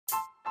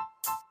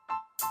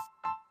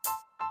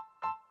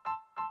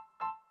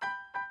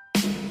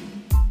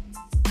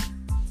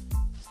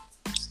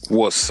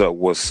What's up?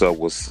 What's up?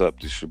 What's up?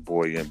 This your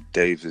boy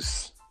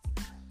MDAVIS,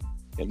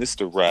 and this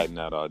the Riding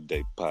Out All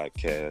Day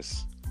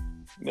podcast.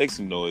 Make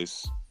some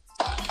noise.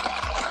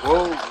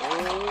 Whoa,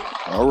 whoa.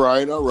 All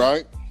right.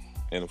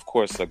 And of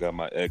course, I got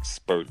my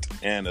expert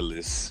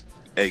analyst,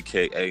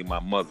 aka my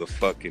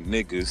motherfucking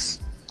niggas.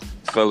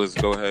 Fellas,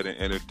 go ahead and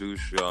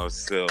introduce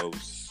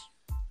yourselves.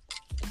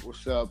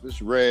 What's up? It's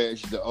Reg,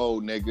 the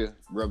old nigga,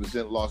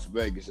 represent Las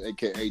Vegas,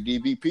 aka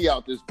DVP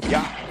out this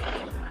yacht.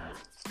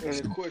 And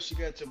of course, you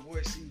got your boy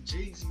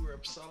CJEEZY,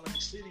 rep Salt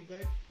Lake City,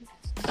 baby.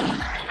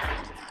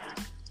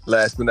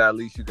 Last but not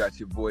least, you got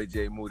your boy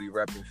JMOODY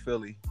repping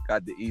Philly.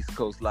 Got the East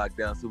Coast locked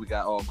down, so we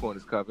got all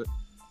corners covered.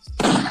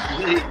 Pew,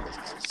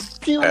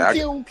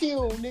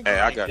 nigga.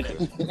 Hey, I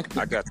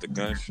got the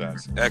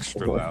gunshots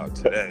extra loud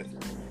today.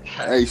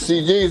 Hey,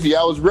 CJEEZY,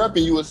 I was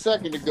repping you a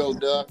second ago,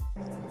 dog.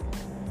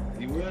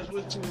 You was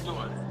what you was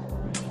doing?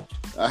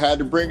 I had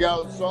to bring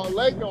out Salt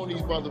Lake on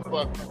these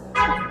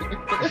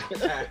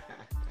motherfuckers.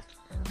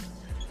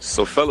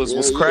 So, fellas,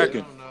 what's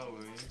cracking?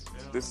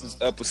 This is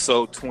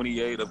episode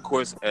 28. Of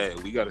course, hey,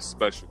 we got a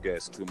special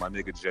guest too. My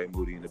nigga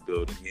JMOODY in the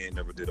building. He ain't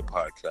never did a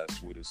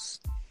podcast with us.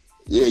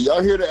 Yeah,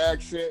 y'all hear the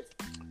accent?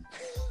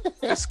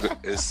 It's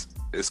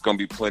gonna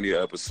be plenty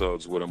of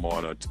episodes with him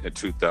on in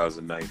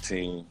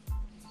 2019.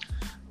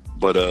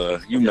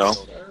 But you know,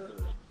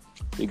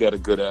 he got a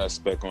good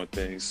aspect on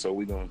things, so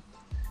we gonna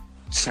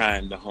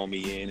chime the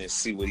homie in and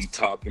see what he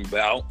talking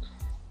about.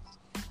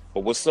 But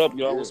what's up,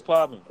 y'all? What's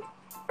poppin'?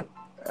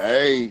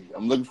 Hey,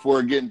 I'm looking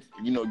forward to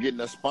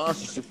getting a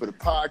sponsorship for the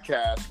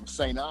podcast from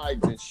St.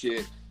 Ives and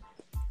shit.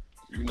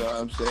 You know what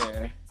I'm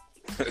saying?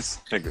 This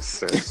nigga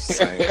said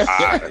St.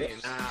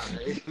 Ives.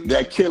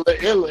 That killer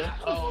illa.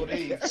 Oh,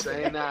 they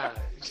St.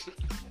 Ives.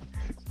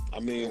 I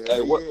mean,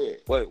 hey,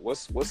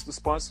 what's the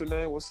sponsor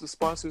name? What's the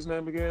sponsor's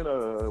name again?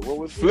 What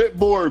was it?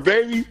 Flipboard,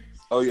 baby.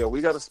 Oh yeah,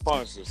 we got a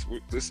sponsor.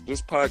 This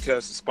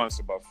podcast is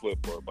sponsored by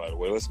Flipboard, by the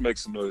way. Let's make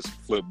some noise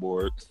for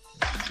Flipboard.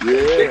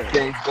 Yeah.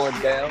 Game's going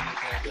down.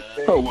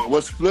 Oh,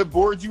 what's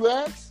Flipboard, you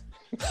ask?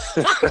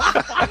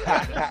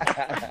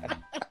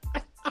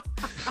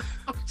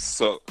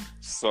 So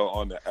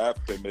on the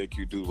app they make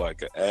you do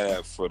like an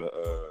ad for the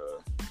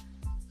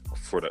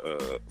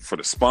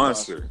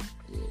sponsor.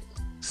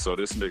 So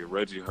this nigga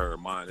Reggie heard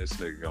mine. This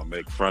nigga gonna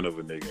make fun of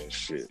a nigga and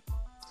shit.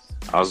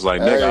 I was like,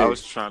 nigga, hey.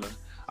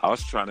 I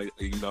was trying to,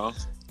 you know,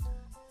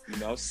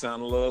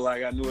 sound a little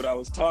like I knew what I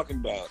was talking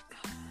about.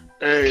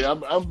 Hey, I'm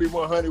gonna be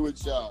 100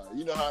 with y'all.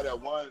 You know how that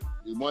one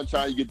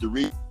time you get to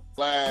read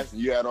class and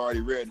you had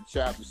already read the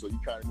chapter, so you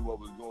kind of knew what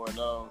was going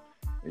on,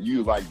 and you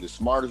was like the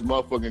smartest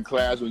motherfucker in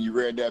class when you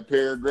read that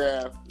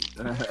paragraph.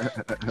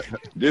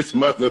 This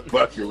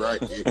motherfucker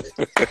right here.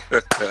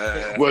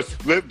 What's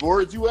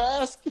Flipboard, you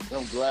ask?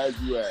 I'm glad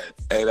you asked.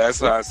 Hey,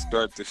 that's how I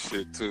start the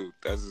shit too.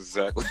 That's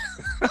exactly.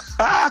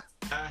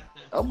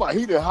 I'm like,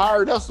 he done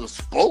hired us a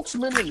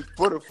spokesman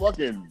for the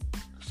fucking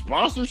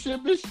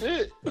sponsorship and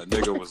shit. A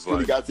nigga was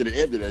like, he got to the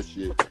end of that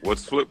shit.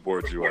 What's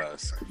Flipboard, you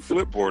ask?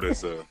 Flipboard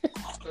is a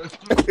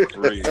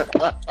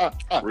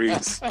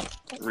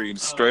read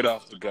straight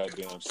off the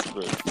goddamn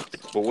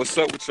script. But what's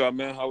up with y'all,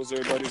 man? How was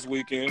everybody's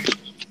weekend?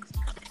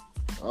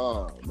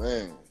 Oh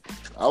man,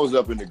 I was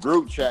up in the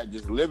group chat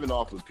just living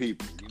off of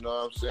people. You know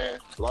what I'm saying?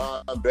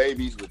 Flying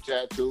babies with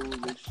tattoos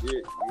and shit.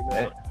 You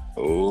know?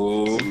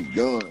 Oh,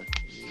 gun.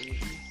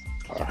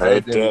 I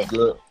heard that.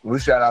 Good. We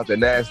shout out to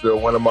Nashville.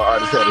 One of my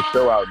artists had a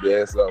show out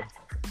there, so.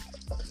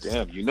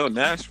 Damn, you know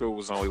Nashville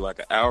was only like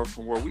an hour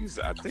from where we was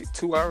at. I think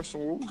 2 hours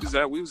from where we was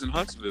at. We was in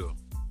Huntsville.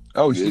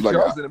 Oh, shit, like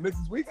y'all was in the mix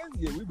this weekend?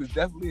 Yeah, we was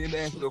definitely in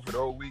Nashville for the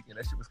whole weekend.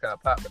 That shit was kind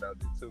of popping out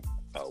there, too.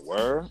 A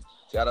word?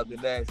 Shout out to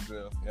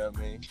Nashville, you know what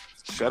I mean?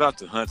 Shout out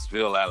to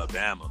Huntsville,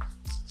 Alabama.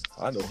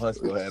 I know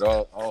Huntsville had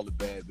all the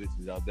bad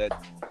bitches out that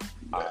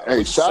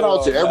Hey, shout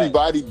out to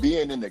everybody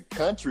being in the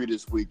country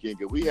this weekend,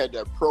 because we had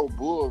that pro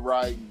bull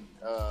riding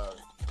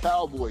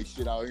cowboy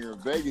shit out here in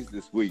Vegas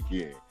this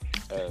weekend.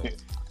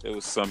 There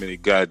was so many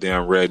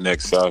goddamn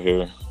rednecks out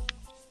here.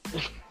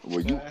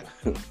 Well,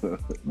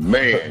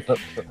 man,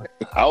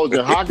 I was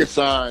in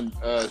Hakkasan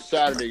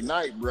Saturday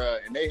night,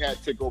 bruh, and they had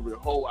to take over the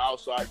whole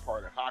outside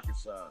part of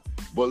Hakkasan,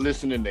 but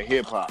listening to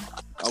hip hop.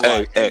 I'm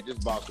like, this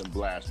about some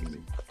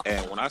blasphemy.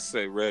 And when I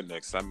say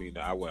rednecks, I mean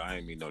I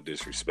ain't mean no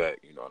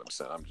disrespect. You know what I'm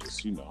saying? I'm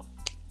just, you know,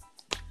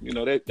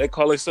 they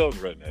call themselves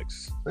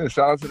rednecks. Yeah,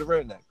 shout out to the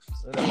rednecks.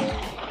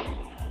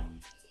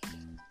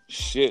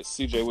 Shit,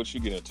 CJ, what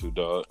you get into,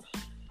 dog?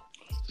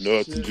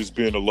 Nothing, just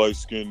being a light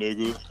skinned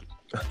nigga.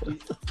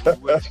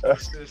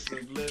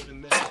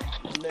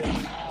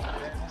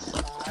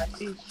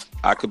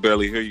 I could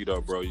barely hear you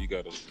though, bro. You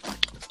gotta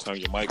turn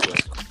your mic up.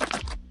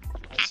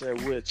 I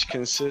said, which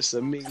consists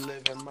of me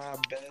living my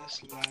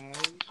best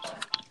life.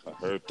 I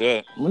heard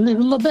that. I'm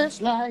living my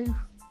best life.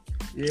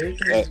 Yeah.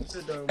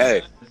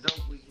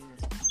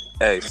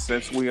 Hey,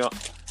 since we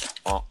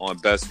on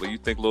Best, you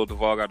think Lil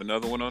Duval got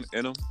another one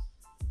in him?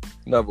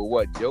 Another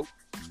what, joke?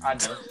 I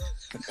know.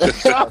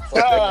 That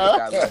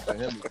guy left for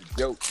him was a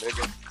joke,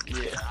 nigga.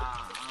 Yeah, I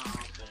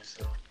don't think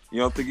so. You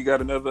don't think he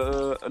got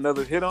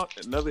another hit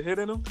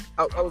in him?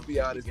 I would be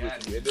honest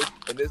with you.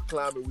 In this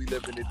climate we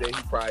live in today,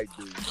 he probably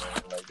do, man.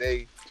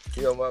 Like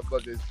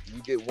motherfuckers,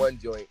 you get one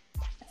joint,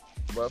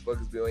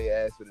 motherfuckers be on your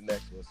ass for the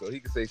next one. So he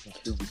could say some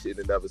stupid shit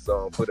in another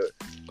song, put a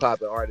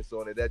poppin' artist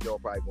on it. That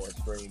joint probably going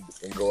to stream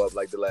and go up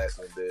like the last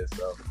one did.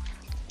 So.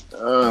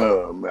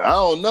 Man, I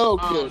don't know,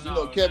 cause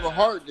Kevin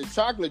Hart, the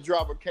Chocolate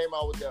Dropper, came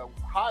out with that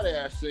hot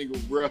ass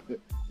single, bro.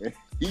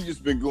 He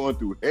just been going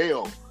through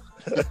hell.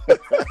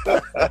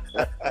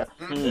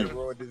 He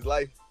ruined his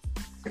life.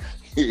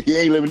 He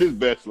ain't living his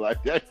best life.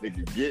 That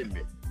nigga getting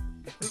it.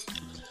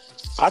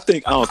 I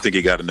don't think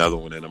he got another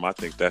one in him. I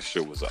think that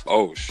shit was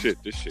oh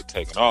shit, this shit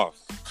taking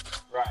off.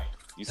 Right.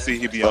 You see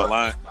he be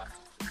online.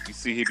 You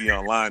see he be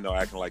online though,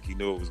 acting like he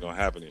knew it was gonna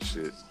happen and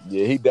shit.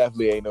 Yeah, he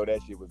definitely ain't know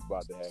that shit was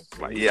about to happen.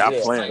 Like,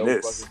 I'm playing no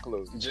this.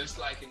 Just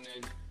like in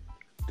the...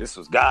 This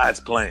was God's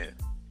plan.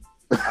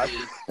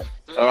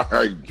 All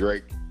right,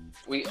 Drake.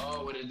 We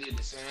all would have did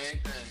the same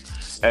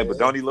thing. Hey, but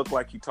don't he look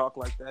like he talk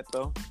like that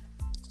though?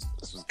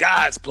 This was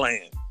God's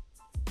plan.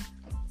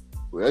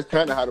 Well, that's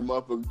kind of how the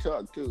motherfucker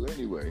talk too.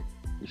 Anyway,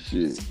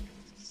 shit.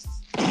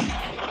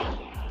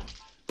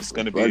 It's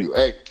gonna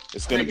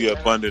be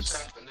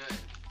abundance.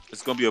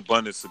 It's gonna be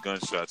abundance of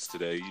gunshots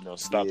today.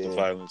 Stop the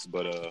violence.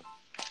 But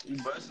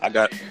I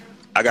got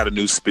a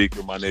new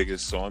speaker, my niggas.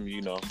 So I'm,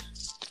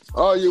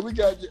 Oh yeah, we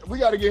got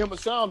to get him a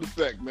sound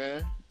effect,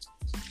 man.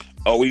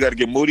 Oh, we got to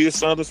get Moody a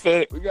sound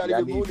effect. We got to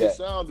get Moody a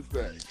sound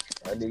effect.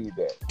 I need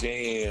that.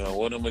 Damn,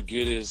 what I'm gonna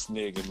get this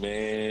nigga,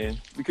 man?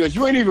 Because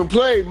you ain't even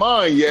played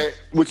mine yet,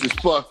 which is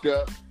fucked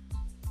up.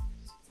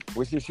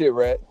 What's your shit,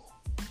 Rat?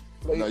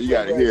 No, you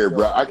gotta hear it,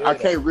 bro. I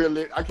can't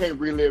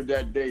relive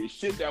that day.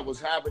 Shit that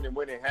was happening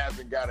when it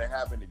happened gotta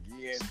happen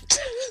again.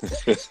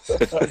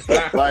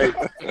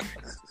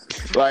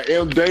 like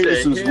M.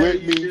 Davis was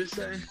with me.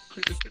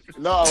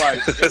 No,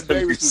 like M.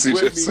 Davis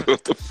was with me.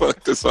 What the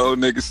fuck this whole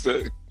nigga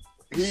say?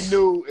 He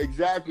knew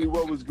exactly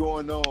what was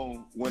going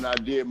on when I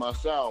did my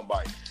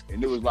soundbite.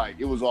 And it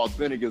was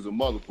authentic as a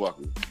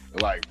motherfucker.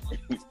 Like,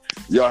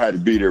 y'all had to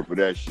be there for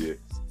that shit.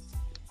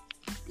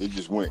 It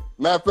just went.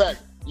 Matter of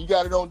fact, you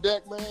got it on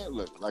deck, man.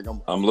 Look, like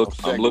I'm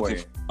looking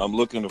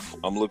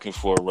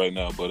for it right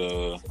now. But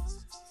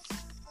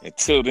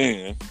until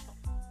then,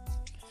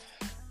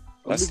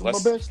 let's my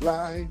best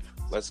life.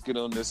 Let's get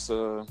on this.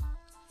 There's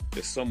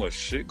so much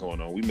shit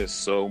going on. We missed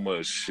so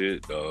much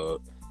shit,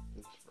 dog.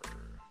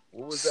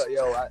 What was that,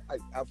 yo?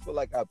 I feel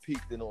like I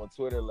peeked in on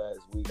Twitter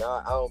last week.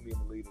 I don't mean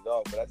to lead it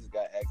off, but I just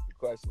got asked the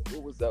question.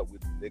 What was up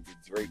with the nigga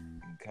Drake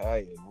and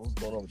Kanye? What was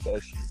going on with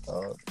that shit,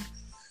 dog?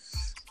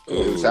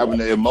 It was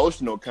having an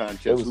emotional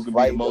contest. Who could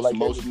be the most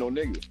emotional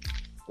nigga?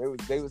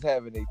 They was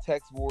having a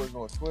text wars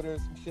on Twitter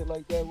and some shit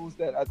like that. What was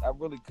that? I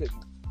really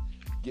couldn't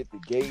get the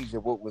gauge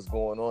of what was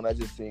going on. I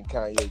just seen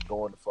Kanye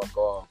going the fuck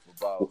off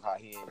about how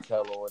he ain't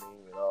tell on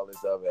him and all this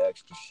other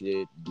extra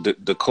shit.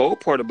 The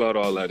cold part about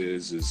all that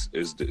is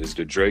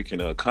the Drake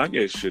and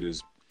Kanye shit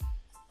is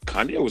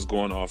Kanye was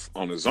going off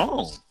on his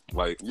own.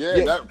 Like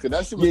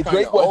that shit was kind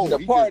Drake of wasn't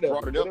old. a part he of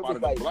just it. brought it up out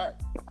of the black.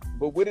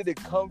 But where did it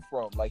come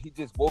from? Like, he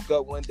just woke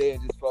up one day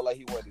and just felt like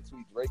he wanted to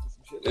tweet Drake or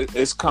some shit. Like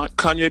it's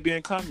Kanye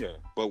being Kanye.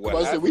 But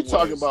what we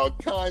talking about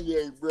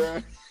Kanye,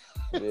 bruh.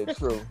 Yeah,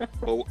 true.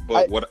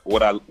 But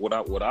what I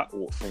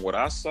from what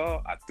I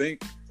saw, I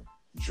think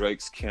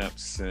Drake's camp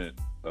sent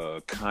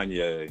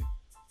Kanye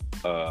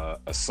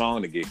a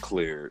song to get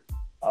cleared.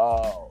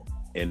 Oh.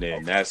 And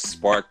then that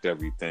sparked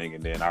everything.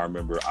 And then I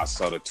remember I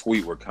saw the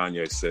tweet where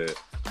Kanye said,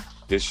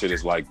 "This shit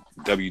is like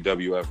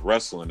WWF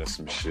wrestling or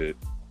some shit."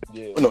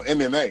 Yeah. Oh, no,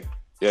 MMA.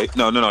 Yeah,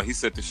 no. He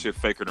said this shit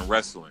faker than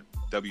wrestling,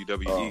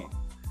 WWE. Oh.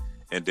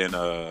 And then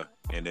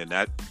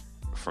that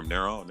from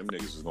there on, them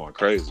niggas was going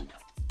crazy.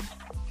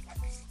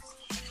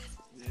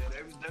 Yeah,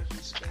 they was definitely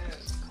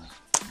spazzed.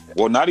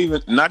 Well, not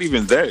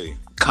even they.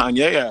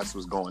 Kanye ass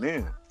was going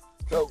in.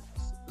 So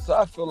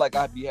I feel like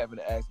I'd be having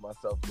to ask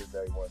myself this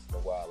every once in a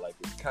while. Like,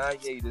 is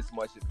Kanye this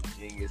much of a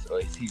genius,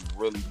 or is he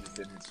really just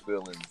in his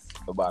feelings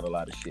about a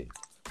lot of shit?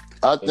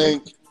 I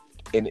think.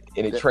 And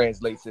it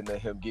translates into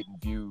him getting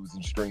views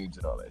and streams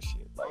and all that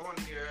shit. Like, I want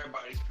to hear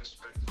everybody's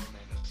perspective on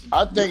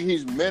that. I think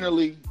he's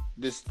mentally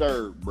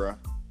disturbed, bro.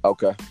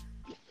 Okay.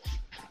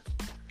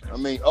 I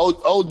mean,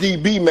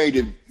 ODB made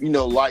it,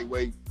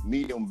 lightweight,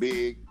 medium,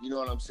 big. You know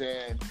what I'm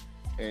saying?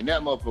 And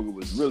that motherfucker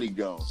was really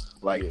gone.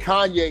 Like,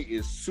 Kanye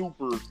is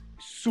super,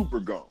 super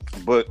gone.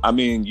 But I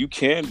mean, you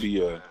can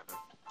be a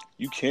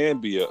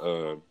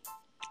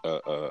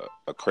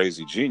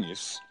crazy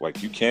genius.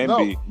 Like, you can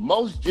be.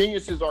 Most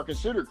geniuses are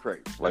considered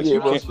crazy. Like,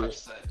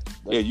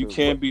 you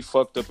can be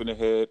fucked up in the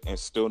head and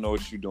still know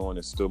what you're doing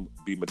and still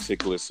be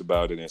meticulous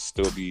about it and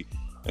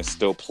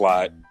still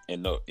plot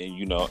and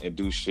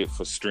do shit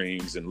for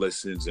streams and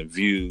listens and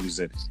views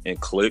and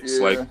clicks.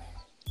 Yeah. Like,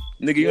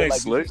 nigga, you ain't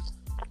slick.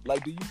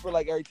 Do you feel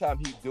like every time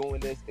he's doing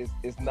this,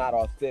 it's not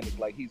authentic?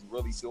 Like, he's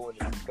really doing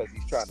it because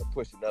he's trying to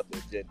push another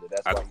agenda.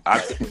 That's why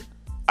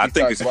I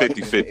think it's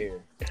 50-50.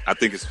 I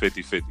think it's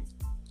 50-50.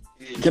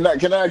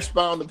 Can I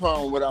expound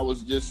upon what I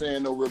was just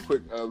saying though real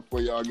quick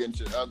before y'all get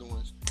into the other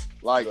ones?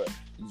 Like, Right.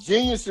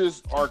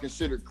 geniuses are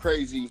considered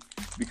crazy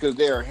because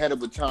they are ahead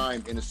of a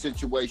time in a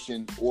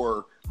situation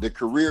or the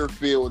career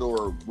field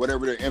or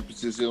whatever their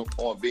emphasis is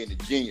on being a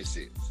genius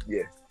is.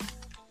 Yeah.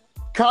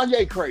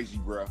 Kanye crazy,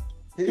 bro.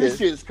 He His is.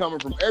 shit is coming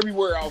from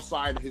everywhere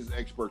outside of his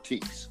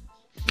expertise.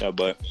 Yeah,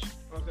 but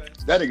Okay.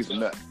 That nigga's a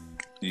nut.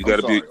 you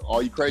got to be.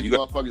 All you crazy you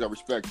got- motherfuckers, I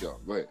respect y'all.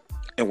 Go ahead.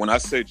 And when I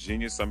say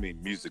genius, I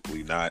mean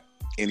musically, not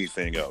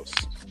anything else.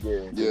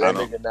 Yeah. Yeah, That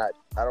I nigga not.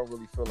 I don't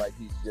really feel like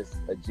he's just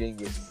a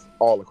genius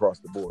all across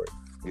the board.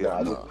 Yeah,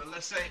 Nah, no. Well,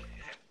 let's say,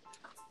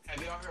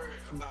 have y'all heard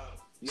about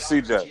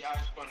CJ,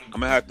 I'm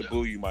gonna have to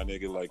boo you, my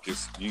nigga. Like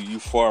it's you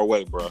far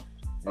away, bro.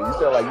 You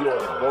sound like you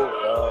on a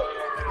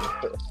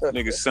boat.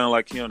 Nigga sound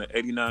like he on an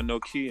 89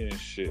 Nokia and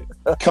shit.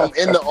 Come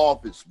in the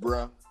office,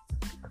 bro.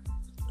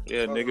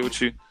 Yeah, nigga,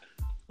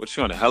 what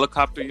you on a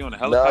helicopter? You on a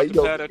Nah,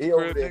 helicopter pad at the he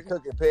over crib, there nigga?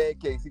 cooking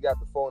pancakes. He got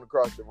the phone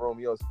across the room.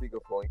 He on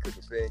speakerphone. He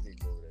cooking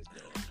pancakes over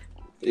there.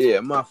 Yeah,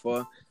 my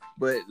fault.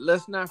 But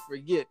let's not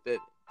forget that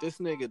this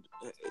nigga,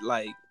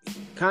 like,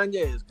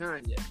 Kanye is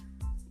Kanye.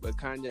 But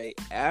Kanye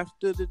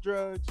after the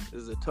drugs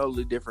is a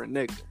totally different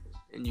nigga.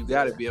 And you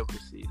got to be able to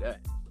see that.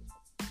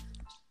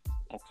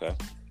 Okay.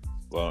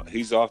 Well,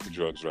 he's off the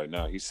drugs right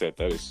now. He said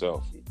that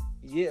himself.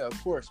 Yeah,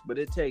 of course. But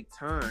it take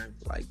time.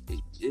 Like,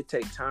 it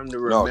take time to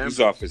No, remember. he's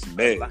off his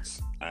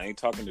meds. I ain't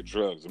talking to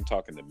drugs. I'm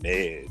talking to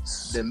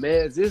meds. The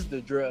meds is the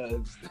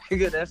drugs.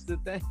 Nigga, that's the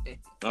thing.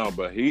 No,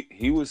 but he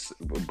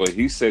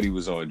said he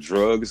was on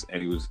drugs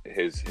and he was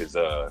his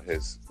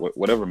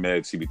whatever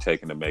meds he be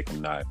taking to make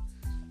him not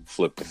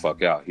flip the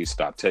fuck out. He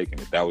stopped taking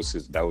it. That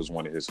was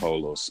one of his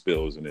whole little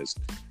spills in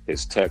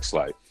his text.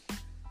 Like,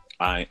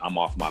 I'm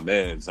off my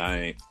meds. I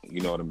ain't, you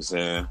know what I'm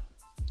saying?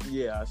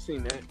 Yeah, I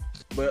seen that.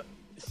 But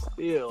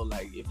still,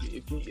 like,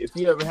 if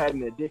you ever had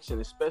an addiction,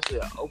 especially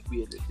an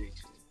opiate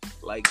addiction,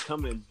 like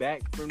coming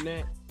back from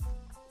that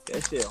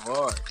shit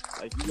hard.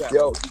 Like you got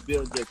to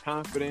build your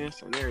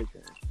confidence and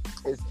everything.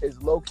 It's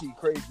low key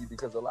crazy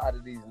because a lot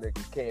of these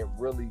niggas can't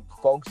really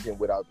function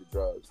without the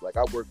drugs. Like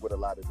I work with a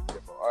lot of the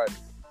different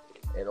artists,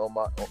 and on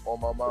my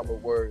mama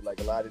word,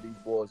 like a lot of these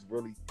boys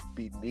really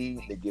be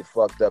needing to get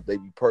fucked up. They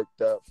be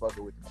perked up,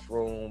 fucking with the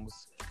shrooms,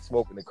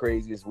 smoking the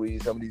craziest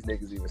weed. Some of these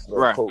niggas even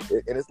smoke coke.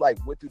 And it's like,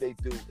 what do they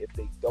do if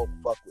they don't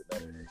fuck with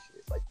none of that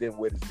shit? Like, then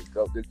where does it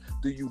go?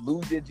 Do you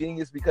lose your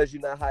genius because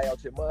you're not high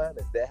out your mind?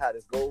 Is that how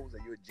this goes?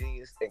 Are you a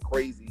genius and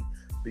crazy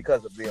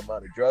because of the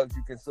amount of drugs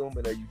you consume?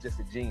 And are you just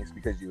a genius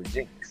because you're a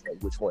genius?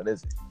 Like, which one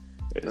is it?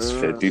 It's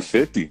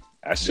 50-50.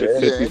 That shit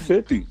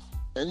 50-50.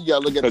 And you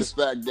gotta look at the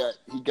fact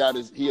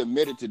that he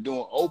admitted to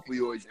doing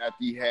opioids after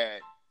he had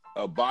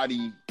a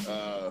body.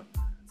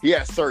 He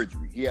had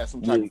surgery. He had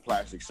some type of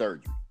plastic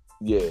surgery.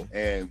 Yeah.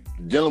 And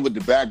dealing with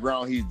the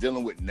background he's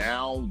dealing with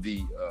now,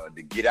 the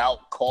get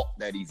out cult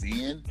that he's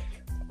in,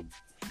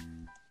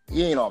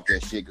 he ain't off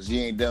that shit because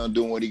he ain't done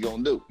doing what he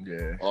gonna do.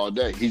 Yeah. All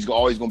day. He's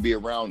always gonna be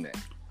around that.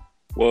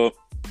 Well,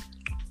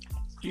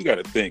 you got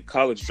to think,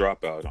 college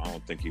dropout. I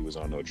don't think he was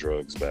on no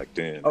drugs back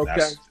then.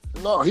 Okay.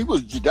 No,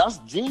 that's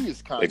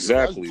genius kind.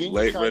 Exactly. Genius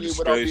Late Kanye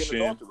without being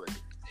registration. adulterated.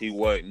 He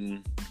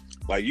wasn't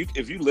like you.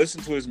 If you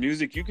listen to his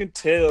music, you can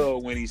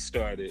tell when he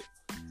started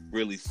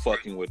really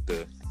fucking with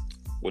the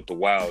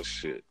wild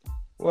shit.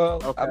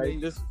 Well, Okay. I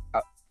mean,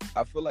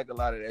 I feel like a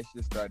lot of that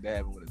shit started to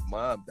happen when his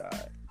mom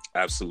died.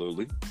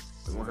 Absolutely.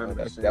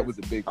 That was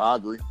a big. I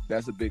agree.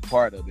 That's a big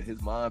part of it.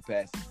 His mom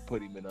passed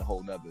put him in a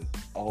whole nother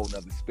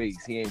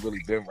space. He ain't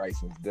really been right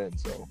since then.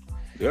 So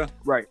Yeah.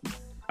 Right.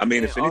 I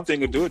mean, And if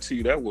anything will do it to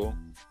you, that will.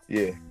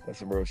 yeah, that's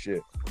some real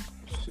shit.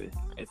 Shit.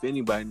 If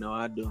anybody know,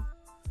 I do.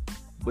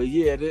 But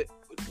yeah, the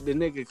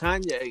nigga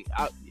Kanye,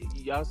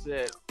 y'all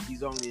said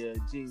he's only a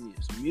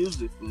genius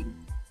musically,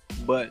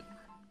 but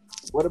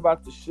what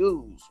about the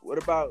shoes?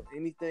 What about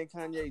anything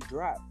Kanye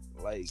dropped?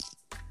 Like,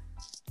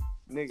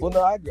 nigga. Well,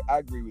 no, I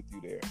agree with you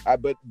there.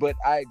 But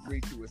I agree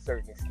to a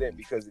certain extent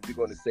because if you're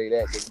going to say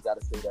that, then you got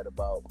to say that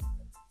about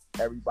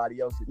everybody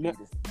else. No,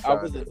 Just I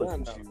wasn't put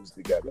done, some though. shoes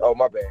together. Oh,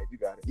 my bad. You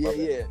got it. My Yeah,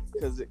 bad.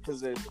 yeah,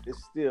 because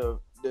it's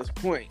still this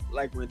point.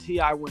 Like when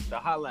T.I. went to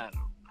holla at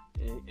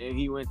him, and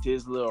he went to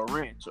his little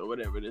ranch or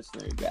whatever this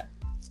nigga got.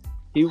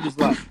 He was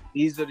like,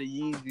 "These are the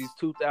Yeezys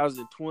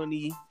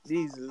 2020.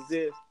 These is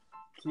this."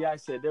 T.I.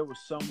 said there was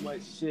so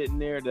much shit in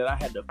there that I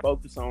had to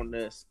focus on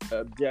this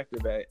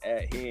objective at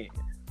hand.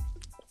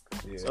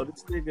 Yeah. So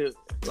this nigga,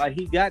 like,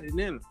 he got it in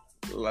him.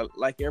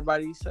 Like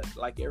everybody said,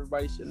 like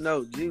everybody should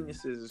know,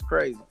 geniuses is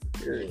crazy.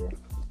 Yeah.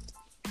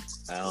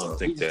 I don't We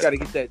think just that. gotta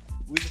get that.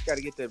 We just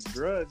gotta get that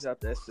drugs out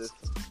that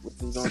system, which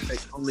is gonna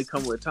only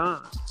come with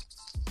time.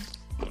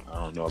 I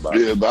don't know about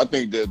it. Yeah, but I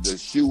think the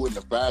shoe and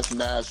the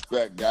fashion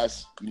aspect,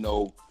 that's,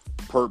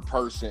 per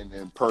person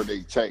and per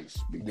their taste.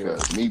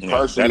 Because me Yeah,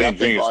 personally, that I ain't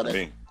think genius all to that,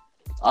 me.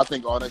 I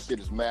think all that shit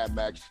is Mad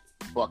Max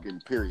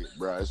fucking period,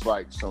 bro. It's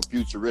like some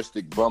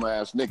futuristic bum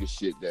ass nigga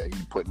shit that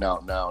he putting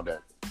out now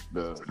that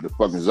the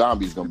fucking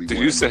zombies gonna be. Did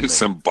wearing you say them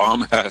some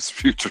bomb ass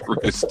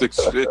futuristic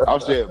shit? I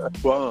said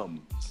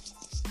bum.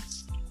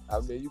 I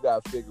mean, you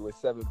got to figure with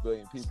 7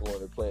 billion people on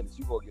the planet,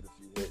 you gonna get a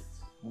few hits.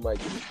 you might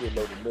get a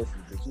shitload of listens.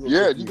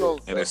 Yeah, you go,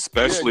 and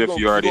especially if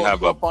you already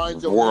have a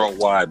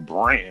worldwide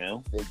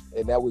brand.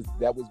 And that was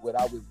what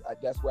I was.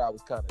 That's where I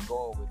was kind of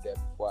going with that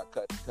before I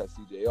cut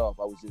CJ off.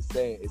 I was just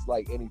saying it's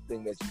like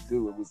anything that you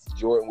do. It was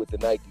Jordan with the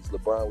Nikes,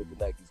 LeBron with the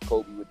Nikes,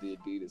 Kobe with the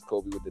Adidas,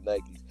 Kobe with the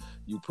Nikes.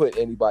 You put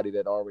anybody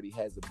that already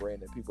has a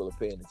brand that people are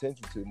paying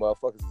attention to,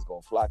 motherfuckers is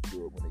gonna flock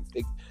to it when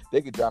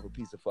they could drop a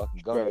piece of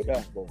fucking gum and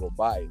they're gonna go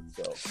buy it.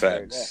 So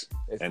facts.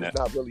 It's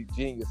not really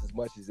genius as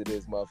much as it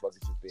is motherfuckers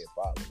just being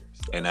followers.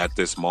 So. And at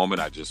this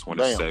moment, I just want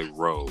to say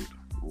road.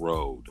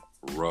 Let's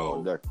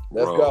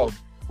go.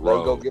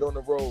 Let's go. Get on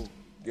the road.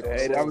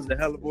 That was a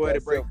hell of a way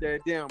to break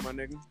that down, my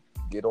nigga.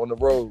 Get on the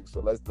road. So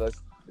let's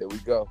there we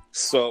go.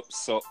 So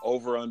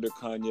over under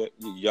Kanye,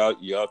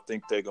 y'all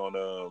think they're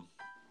gonna?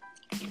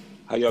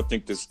 How y'all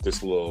think this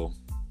little?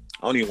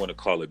 I don't even want to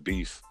call it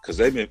beef because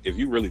they've been. If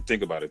you really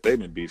think about it, they've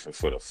been beefing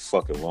for the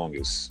fucking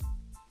longest.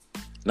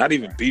 Not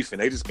even beefing.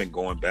 They just been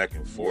going back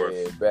and forth.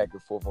 Yeah, back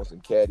and forth on some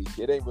catty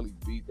shit. It ain't really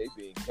beef. They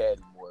being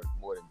catty more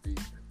than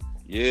beef.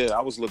 Yeah,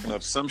 I was looking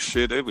up some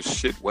shit. It was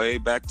shit way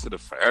back to the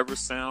Forever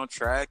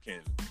soundtrack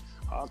and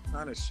all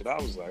kind of shit. I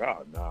was like,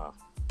 oh, nah.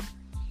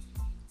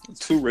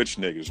 Two rich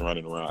niggas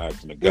running around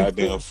acting a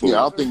goddamn fool. Yeah,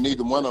 I don't think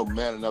neither one of them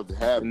man enough to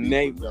have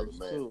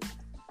neighbors.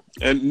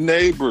 And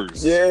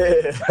neighbors.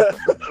 Yeah.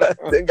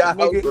 They got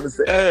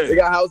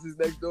houses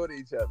next door to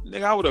each other.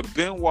 Nigga, I would have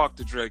been walked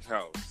to Drake's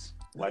house.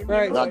 Like,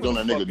 right. Not doing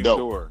that nigga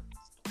dope.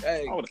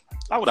 Hey.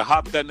 I would have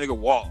hopped that nigga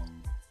wall.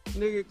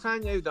 Nigga,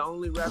 Kanye's the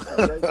only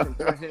rapper Drake can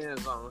put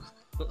hands on.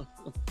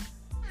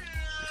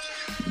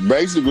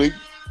 Basically,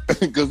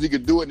 because he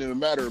could do it in a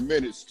matter of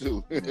minutes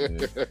too.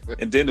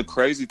 And then the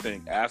crazy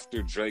thing,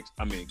 after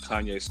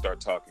Kanye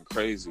started talking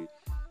crazy,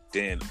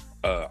 then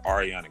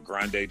Ariana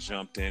Grande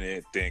jumped in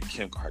it, then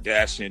Kim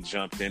Kardashian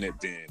jumped in it,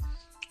 then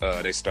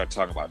they start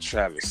talking about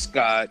Travis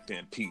Scott,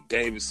 then Pete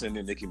Davidson,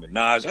 then Nicki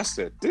Minaj. I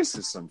said, this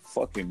is some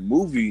fucking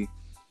movie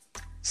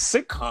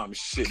sitcom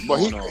shit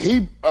going on.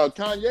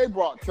 Kanye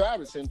brought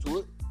Travis into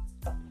it.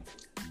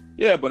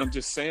 Yeah, but I'm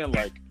just saying,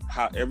 like,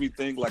 how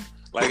everything, like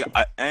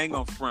I ain't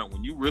on front.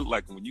 When you really,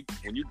 like, when you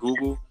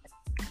Google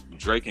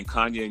Drake and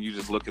Kanye and you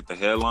just look at the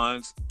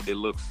headlines, it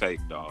looked fake,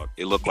 dog.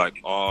 It looked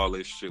like all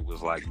this shit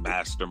was like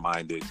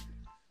masterminded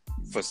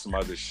for some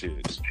other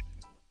shit.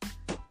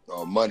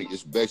 Money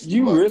is basically.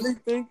 You money. really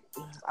think?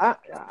 I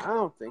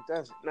don't think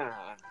that's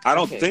I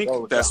don't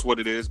think that's what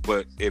it is.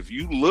 But if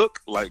you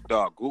look, like,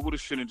 dog, Google the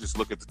shit and just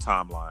look at the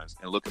timelines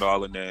and look at all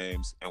the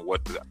names and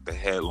what the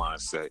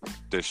headlines say.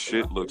 The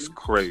shit looks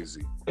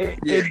crazy. It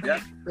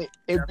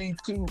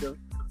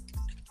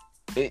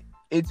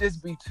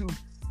just be too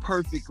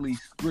perfectly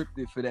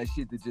scripted for that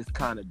shit to just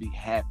kind of be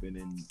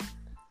happening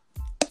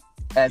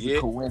as a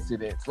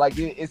coincidence. Like,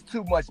 it's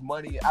too much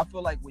money. I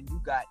feel like when you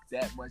got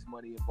that much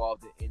money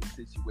involved in any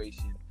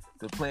situation,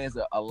 the plans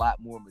are a lot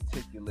more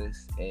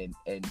meticulous and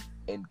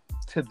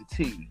to the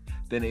T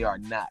than they are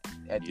not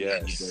at the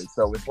end of the day.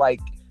 So it's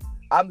like,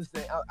 I'm just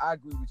saying, I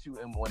agree with you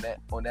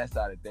on that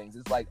side of things.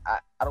 It's like, I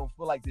don't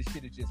feel like this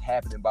shit is just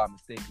happening by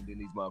mistake and then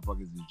these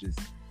motherfuckers is just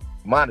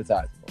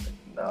monetizing on it.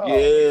 No.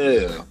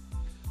 Yeah.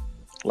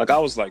 Like, I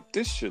was like,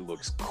 this shit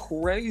looks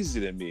crazy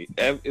to me.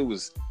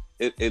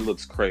 It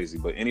looks crazy,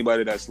 but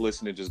anybody that's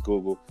listening, just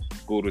Google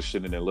the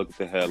shit and then look at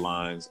the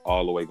headlines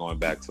all the way going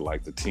back to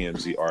like the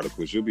TMZ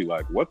articles. You'll be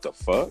like, what the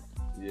fuck?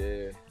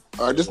 Yeah.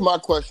 All right, this is my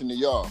question to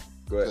y'all.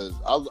 Because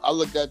I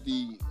looked at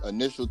the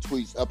initial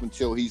tweets up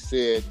until he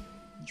said,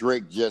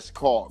 Drake just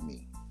called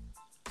me.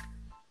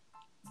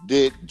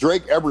 Did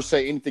Drake ever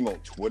say anything on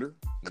Twitter?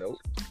 Nope.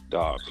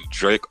 Dog,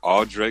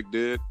 all Drake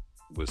did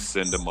was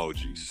send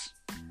emojis.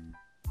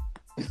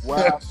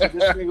 Wow, so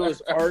this nigga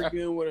was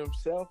arguing with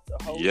himself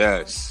the whole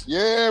time?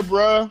 Yeah,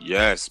 bro.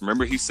 Yes.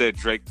 Remember he said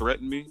Drake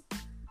threatened me?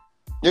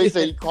 Yeah, he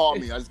said he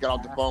called me. I just got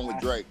off the phone with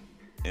Drake.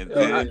 And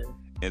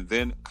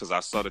then, because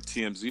I saw the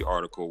TMZ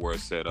article where it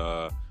said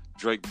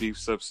Drake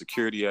beefs up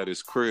security at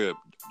his crib.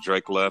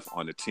 Drake left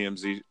on the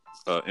TMZ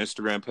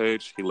Instagram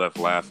page. He left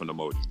laughing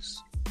emojis.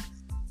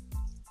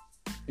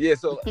 Yeah,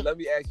 so let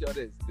me ask y'all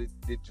this.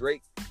 Did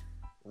Drake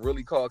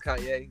really call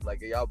Kanye?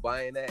 Like, are y'all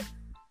buying that?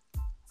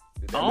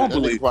 I don't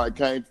believe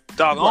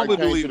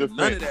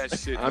none of that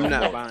shit. I'm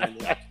not buying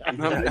it. I'm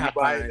not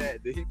buying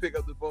that. Did he pick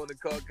up the phone and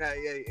call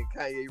Kanye and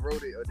Kanye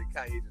wrote it, or did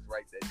Kanye just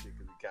write that shit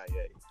because of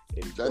Kanye?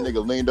 That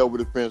nigga leaned over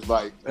the fence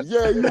like,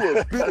 yeah, you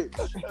a bitch.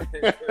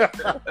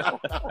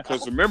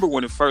 Because remember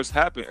when it first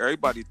happened,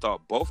 everybody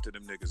thought both of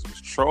them niggas was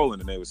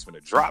trolling and they was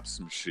finna drop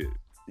some shit.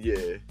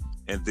 Yeah.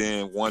 And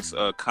then once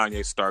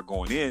Kanye started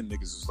going in, niggas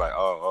was like,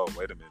 oh,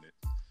 wait a minute.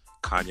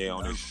 Kanye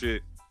on his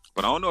shit.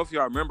 But I don't know if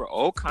y'all remember,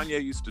 old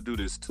Kanye used to do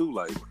this too.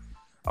 Like,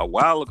 a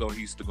while ago, he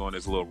used to go on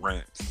his little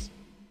rants.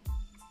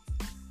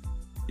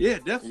 Yeah,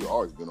 definitely. He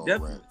always been on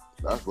rant.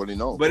 That's what he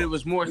knows. But it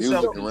was more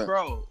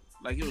self-control.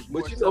 Like, it was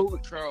more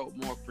self-control,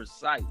 more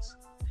precise.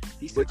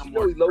 He said, but you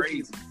know,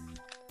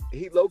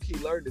 he low-key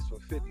learned this from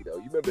 50, though.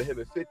 You remember him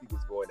and 50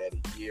 was going at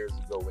it years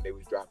ago when they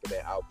was dropping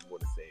that album on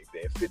the same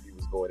day. 50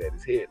 was going at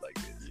his head like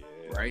this.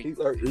 Yeah. Right. He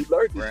learned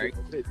this shit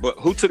from 50. But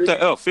who took the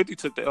L? 50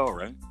 took the L,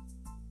 right?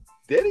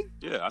 Did he?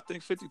 Yeah, I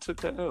think 50 took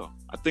that L.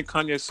 I think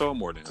Kanye sold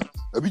more than him.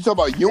 If you talk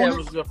about Yeah, it units,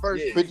 was the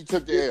first. Yeah. 50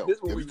 took the L. This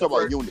If one you was talk the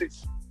about first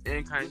units.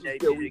 And This was Kanye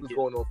still, we did was get.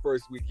 going on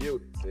first week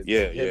units. And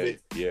Yeah.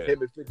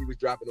 Him and 50 was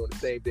dropping on the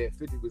same day, and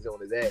 50 was on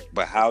his ass.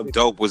 But how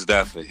dope was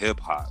that for hip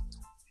hop?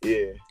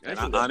 Yeah. And That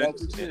shit was dope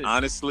as and shit.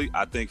 honestly,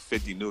 I think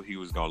 50 knew he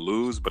was gonna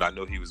lose, but I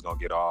knew he was gonna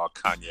get all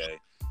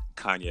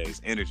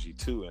Kanye's energy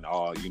too, and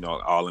all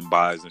all in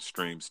buys and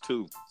streams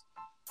too.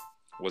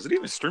 Was it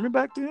even streaming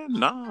back then?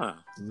 Nah.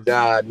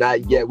 Nah,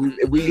 not yet.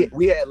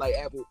 We had like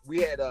Apple.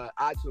 We had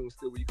iTunes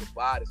still where you could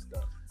buy the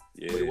stuff,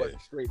 but it Yeah.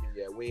 wasn't streaming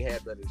yet. We ain't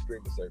had none of the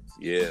streaming services.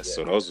 Yeah,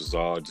 so those was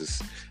all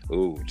just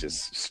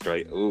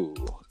straight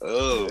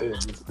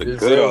the Just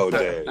good old You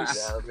days. know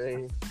what I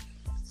mean?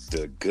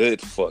 The good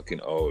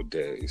fucking old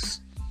days.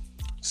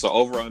 So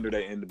over under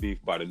they end the beef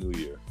by the new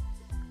year.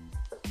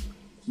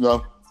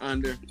 No.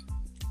 Under.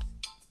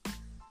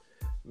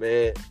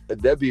 Man,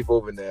 that beef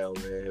over now,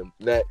 man.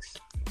 Next.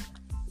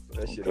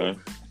 That shit Okay.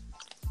 over.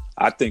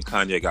 I think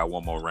Kanye got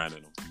one more rant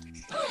in him.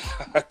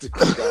 I think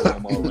he got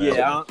one more rant.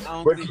 Yeah, I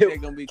don't But think can- they're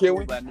gonna be can cool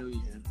we- by New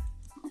Year.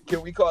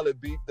 Can we call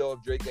it beef though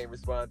if Drake ain't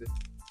responded?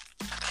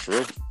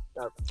 True.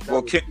 That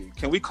Well, was can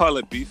beef. we call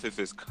it beef if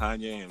it's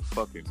Kanye and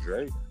fucking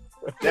Drake?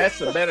 That's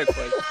a better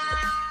question.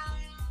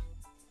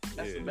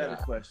 That's Yeah. a better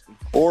question.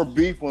 Or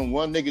beef when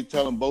one nigga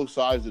telling both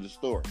sides of the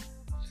story.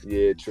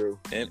 Yeah, true.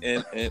 And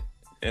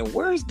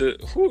where's the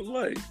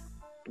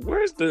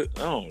I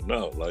don't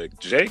know. Like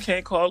Jay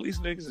can't call these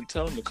niggas and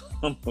tell them to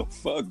calm the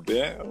fuck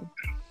down.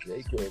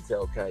 They can't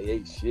tell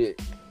Kanye shit.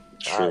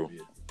 True.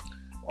 Obvious.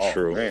 Oh,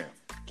 True. man.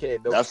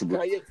 Can't know. That's a good-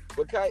 Kanye,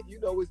 but Kanye, you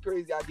know what's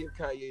crazy? I give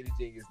Kanye the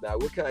genius now.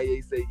 What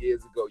Kanye say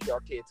years ago? Y'all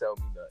can't tell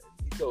me nothing.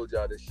 He told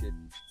y'all this shit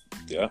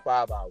Yeah.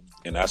 5 hours.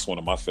 And that's one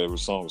of my favorite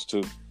songs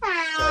too.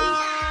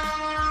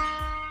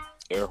 Kanye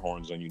Air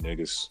horns on you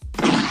niggas.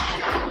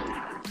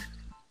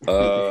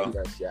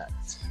 got shot.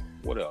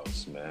 What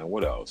else, man?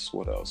 What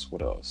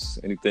else?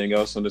 Anything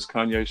else on this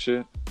Kanye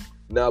shit?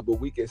 No, but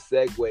we can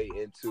segue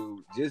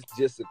into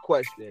just a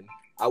question.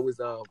 I was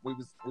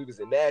we was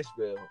in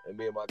Nashville, and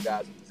me and my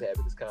guys was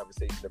having this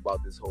conversation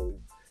about this whole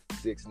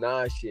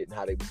 6ix9ine shit and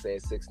how they were saying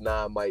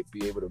 6ix9ine might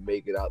be able to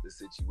make it out the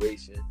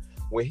situation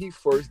when he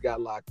first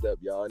got locked up,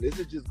 y'all. And this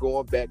is just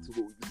going back to what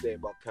we were saying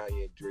about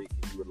Kanye and Drake,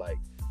 and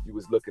you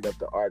was looking up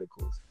the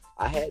articles.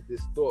 I had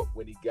this thought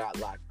when he got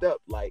locked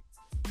up, like,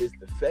 is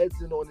the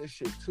feds in on this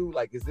shit too?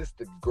 Like, is this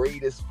the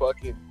greatest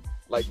fucking,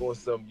 like, on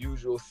some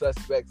Usual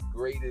Suspects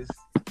greatest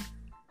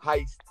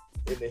heist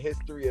in the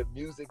history of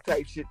music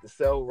type shit to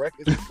sell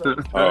records or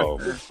something? Oh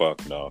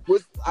fuck no.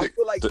 I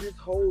feel like this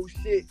whole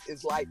shit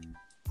is like,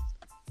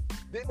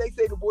 didn't they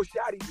say the boy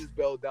Shotty just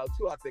bailed out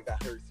too? I think I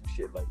heard some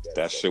shit like that.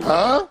 That shit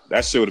Huh?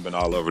 would have been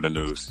all over the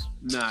news.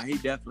 Nah, he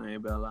definitely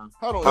ain't bail out.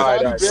 Hold on. All right,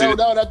 He all right.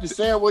 bailed out after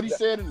saying what he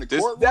said in the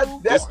This-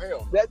 courtroom? That's Oh,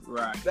 hell. that's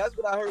Right. that's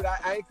what I heard.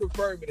 I ain't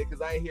confirming it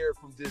because I ain't hear it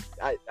from just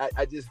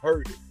I just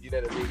heard it. You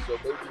know what I mean? So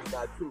maybe it's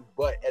not true.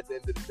 But at the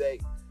end of the day,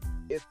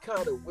 it's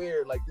kind of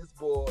weird. Like, this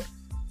boy,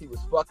 he was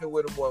fucking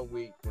with him one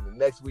week, then the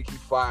next week he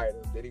fired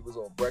him. Then he was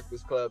on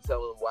Breakfast Club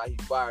telling him why he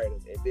fired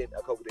him, and then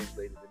a couple days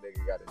later the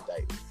nigga got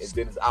indicted, and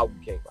then his album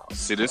came out.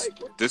 See,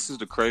 this is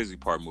the crazy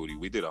part, Moody.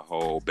 We did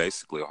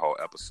basically a whole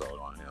episode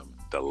on him.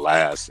 The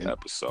last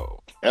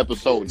episode.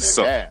 Episode and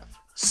So- a half.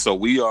 So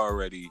we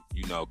already,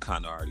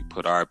 kind of already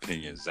put our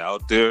opinions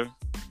out there.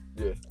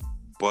 Yeah.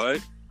 But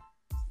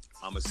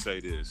I'm gonna say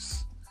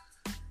this.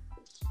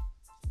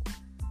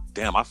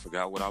 Damn, I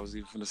forgot what I was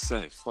even gonna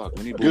say. Fuck,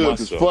 let me boo Good,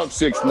 because myself. fuck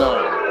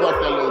 6ix9ine.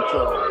 Fuck that little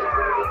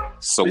Charlie.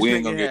 So This we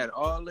ain't nigga gonna had get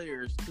all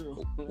layers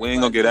too. we ain't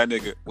gonna get that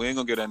nigga. We ain't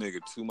gonna get that nigga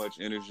too much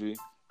energy.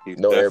 He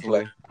No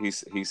definitely-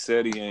 airplay. He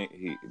said he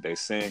ain't. They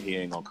saying he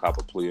ain't gonna cop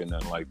a plea or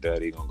nothing like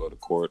that. He gonna go to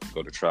court,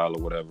 go to trial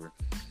or whatever.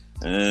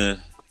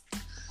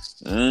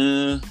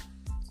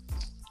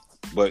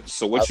 But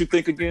so what you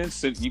think again?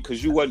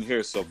 Because you wasn't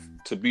here. So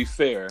to be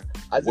fair,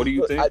 what do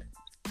you think?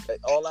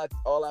 All I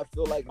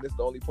feel like, and this is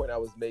the only point I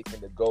was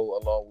making to go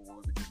along with what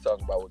we were just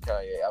talking about with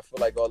Kanye. I feel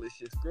like all this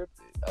shit's scripted.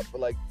 I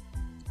feel like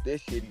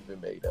this shit even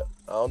made up.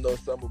 I don't know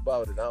something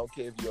about it. I don't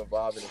care if you're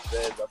involved in the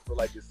feds. I feel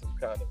like it's some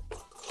kind of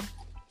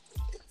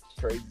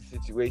crazy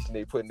situation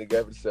they putting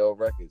together to sell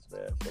records,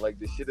 man. I feel like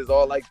this shit is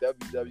all like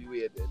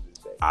WWE at the end of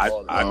the day. I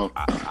don't think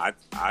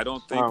I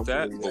don't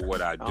that. believe But that.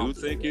 what I I do don't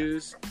think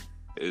believe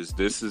is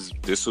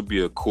this will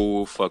be a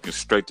cool fucking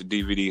straight to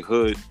DVD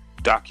hood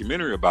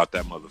documentary about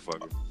that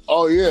motherfucker.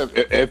 Oh, yeah.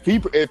 If he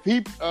put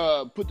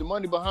the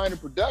money behind the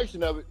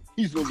production of it,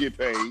 he's going to get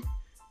paid.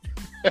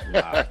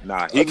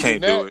 Nah, he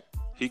can't do it.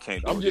 He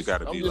can't do it. He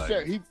gotta I'm be just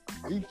like, saying,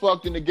 he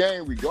fucked in the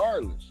game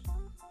regardless.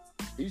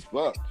 He's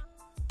fucked.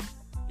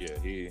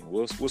 yeah,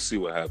 we'll see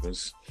what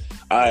happens.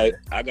 I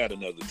got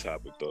another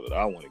topic though that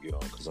I want to get on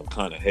because I'm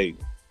kind of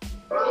hating.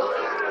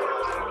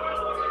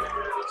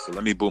 So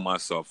let me boo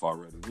myself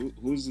already.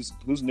 Who's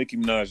Nicki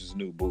Minaj's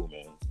new boo,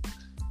 man?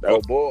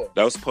 Boy,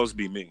 That was supposed to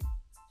be me.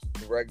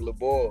 regular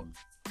boy.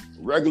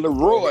 Regular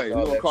Roy.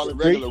 We're going to call it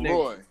Regular Nigga.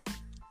 Roy.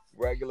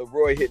 Regular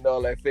Roy hitting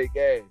all that fake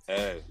ass.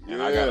 Hey,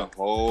 and I got a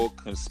whole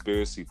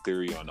conspiracy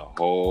theory on the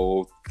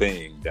whole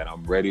thing that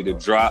I'm ready to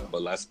drop,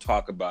 but let's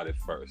talk about it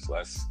first.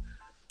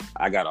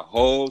 I got a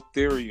whole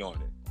theory on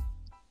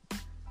it.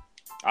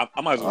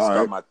 I might as well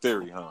start my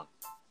theory, huh?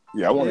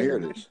 Yeah, I want to hear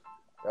this.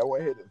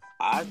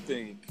 I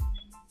think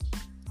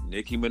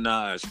Nicki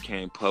Minaj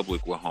came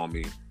public with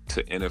homie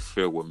to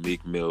interfere with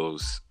Meek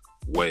Mill's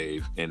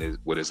wave and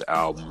with his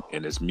album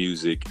and his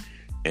music,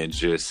 and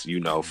just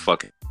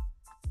fucking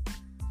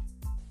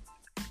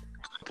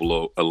a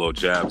little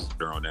jab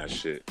on that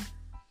shit.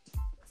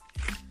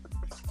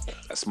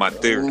 That's my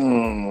theory.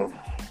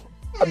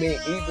 I mean,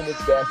 even if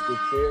that's the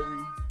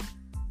theory,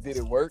 did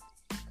it work?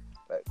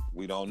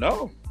 We don't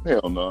know.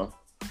 Hell no.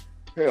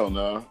 It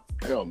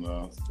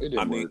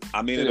didn't work.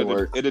 I mean,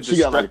 it'd she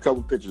got like a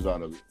couple pictures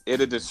out of it.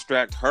 It'll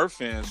distract her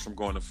fans from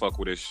going to fuck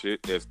with this shit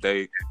if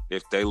they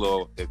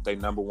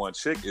number one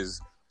chick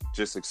is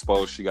just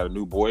exposed. She got a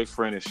new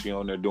boyfriend and she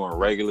on there doing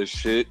regular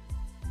shit.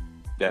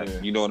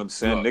 You know what I'm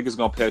saying? Niggas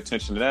gonna pay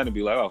attention to that and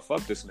be like, oh,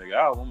 fuck this nigga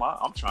album.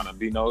 I'm trying to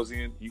be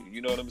nosy, and you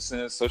know what I'm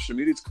saying? Social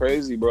media's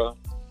crazy, bro.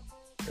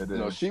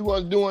 She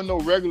wasn't doing no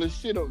regular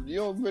shit. You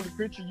don't remember the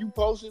picture you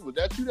posted? Was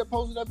that you that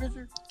posted that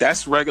picture?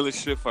 That's regular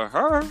shit for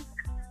her.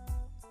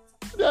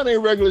 That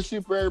ain't regular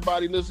shit for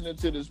everybody listening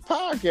to this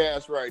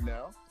podcast right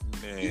now.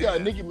 Man. You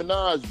got Nicki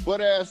Minaj butt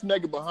ass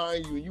naked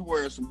behind you, and you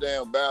wearing some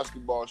damn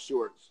basketball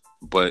shorts.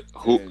 But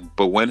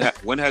when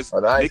has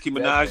Nicki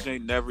Minaj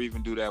ain't never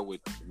even do that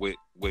with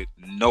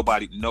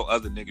nobody, no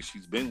other nigga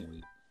she's been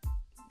with.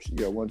 She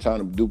got one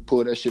time to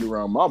pull that shit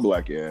around my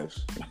black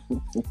ass.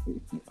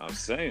 I'm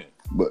saying.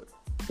 But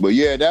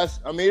yeah,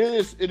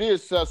 it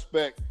is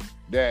suspect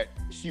that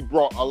she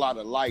brought a lot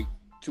of light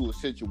to a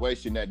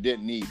situation that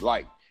didn't need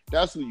light.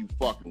 That's who you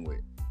fucking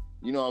with.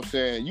 You know what I'm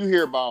saying? You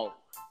hear about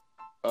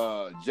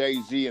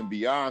Jay-Z and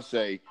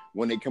Beyonce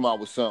when they come out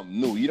with something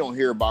new. You don't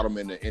hear about them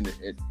in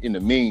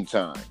the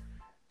meantime.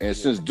 And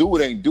since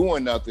dude ain't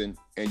doing nothing,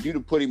 and you to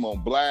put him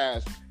on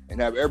blast and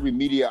have every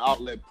media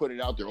outlet put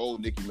it out there,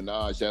 old Nicki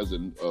Minaj has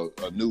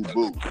a new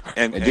boo.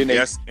 And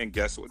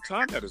guess what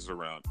time that is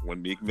around?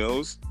 When Meek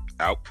Mill's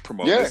out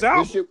promoting his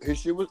album. His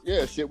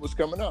shit was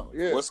coming out.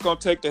 Yeah. What's gonna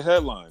take the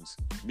headlines?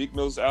 Meek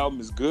Mill's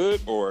album is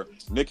good, or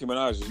Nicki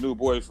Minaj's new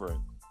boyfriend?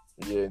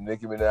 Yeah,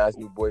 Nicki Minaj's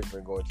new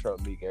boyfriend going to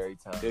trump Meek every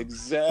time.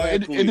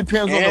 Exactly. It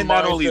depends on the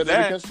mindset of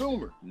the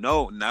consumer.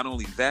 No, not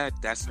only that,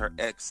 that's her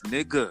ex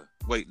nigga.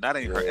 Wait, not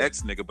ain't her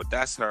ex nigga, but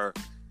that's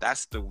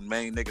the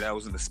main nigga that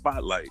was in the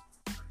spotlight.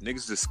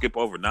 Niggas just skip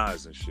over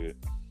Nas and shit.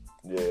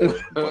 Yeah.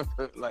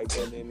 Like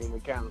that didn't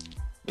even count.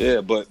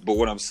 Yeah, but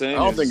what I'm saying I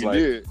don't think it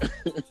did.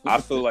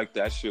 I feel like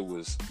that shit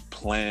was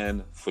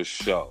planned for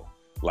show.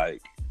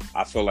 Like,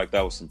 I feel like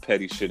that was some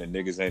petty shit and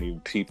niggas ain't even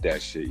peeped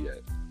that shit yet.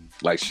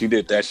 Like, she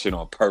did that shit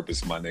on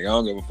purpose, my nigga. I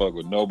don't give a fuck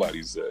what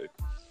nobody say.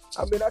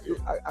 I mean,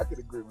 I could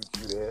agree with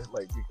you there,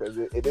 like, because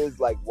it is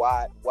like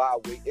why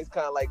wait? It's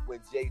kind of like when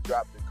Jay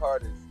dropped the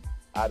Carters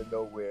out of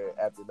nowhere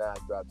after Nas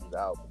dropped his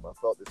album. I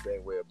felt the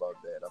same way about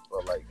that. I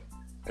felt like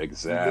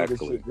exactly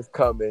shit just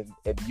coming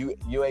and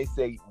you ain't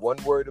say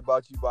one word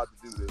about you about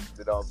to do this,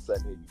 then all of a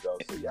sudden here you go.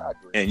 So yeah, I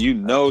agree.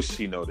 And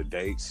she know the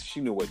dates.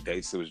 She knew what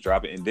dates it was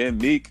dropping. And then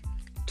Meek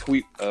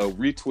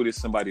retweeted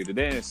somebody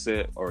today and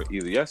said, or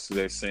either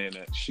yesterday, saying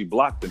that she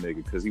blocked the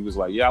nigga because he was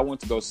like, yeah, I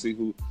went to go see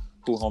who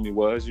homie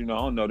was. I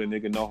don't know the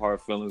nigga, no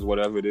hard feelings,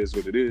 whatever it is,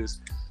 what it is.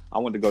 I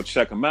went to go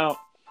check him out.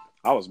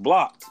 I was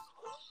blocked.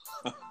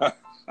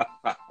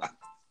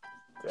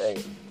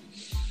 Damn.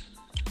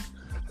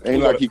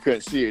 Ain't like he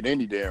couldn't see it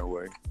any damn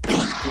way.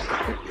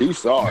 He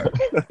saw it.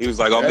 He was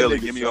like, oh, Millie,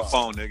 give me your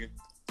phone, nigga.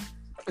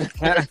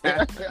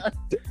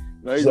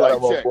 No, he's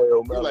like, check.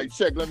 He's like,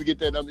 check, let me get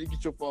that number.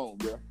 Get your phone,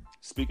 bro.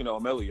 Speaking of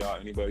O'Malley,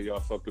 anybody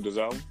fuck with this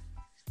album?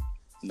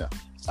 No.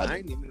 I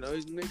didn't even know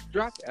his nigga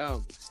dropped the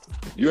album.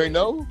 You ain't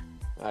know?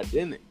 I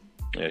didn't.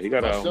 Yeah, he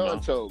got an album. My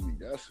son told me.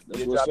 That's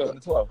what's up. On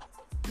the 12th.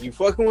 You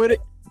fucking with it?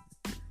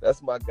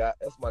 That's my guy.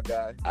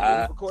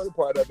 The recording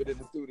part of it in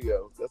the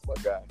studio. That's my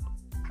guy.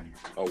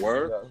 A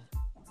word?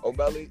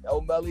 O'Malley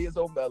is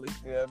O'Malley.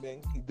 You know what I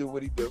mean? He do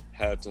what he do.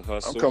 Had to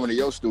hustle. I'm coming to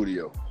your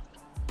studio.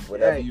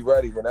 Whenever you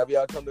ready. Whenever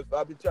y'all come to,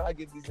 I've been trying to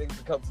get these niggas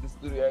to come to the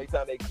studio. Every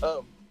time they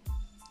come,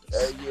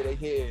 every year they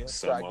here.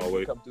 Some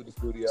always come through the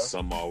studio.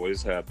 Some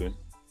always happen.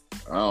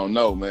 I don't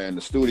know, man.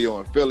 The studio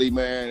in Philly,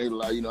 man. It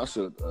like, I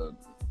said, a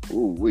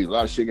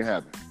lot of shit can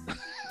happen.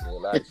 A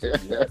lot of shit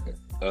can happen.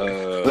 A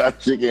lot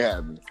of shit can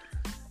happen.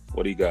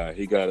 What he got?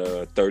 He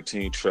got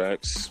 13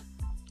 tracks,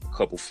 a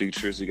couple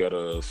features. He got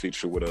a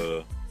feature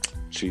with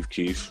Chief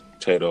Keef,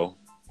 Tato,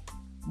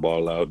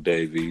 Ball Out,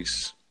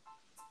 Davies.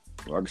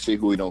 Well, I can see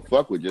who he don't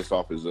fuck with just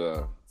off his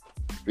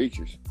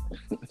features.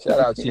 Shout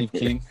out Chief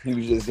Keef. He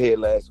was just here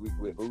last week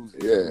with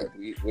Uzi.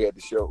 Yeah, we had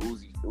the show.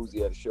 Uzi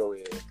had a show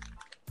here.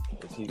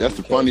 That's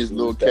the funniest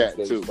little cat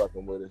too.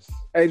 Fucking with us.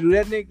 Hey, do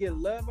that nigga get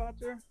love out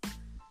there?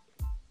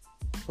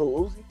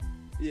 Who, Uzi?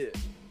 Yeah.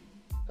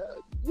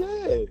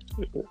 Yeah.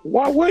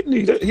 Why wouldn't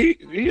he?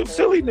 He a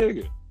Philly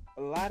nigga.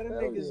 A lot of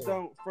niggas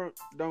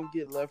don't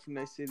get love from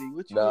that city.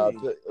 What you Nah,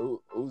 mean?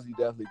 Uzi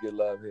definitely get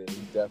love here. He's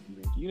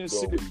definitely. You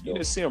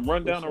didn't see him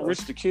run down on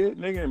Rich the Kid,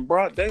 nigga, in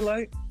broad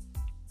daylight.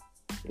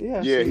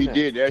 Yeah, he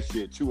did that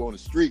shit too on the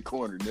street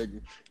corner,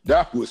 nigga.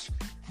 That was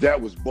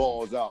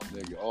balls out,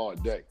 nigga, all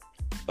day.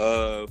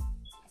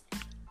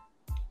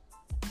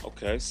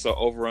 Okay, so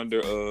over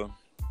under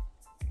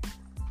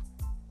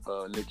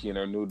Nicki and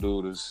her new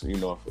dude is,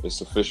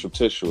 it's official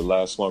tissue. It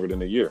lasts longer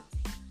than a year.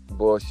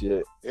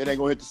 Bullshit. It ain't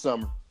gonna hit the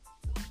summer.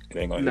 It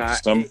ain't gonna hit the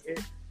summer.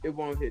 It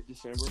won't hit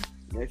December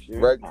next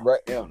year.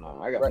 Hell no,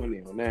 I got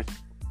money on that.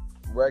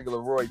 Regular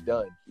Roy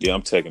done. Yeah,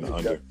 I'm taking the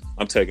under.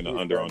 I'm taking the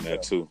under on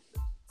that too.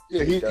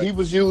 Yeah, he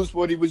was used for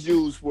what he was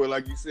used for,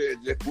 like you said.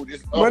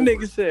 My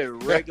nigga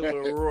said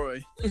regular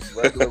Roy.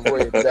 Regular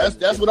Roy.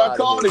 That's what I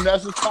called him.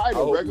 That's his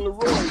title, regular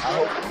Roy.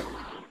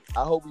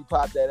 I hope he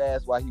popped that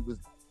ass while he was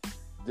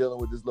dealing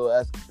with this little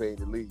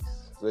escapade at least,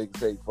 so he can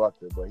say he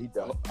fucked her. But he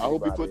done. I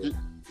hope he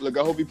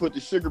put the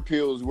sugar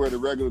pills where the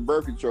regular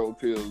birth control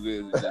pills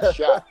is. It's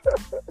shot.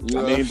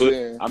 You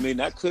know I mean,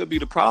 that could be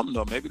the problem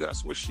though. Maybe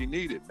that's what she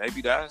needed.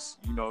 Maybe that's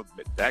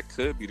that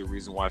could be the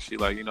reason why she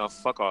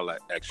fuck all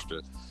that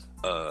extra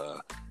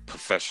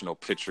professional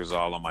pictures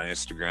all on my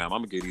Instagram. I'm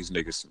gonna give these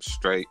niggas some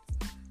straight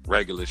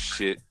regular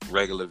shit,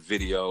 regular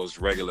videos,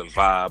 regular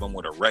vibe. I'm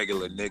with a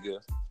regular nigga.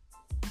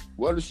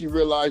 What if she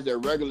realized that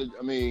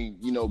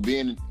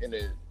being in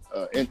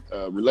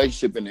a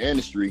relationship in the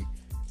industry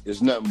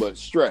is nothing but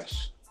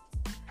stress?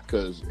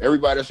 Because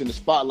everybody that's in the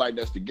spotlight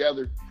that's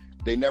together,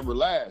 they never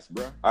last,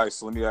 bro. All right,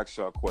 so let me ask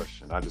y'all a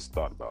question. I just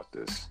thought about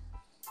this.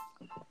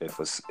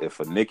 If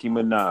a Nicki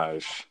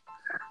Minaj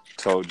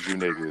told you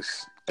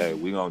niggas, hey,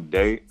 we gonna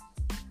date,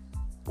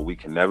 but we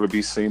can never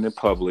be seen in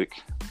public.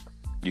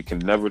 You can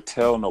never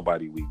tell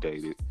nobody we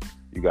dated.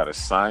 You gotta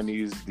sign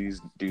these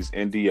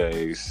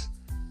NDAs.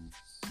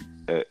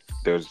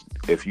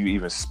 If you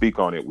even speak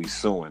on it, we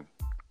suing.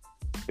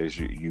 Is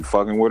you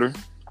fucking with her?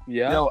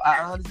 Yeah. Yo,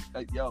 I'm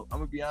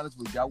gonna be honest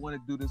with you. I want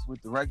to do this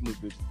with the regular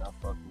bitches I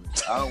fuck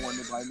with. I don't want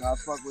nobody to know I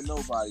fuck with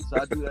nobody,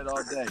 so I do that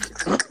all day.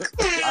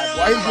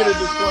 Why you get a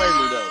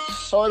disclaimer though?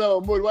 Hold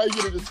on, Moody. Why you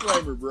get a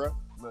disclaimer, bro?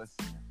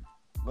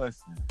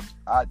 Listen.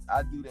 I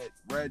do that,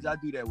 Reg. I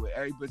do that with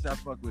every bitch I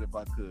fuck with if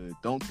I could.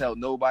 Don't tell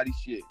nobody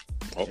shit.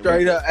 Okay.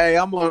 Straight up, hey,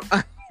 I'm on.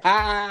 Okay.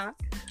 I'm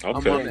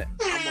on the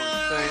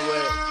same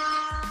way.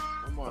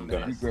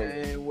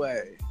 Same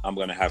way. I'm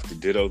gonna have to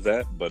ditto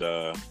that, but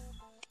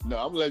no,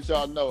 I'm gonna let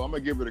y'all know. I'm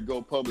gonna give her the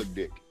go public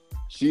dick.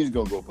 She's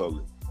gonna go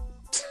public.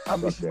 I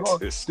mean,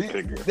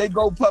 they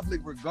go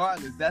public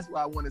regardless. That's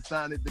why I want to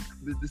sign the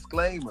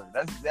disclaimer.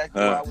 That's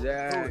exactly why I want to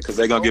do it. Because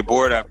they're gonna get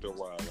bored after a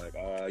while.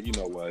 Like, you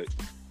know what?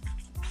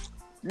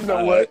 You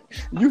know what?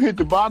 You hit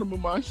the bottom of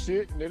my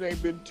shit and it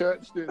ain't been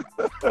touched. And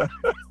I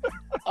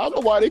don't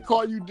know why they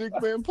call you Dick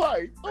Van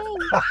Pike. Oh,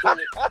 shit.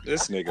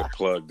 This nigga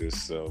plugged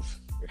himself.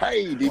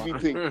 Hey,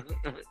 DVP.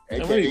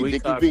 AKA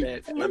Dickie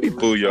B. Let me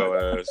boo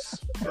your ass.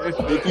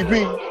 Dickie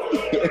B.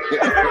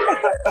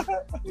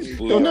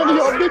 Don't none of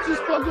y'all bitches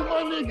fuck with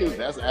my niggas.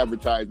 That's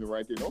advertisement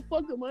right there. Don't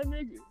fuck with my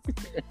niggas.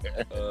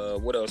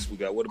 What else we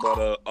got? What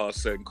about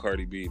Offset and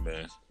Cardi B,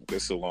 man?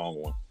 This is a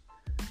long one.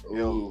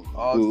 Yo,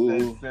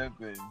 Offset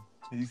simping.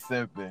 He's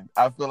simping.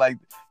 I feel like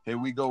here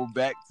we go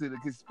back to the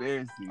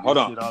conspiracy. Hold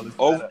on.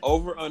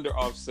 Over under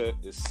Offset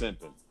is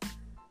simping.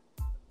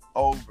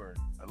 Over.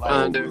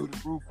 Like through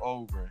the roof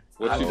over.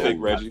 What you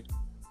think, Reggie?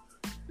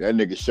 That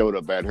nigga showed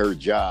up at her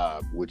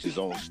job, which is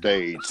on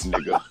stage,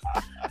 nigga.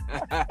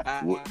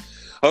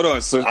 Hold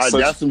on. So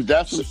that's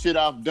some shit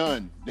I've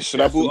done.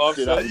 Should I boo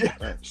Offset?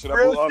 Should I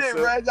boo Offset?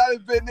 Shit, Reg, I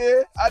done been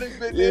there.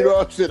 You know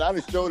what I'm saying? I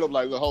just showed up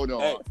like, hold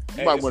on.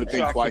 You might want to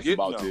think twice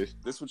about this.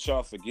 This what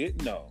y'all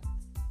forget? No.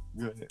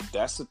 Good.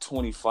 That's a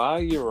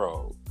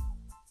 25-year-old.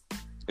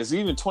 Is he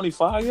even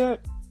 25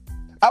 yet?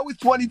 I was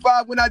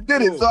 25 when I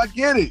did it, so I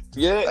get it.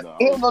 Yeah.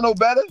 He don't know no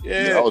better.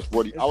 Yeah. I was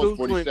 40. I was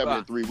 47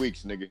 in 3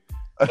 weeks, nigga.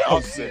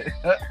 Offset.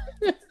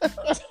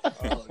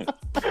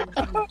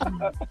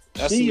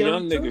 That's some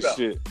young nigga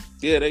shit.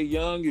 Yeah, they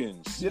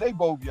youngins. Yeah, they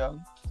both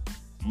young.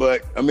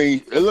 But I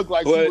mean, it looked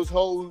like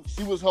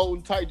she was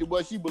holding tight to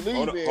what she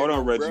believed in. Hold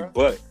on, Reggie. Bro.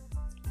 But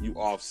you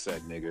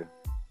Offset, nigga.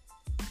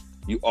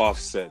 You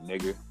Offset,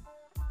 nigga.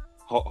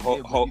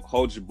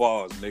 Hold your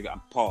balls, nigga. I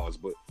pause,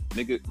 but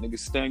nigga,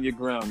 stand your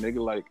ground, nigga.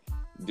 Like,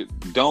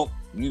 don't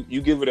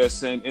you give her that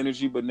same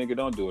energy, but nigga,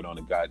 don't do it on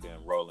a goddamn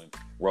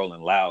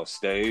rolling loud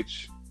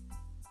stage.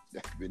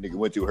 That nigga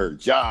went to her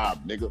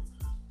job, nigga.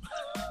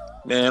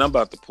 Man, I'm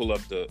about to pull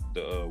up the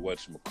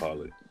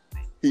whatchamacallit.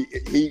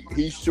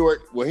 He's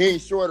short. Well, he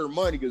ain't short her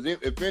money because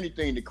if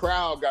anything, the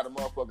crowd got a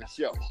motherfucking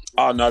show.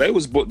 Oh no, they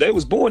was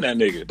booing that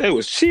nigga. They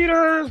was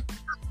cheater.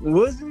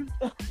 Wasn't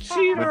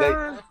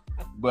cheater.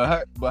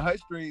 But her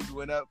streams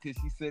went up because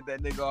she sent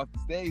that nigga off the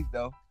stage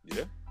though.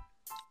 Yeah.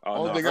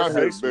 Only thing I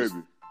heard,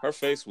 baby. Her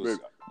face was,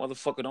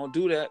 motherfucker, don't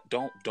do that.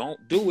 Don't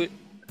do it.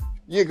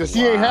 Yeah, because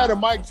she ain't had a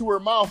mic to her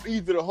mouth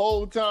either the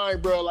whole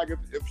time, bro. Like,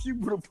 if she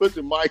would have put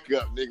the mic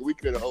up, nigga, we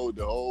could have heard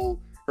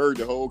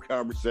the whole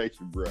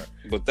conversation, bro.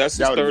 But that's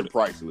his third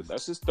priceless.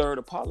 That's his third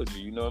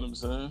apology. You know what I'm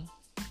saying?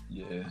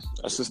 Yeah.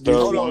 That's his third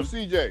Hold on, one.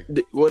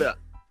 CJ. What up?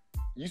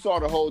 You saw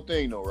the whole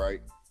thing though,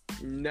 right?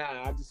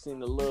 Nah, I just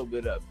seen a little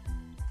bit of it.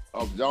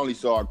 Oh, 'cause I only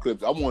saw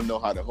clips. I want to know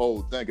how the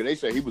whole thing. Cause they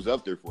say he was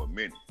up there for a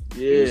minute.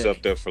 Yeah. He was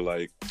up there for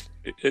like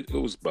it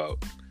was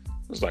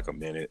like a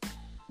minute.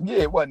 Yeah,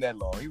 it wasn't that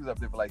long. He was up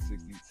there for like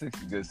 60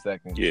 good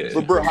seconds. Yeah.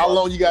 But bro, how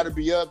long you got to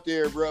be up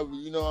there, bro?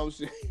 You know what I'm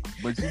saying?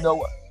 But you know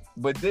what?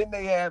 But then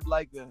they have it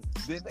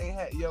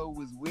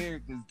was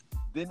weird because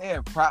then they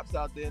have props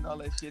out there and all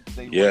that shit that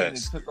they went and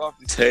took off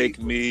the Take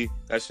stage. me.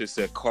 That shit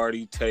said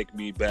Cardi, take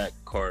me back,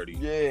 Cardi.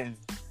 Yeah.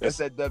 That's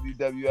that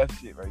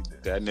WWF shit right there.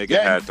 That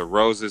nigga had the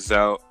roses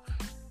out.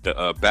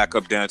 The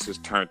backup dancers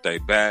turned they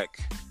back.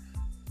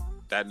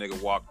 That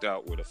nigga walked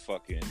out with a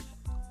fucking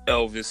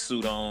Elvis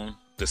suit on,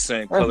 the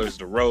same color as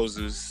the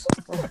roses.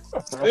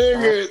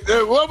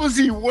 Nigga, what was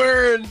he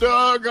wearing,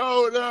 dog?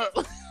 Hold up.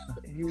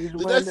 Did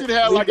that shit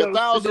have like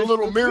 1,000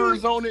 little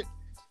mirrors on it?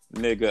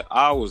 Nigga,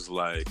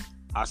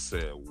 I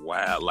said,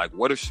 wow. Like,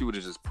 what if she would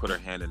have just put her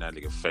hand in that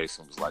nigga's face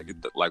and was like,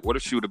 what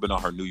if she would have been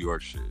on her New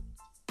York shit?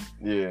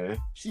 Yeah.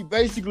 She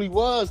basically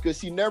was, because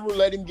she never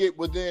let him get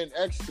within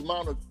X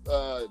amount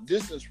of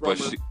distance from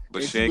her.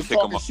 But she ain't was kick him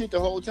talking off. shit the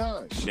whole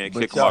time. She ain't But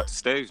kick him off the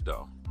stage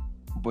though.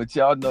 But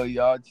y'all know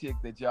y'all chick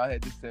that y'all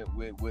had to sit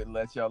with wouldn't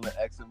let y'all in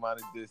X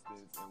amount of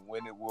distance, and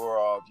when it wore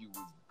off, you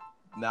was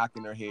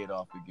knocking her head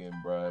off again,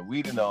 bro.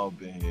 We done all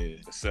been here.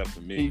 Except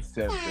for me. He's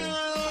tempting.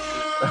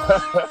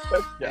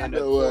 And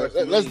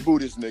Let's boo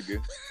this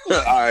nigga.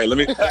 All right, let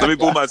me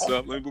boo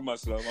myself.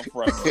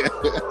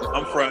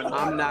 I'm fronting.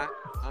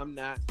 I'm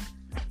not.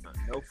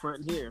 No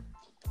front here.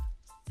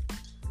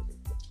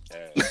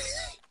 Yeah.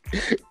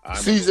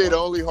 CJ, the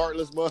only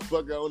heartless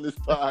motherfucker on this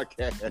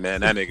podcast.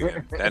 Man, that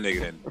nigga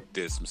done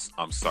did some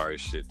I'm sorry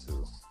shit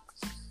too.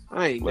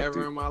 I ain't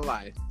never in my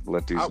life.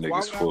 Let these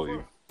niggas fool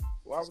you.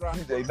 Why would I?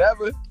 They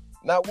never,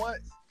 not once,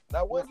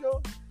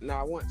 Joe.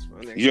 Not once,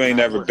 my nigga. You ain't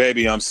Not never, once.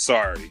 baby, I'm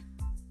sorry.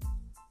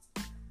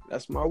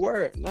 That's my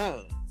word.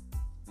 No.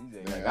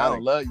 Like, I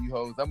don't love you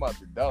hoes. I'm out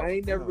the door. I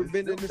ain't never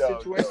been in a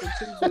Dog. situation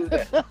to do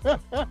that.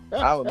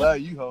 I don't love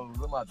you hoes.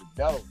 I'm out the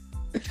door.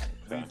 These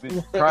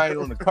bitches crying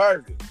on the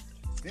carpet.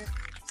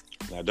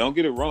 Now, don't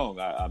get it wrong.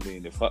 I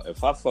mean, if I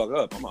fuck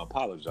up, I'm gonna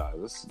apologize.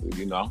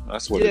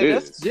 That's what Yeah, it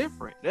that's is.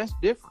 different. That's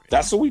different.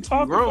 That's what we You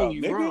talking wrong, about,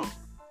 you nigga. wrong.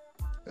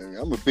 I'm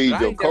gonna feed I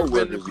your ain't never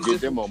been in coworkers a to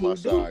get them on my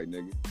position to side,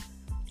 nigga.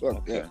 Fuck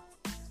Okay. that.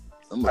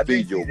 I'm I gonna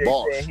feed think your CJ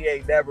boss. said he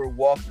ain't never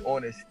walked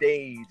on a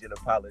stage and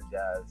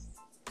apologized.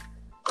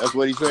 That's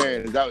what he's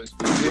saying. That was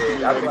Yeah, That's I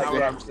not like what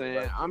that. I'm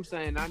saying. I'm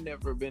saying I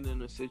never been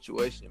in a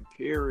situation,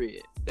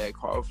 period, that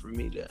called for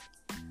me to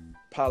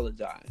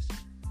apologize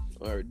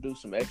or do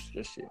some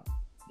extra shit.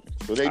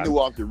 so they knew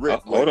off the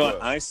rip. Hold like,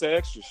 on, I ain't say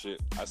extra shit.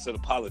 I said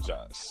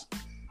apologize.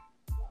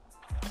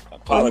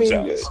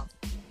 Apologize.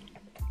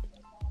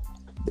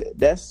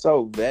 That's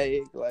so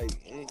vague. Like,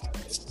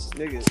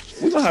 nigga,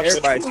 We gonna have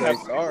everybody to, say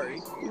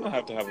sorry. We're gonna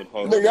have to have a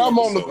whole Nigga, I'm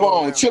on the episode.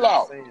 phone. Chill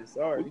out. Saying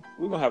sorry.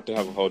 We're gonna have to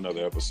have a whole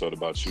nother episode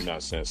about you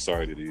not saying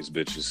sorry to these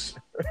bitches.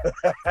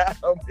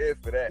 I'm here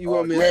for that. You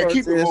want me to Man, start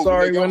keep it saying moving.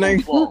 sorry Nigga, when I'm they? on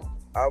the phone.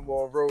 I'm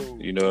on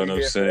road. You know what We I'm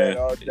here for that saying?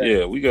 all day.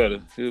 Yeah, we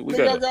gotta.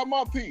 Nigga, I got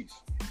my piece.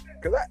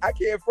 Cause I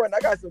can't front. I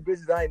got some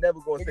bitches I ain't never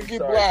gonna Nigga, say get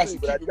sorry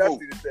blasted, to, but I keep it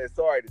definitely just said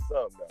sorry to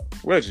some though.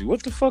 Reggie,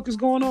 what the fuck is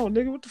going on,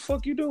 nigga? What the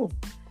fuck you doing?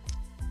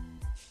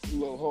 You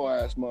little hoe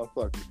ass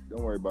motherfucker.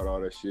 Don't worry about all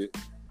that shit.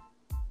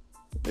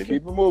 Keep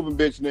it moving,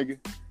 bitch, nigga.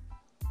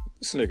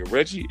 This nigga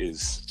Reggie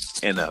is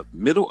in the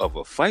middle of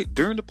a fight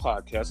during the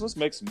podcast. Let's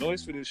make some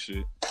noise for this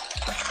shit.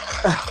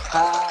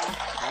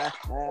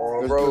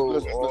 On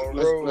road.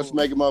 Let's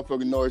make a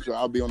motherfucking noise. So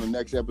I'll be on the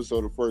next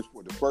episode of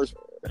the first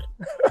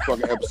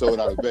fucking episode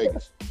out of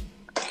Vegas.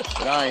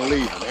 But I ain't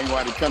leaving. Ain't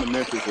nobody come to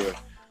Memphis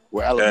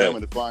or Alabama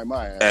to find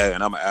my ass. Hey,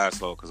 and I'm an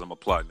asshole because I'm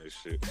applauding this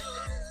shit.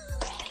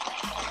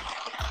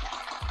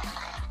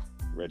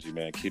 Reggie,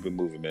 man, keep it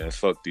moving, man.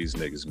 Fuck these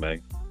niggas,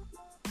 man.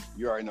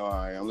 You already know how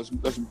I am. Let's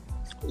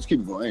keep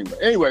it going.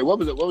 Anyway, what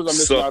was I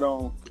missing out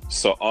on?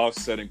 So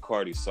Offset and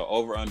Cardi. So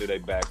over under they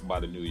back by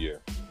the new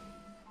year.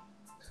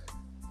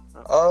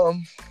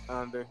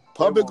 Under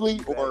Publicly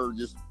or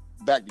just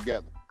back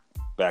together?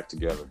 Back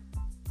together.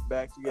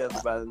 back together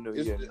by the new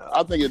year.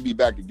 I think it'd be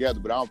back together,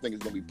 but I don't think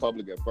it's gonna be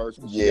public at first.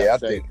 Yeah, I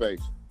think. think.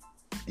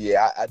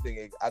 Yeah, I think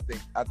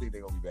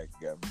they're gonna be back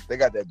together. They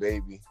got that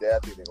baby. I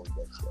think they're gonna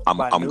be back together.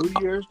 By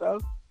New Year's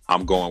though.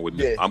 I'm going with.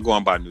 Yeah. I'm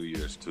going by New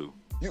Year's too.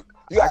 You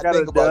gotta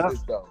think about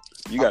this though.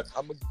 You got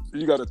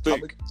to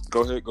think.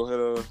 Go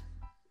ahead.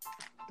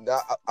 Now,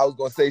 I was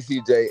gonna say,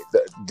 CJ,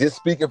 just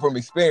speaking from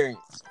experience,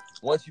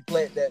 once you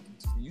plant that,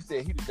 you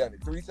said he'd have done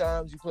it 3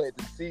 times. You plant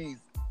the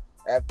seeds.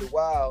 After a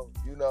while,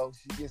 you know,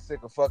 she gets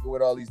sick of fucking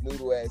with all these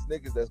noodle ass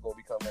niggas that's gonna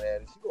be coming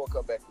at her. She gonna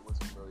come back to what's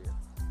familiar.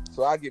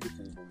 So I give it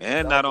to you.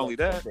 And not only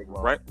that,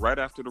 right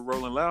after the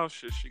Rolling Loud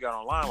shit, she got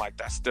online like,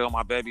 "That's still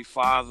my baby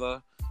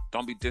father.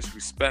 Don't be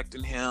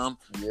disrespecting him.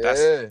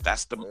 Yeah.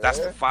 That's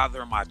the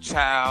father of my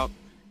child.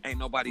 Ain't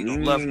nobody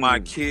gonna love my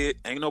kid.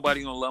 Ain't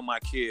nobody gonna love my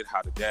kid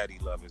how the daddy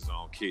love his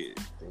own kid."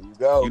 There you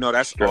go. You know,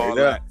 that's all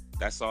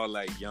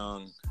that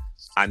young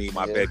I need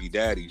my baby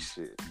daddy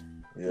shit.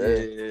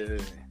 Yeah.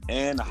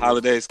 And the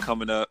holidays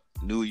coming up,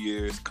 New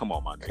Year's. Come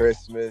on, my nigga.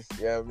 Christmas,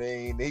 you know what I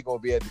mean? He gonna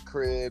be at the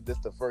crib. This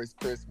the first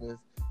Christmas.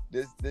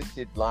 This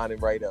shit lining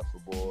right up for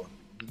boy.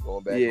 He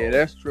going back home.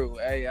 That's true.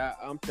 Hey,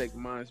 I'm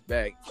taking mine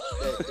back.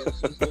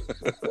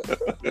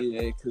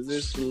 Yeah, because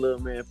it's the little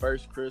man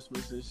first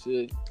Christmas and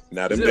shit.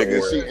 Now them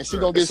niggas. And she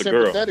gonna get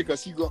sympathetic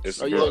because she gonna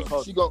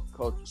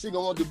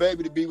want the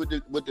baby to be with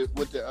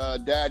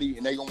the daddy,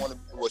 and they gonna want to.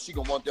 Well, she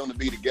gonna want them to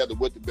be together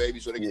with the baby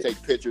so they can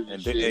take pictures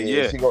and shit.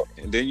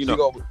 And then you know.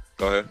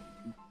 Go ahead.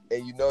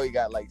 And you know he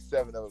got like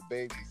 7 of a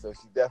baby, so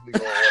she definitely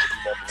gonna want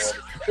to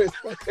be number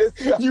 1 this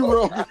Christmas. You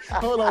wrong.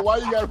 Hold on, why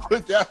you gotta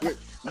put that with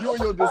you and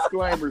your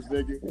disclaimers,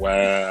 nigga?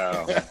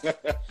 Wow.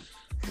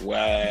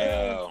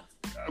 Wow.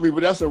 I mean,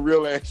 but that's some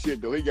real ass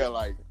shit though. He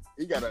got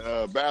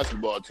a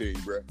basketball team,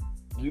 bro.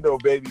 You know,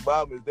 baby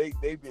mamas, they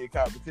be in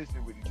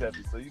competition with each other,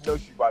 so you know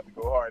she about to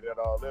go hard at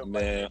all them.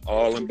 Man,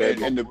 all them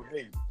baby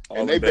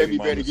and they baby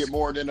better get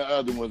more than the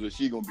other ones, or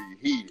she gonna be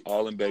heated.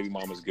 All them baby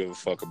mamas give a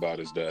fuck about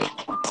his dad.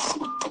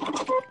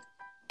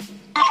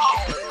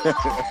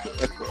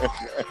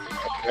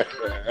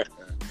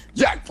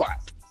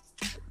 Jackpot.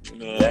 You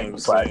know what I'm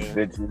saying?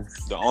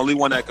 Bitches. The only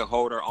one that can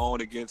hold her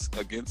own against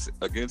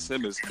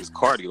him is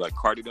Cardi. Like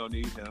Cardi don't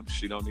need him,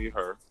 she don't need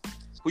her.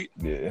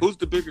 Who's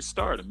the bigger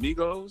star, the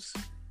Migos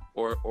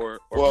or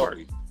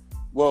Cardi?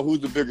 Well, who's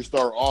the bigger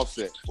star,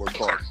 Offset or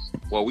Cardi?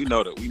 Well, we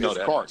know that. We know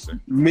that. Cardi.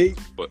 Me.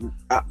 But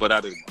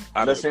out of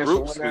the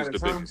groups, who's the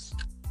biggest?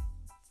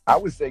 I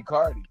would say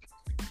Cardi.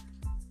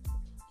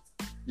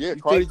 Yeah,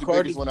 Cardi's the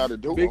biggest one out of the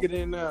duo. Bigger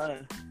than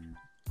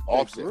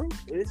Offset.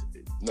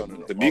 No.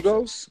 The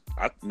Migos?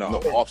 No,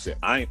 Offset.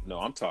 I'm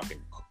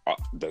talking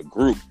the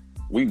group.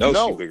 We know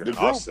she's bigger than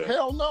Offset.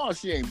 Hell no,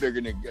 she ain't bigger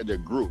than the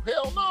group.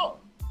 Hell no.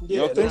 Yeah, you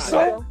don't think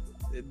so?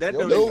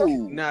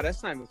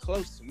 That's not even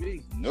close to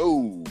me.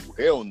 No,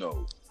 hell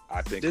no.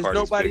 I think there's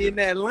Cardi's nobody bigger. in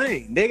that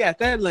lane. They got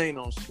that lane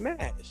on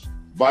smash.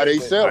 By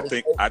themselves.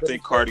 I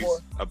think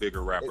Cardi's a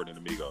bigger rapper than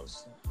the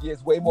Migos. Yeah,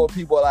 it's way more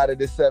people out of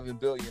this 7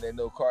 billion that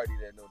know Cardi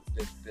than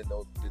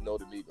know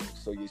the Migos.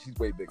 So yeah, she's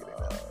way bigger than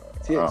that.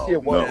 She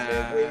one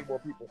way more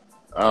people.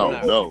 I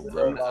don't know,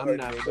 bro. I'm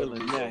not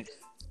feeling that.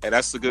 Hey,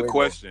 that's a good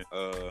question.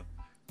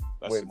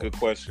 That's a good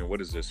question.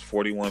 What is this?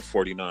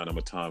 41-49. I'm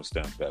a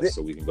timestamp that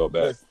so we can go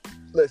back.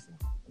 Listen.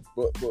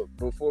 But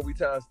before we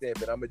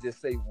timestamp it, I'm gonna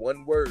just say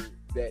one word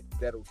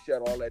that'll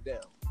shut all that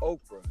down.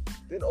 Oprah.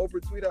 Didn't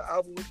Oprah tweet her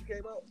album when she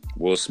came out?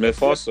 Will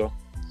Smith also.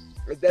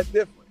 That's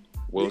different.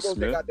 Will Migos, Smith.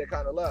 they got that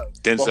kind of love.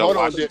 Denzel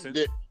Washington.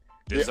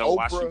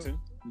 Washington.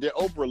 Did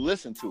Oprah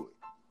listen to it?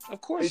 Of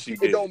course she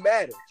did. It don't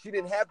matter. She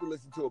didn't have to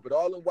listen to it, but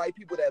all the white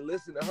people that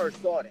listen to her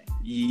saw that.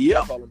 Yep.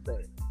 That's all I'm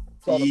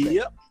saying.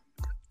 Yep.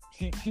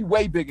 She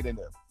way bigger than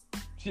them.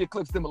 She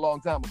eclipsed them a long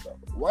time ago.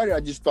 Why did I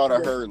just thought I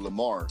heard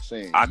Lamar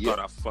saying? I thought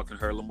I fucking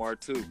heard Lamar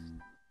too.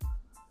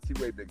 She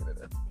way bigger than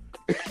them.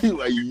 He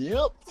like,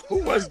 yep.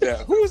 Who was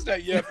that? Who was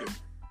that yapping?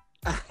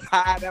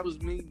 That was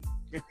me.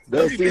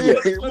 Let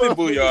me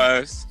boo your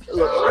ass.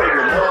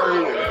 Lamar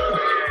here.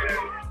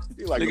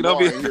 He like Nigga,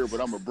 Lamar here,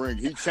 but I'm gonna bring.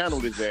 He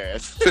channeled his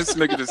ass. This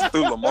nigga just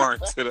threw Lamar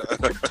into the.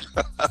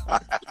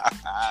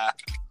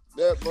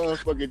 That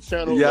motherfucking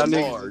channel Y'all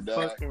Lamar, niggas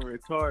dog. fucking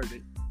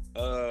retarded.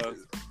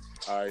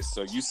 All right,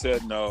 so you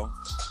said no.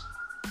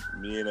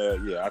 Me and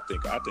I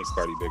think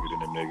Cardi bigger than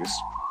them niggas.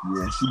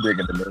 Yeah, she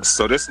bigger than them.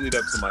 So this lead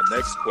up to my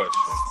next question.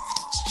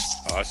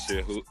 Oh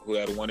shit, who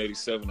had a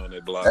 187 on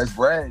their block? That's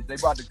Reg. They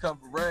about to come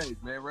for Reg,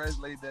 man. Reg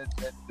laid that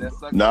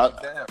sucker down.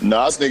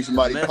 No, I think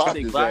somebody Domestic popped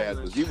his ass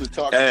because he was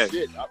talking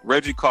shit.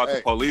 Reggie caught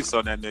the police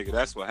on that nigga.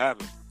 That's what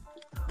happened.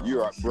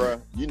 You're right,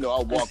 bruh. You know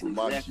I walk with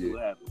my shit.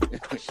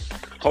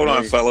 Hold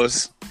on,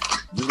 fellas.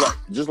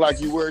 Just like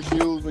you wear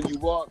shoes when you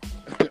walk,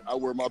 I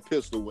wear my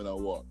pistol when I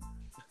walk.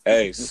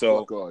 Hey, so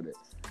Fuck all that.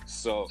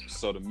 So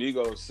the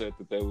Migos said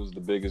that they was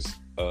the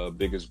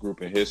biggest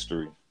group in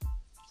history.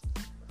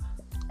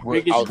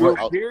 Biggest group,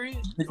 period?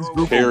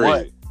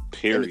 Period.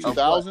 In the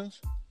 2000s?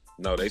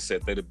 No, they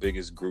said they're the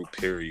biggest group,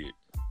 period.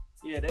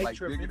 Yeah, they like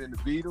tripping. bigger than the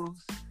Beatles.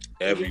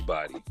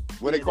 Everybody.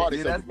 Well, they called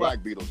themselves the Black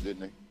Beatles,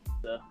 didn't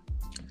they?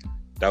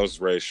 That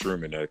was Ray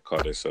Sherman that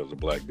called themselves the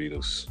Black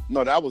Beatles.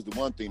 No, that was the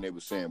one thing they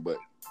were saying, but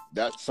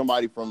that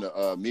somebody from the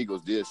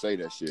Migos did say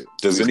that shit.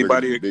 Does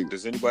anybody agree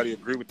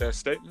with that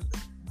statement?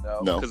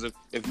 No. Because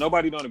if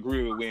nobody don't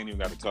agree with it, we ain't even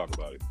got to talk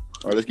about it.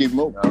 All right, let's keep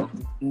moving.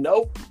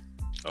 Nope.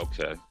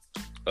 Okay.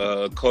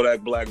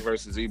 Kodak Black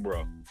versus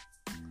Ebro.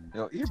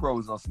 Yo, Ebro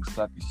was on some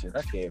sucky shit.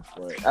 I can't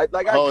front.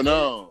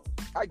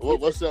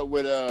 What's up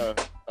with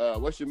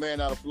what's your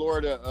man out of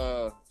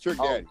Florida? Trick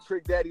Daddy.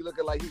 Trick Daddy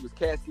looking like he was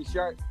casket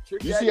sharp.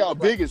 You see how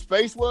big his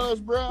face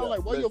was, bro?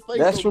 Like, why your face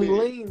That's so from big?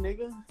 Lean,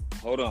 nigga.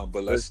 Hold on,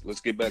 but let's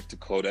get back to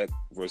Kodak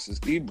versus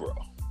Ebro.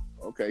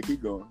 Okay,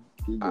 keep going.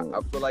 I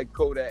feel like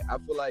Kodak. I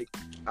feel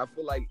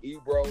like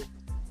Ebro.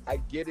 I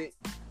get it.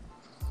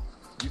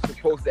 You're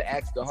supposed to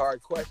ask the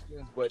hard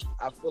questions, but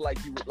I feel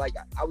like you would like.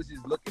 I was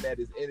just looking at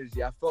his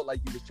energy. I felt like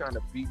he was trying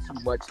to be too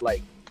much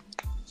like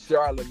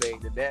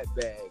Charlemagne in that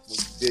bag when you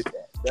did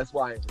that. That's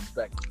why I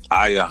respect him.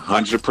 I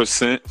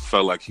 100%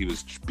 felt like he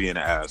was being an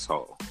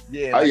asshole.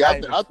 Yeah,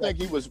 I think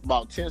he was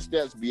about 10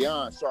 steps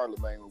beyond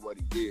Charlamagne with what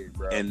he did,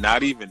 bro. And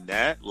not even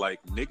that,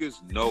 like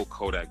niggas know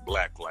Kodak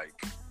Black like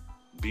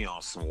be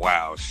on some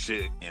wild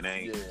shit and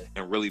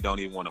and really don't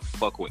even want to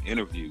fuck with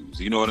interviews.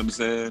 You know what I'm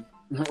saying?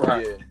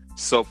 Right. Yeah.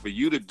 So for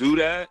you to do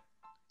that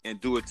and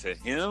do it to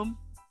him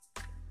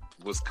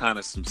was kind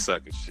of some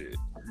sucker shit.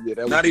 Yeah,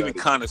 that was Not even nutty.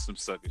 kind of some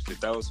sucker shit.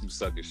 That was some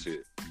sucker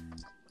shit.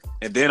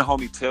 And then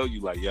homie tell you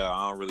like, yeah,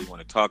 I don't really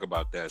want to talk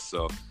about that.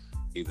 So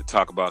either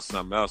talk about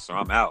something else or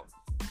I'm out.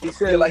 He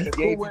said like he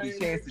gave you the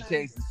chance to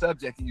change the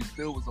subject and you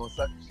still was on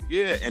sucker shit.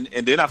 Yeah,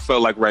 and then I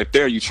felt like right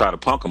there you try to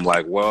punk him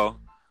like, well,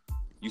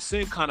 you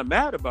seem kind of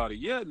mad about it.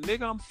 Yeah,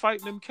 nigga, I'm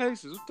fighting them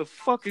cases. What the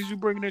fuck is you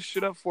bringing this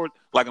shit up for?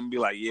 Like I'm gonna be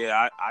like,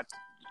 yeah, I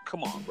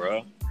come on,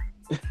 bro.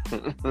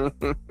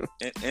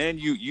 and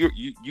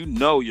you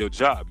know your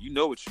job. You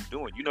know what you're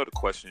doing. You know the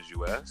questions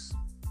you ask.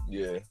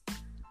 Yeah.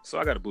 So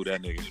I gotta boo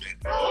that nigga.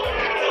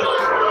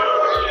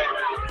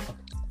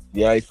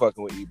 Yeah, I ain't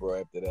fucking with Ebro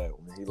after that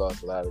one. He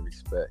lost a lot of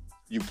respect.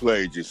 You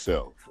played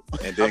yourself.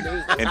 And then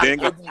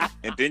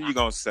and then you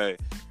gonna say,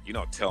 you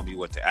don't tell me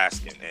what to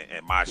ask in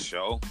my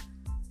show.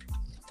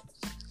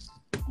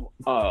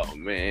 Oh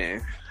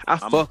man, I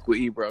fuck with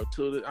Ebro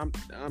too.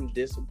 I'm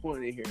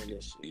disappointed hearing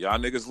this shit. Y'all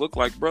niggas look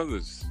like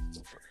brothers.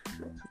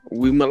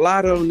 We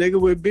mulatto nigga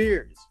with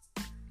beards.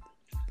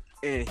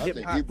 And I hip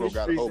think hop Ebro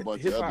got a whole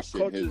bunch of other shit in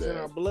cultures his in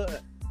our ass.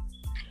 blood.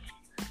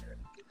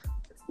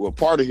 Well,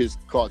 part of his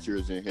culture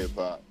is in hip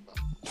hop.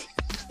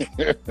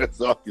 That's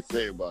all I can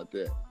say about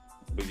that.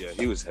 But yeah,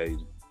 he was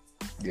hating.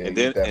 Yeah,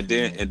 and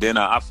then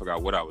I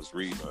forgot what I was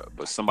reading,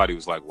 but somebody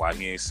was like, "Why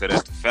he ain't said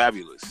that to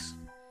Fabulous?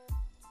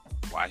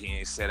 Why he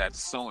ain't said that to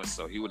so and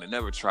so? He would have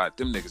never tried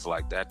them niggas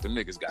like that. Them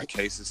niggas got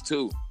cases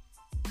too."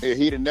 Yeah,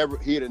 he'd have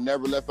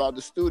never left out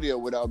the studio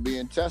without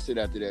being tested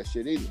after that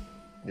shit either.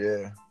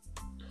 Yeah.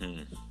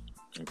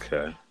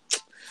 Okay.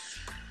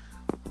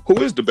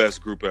 Who is the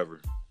best group ever?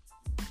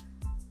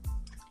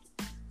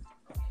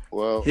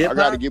 Well, Hip-hop I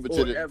gotta give it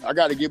to or ever? I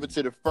gotta give it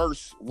to the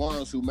first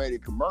ones who made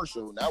it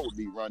commercial, and that would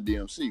be Run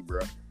DMC, bro.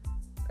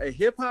 A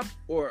hip hop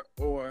or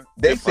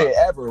They Hip-hop. said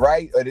ever,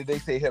 right? Or did they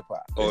say hip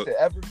hop? They Or- said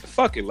ever.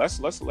 Fuck it.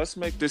 Let's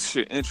make this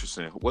shit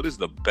interesting. What is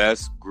the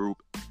best group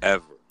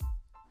ever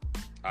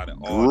out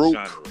of all Group?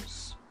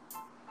 genres?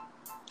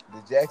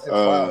 The Jackson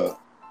 5.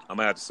 I'm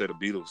gonna have to say the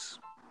Beatles.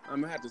 I'm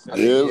gonna have to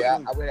say Yeah.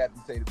 I would have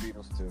to say the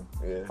Beatles too.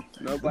 Yeah.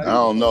 nobody. I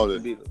don't know the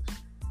that. Beatles.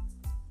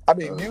 I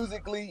mean,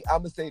 musically, I'm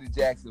gonna say the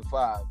Jackson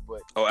 5,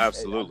 but Oh,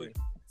 absolutely.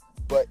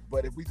 I mean,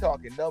 but if we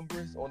talking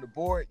numbers on the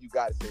board, you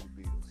gotta say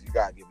the Beatles. You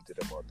gotta give it to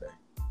them all day.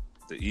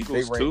 The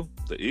Eagles They too.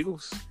 The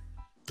Eagles.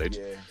 They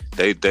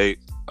Yeah. they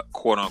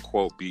quote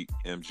unquote beat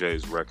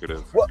MJ's record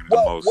of Well, the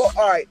most.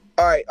 all right.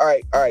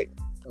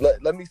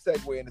 Let me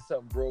segue into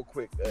something real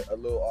quick, a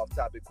little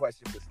off-topic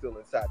question, but still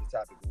inside the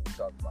topic we were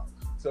talking about.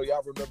 So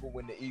y'all remember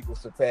when the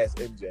Eagles surpassed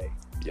MJ?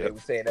 Yep. They were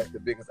saying that's the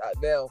biggest.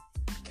 Now,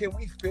 can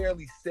we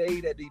fairly say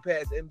that they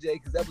passed MJ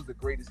because that was the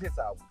greatest hits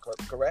album,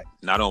 correct?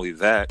 Not only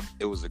that,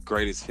 it was the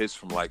greatest hits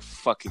from like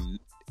fucking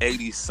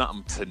 80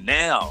 something to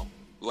now.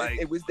 Like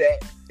It was that,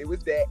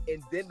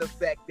 and then the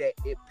fact that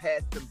it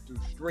passed them through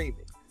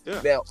streaming.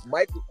 Yeah. Now,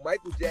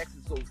 Michael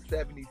Jackson sold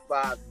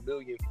 75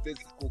 million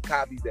physical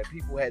copies that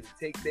people had to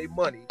take their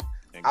money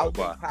and go out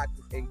their by.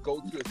 pockets and go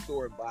to a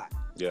store and buy.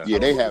 Yeah. Yeah,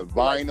 they have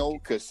feel like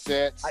vinyl,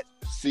 cassettes,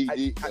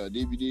 CD,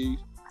 DVDs.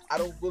 I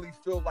don't really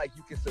feel like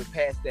you can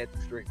surpass that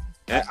to streaming.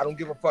 And- I don't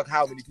give a fuck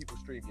how many people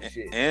stream your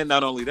shit. And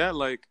not only that,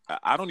 like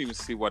I don't even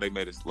see why they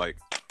made it like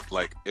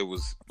it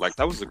was like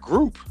that was a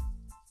group.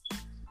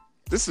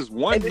 This is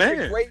one And it's your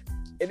man. great-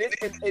 and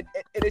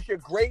it's your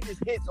greatest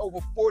hits over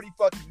 40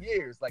 fucking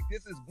years. Like,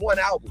 this is one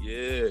album.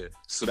 Yeah.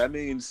 So that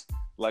means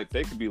like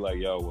they could be like,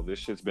 yo, well, this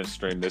shit's been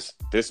streamed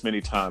this many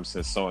times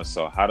since so and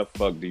so. How the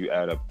fuck do you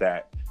add up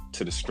that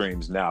to the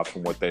streams now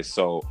from what they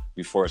sold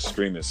before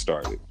streaming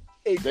started?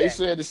 Exactly. They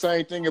said the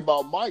same thing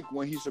about Mike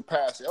when he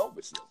surpassed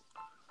Elvis.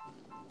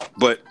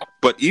 But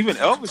even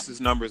Elvis's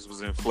numbers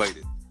was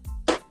inflated.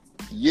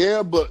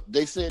 Yeah, but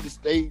they said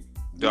they.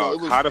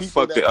 Dog, how the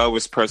fuck did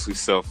Elvis Presley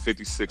sell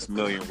 56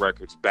 million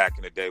records back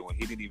in the day when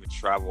he didn't even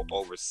travel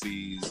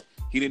overseas?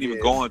 He didn't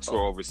even go on tour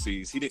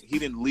overseas. He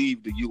didn't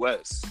leave the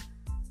U.S.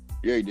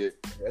 Yeah, he did.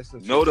 That's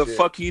some No, the shit.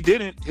 fuck he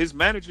didn't. His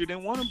manager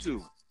didn't want him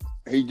to.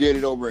 He did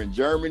it over in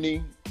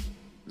Germany.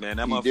 Man,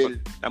 that He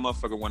did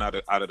motherfucker went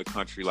out of the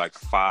country like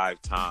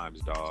 5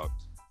 times, dog.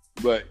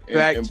 But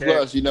and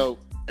plus,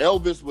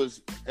 Elvis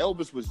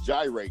was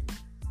gyrating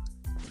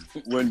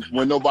when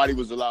nobody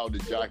was allowed to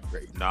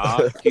gyrate.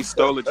 Nah, he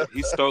stole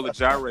a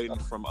gyrating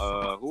from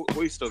who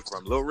he stole it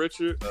from? Lil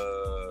Richard.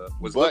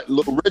 But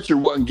Little Richard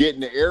wasn't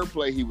getting the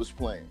airplay he was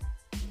playing.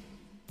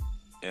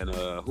 And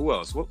who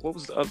else? What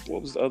was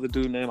the other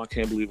dude name? I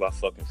can't believe I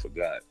fucking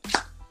forgot.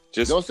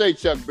 Just Don't say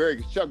Chuck Berry,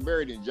 because Chuck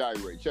Berry didn't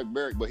gyrate. Chuck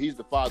Berry, but he's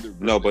the father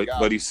of no, Billy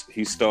but Giles.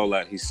 he stole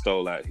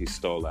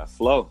that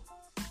flow.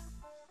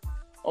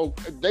 Oh,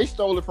 they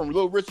stole it from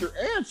Little Richard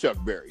and Chuck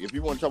Berry. If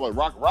you want to talk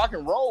about rock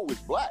and roll was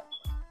black.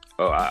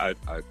 Oh, I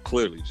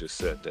clearly just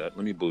said that.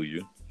 Let me boo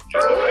you.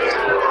 You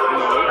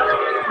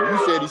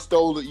said he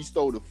stole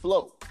the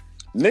flow.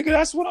 Nigga,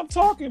 that's what I'm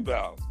talking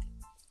about.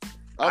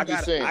 I'm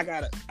just saying. I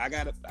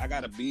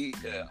gotta be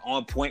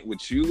on point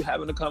with you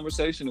having a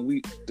conversation,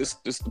 and this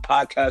the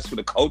podcast for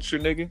the culture,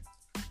 nigga.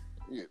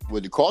 Yeah,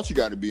 well, the culture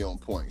got to be on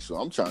point, so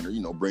I'm trying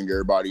to bring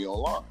everybody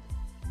online.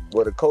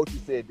 Well, the coach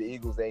said the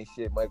Eagles ain't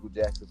shit. Michael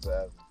Jackson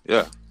forever.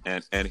 Yeah,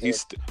 and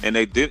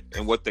they did,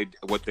 and what they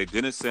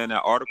didn't say in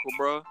that article,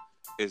 bro,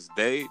 is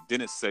they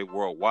didn't say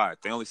worldwide.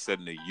 They only said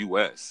in the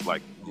U.S.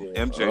 Like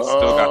MJ still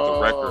got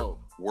the record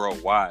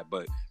worldwide,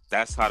 but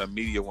that's how the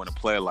media want to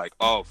play. Like,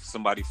 oh,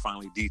 somebody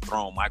finally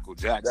dethroned Michael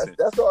Jackson.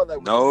 That's all that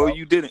was No, about.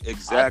 You didn't.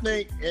 Exactly.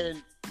 I think,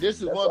 and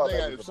this is one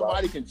thing. If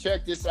somebody can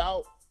check this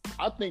out,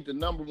 I think the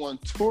number one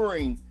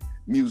touring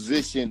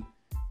musician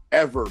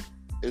ever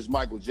is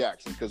Michael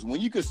Jackson. Because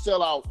when you could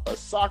sell out a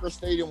soccer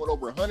stadium with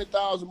over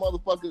 100,000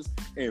 motherfuckers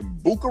in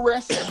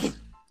Bucharest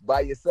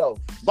by yourself,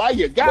 by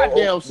your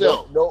goddamn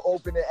self, no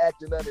opening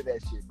act or none of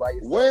that shit, by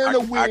yourself, wearing a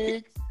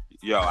wig.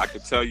 I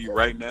can tell you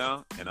right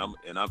now, and I'm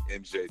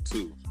MJ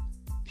too.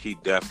 He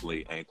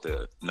definitely ain't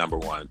the number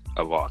one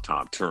of all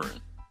time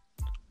touring.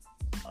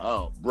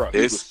 Oh, bro,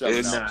 it's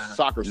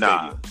soccer stadiums.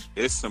 Nah,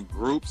 it's some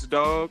groups,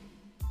 dog,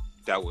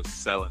 that was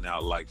selling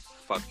out like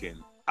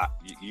fucking.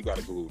 You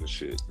gotta Google the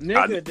shit,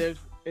 nigga.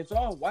 It's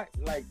all white,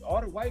 like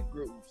all the white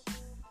groups,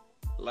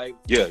 like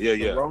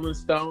the Rolling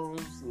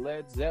Stones,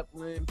 Led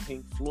Zeppelin,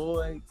 Pink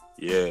Floyd.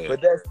 Yeah,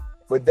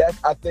 but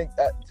that's I think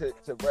that to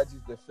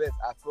Reggie's defense,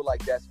 I feel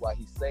like that's why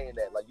he's saying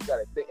that. Like you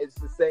gotta think, it's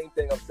the same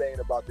thing I'm saying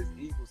about this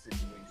Eagles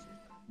situation.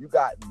 You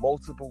got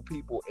multiple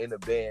people in a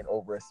band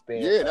over a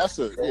span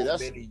of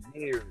many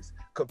years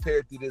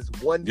compared to this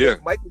one. Yeah.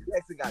 Michael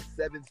Jackson got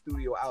 7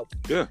 studio albums.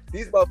 Yeah.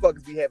 These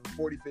motherfuckers be having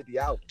 40, 50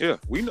 albums. Yeah,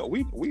 we know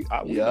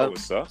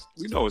what's up.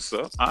 We know what's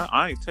up.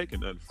 I ain't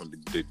taking nothing from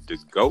the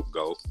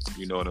goat.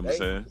 You know what I'm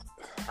saying?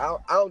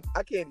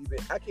 I can't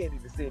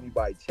even see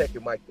anybody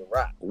checking Mike the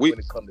Rock when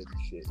it comes to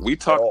this shit.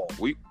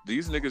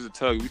 These niggas will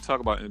tell you we talk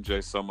about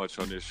MJ so much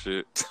on this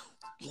shit.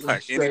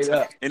 Like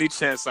any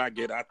chance I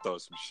get, I throw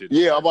some shit.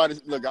 Yeah, I'm about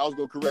to look. I was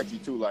gonna correct you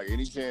too. Like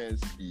any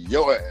chance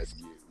your ass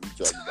get, we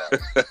talking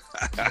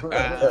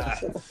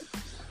about.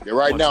 Yeah,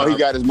 right now he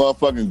got his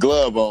motherfucking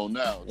glove on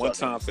now. One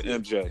time for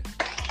MJ.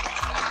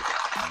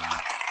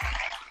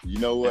 You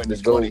know what?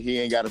 It's funny. He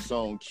ain't got a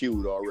song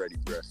queued already,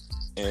 bro.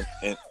 And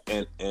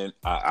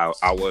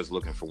I was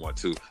looking for one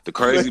too. The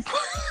crazy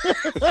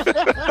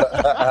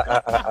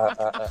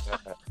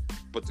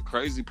But the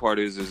crazy part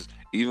is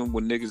even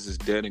when niggas is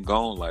dead and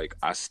gone, like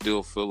I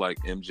still feel like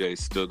MJ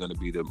is still gonna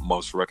be the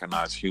most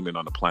recognized human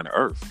on the planet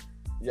Earth.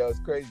 Yo, it's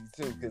crazy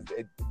too,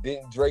 because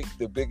didn't Drake,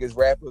 the biggest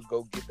rapper,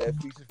 go get that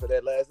feature for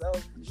that last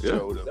album?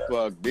 Show the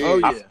fuck did. Oh,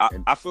 yeah.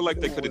 I feel like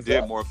they could have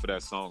did more for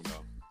that song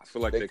though. I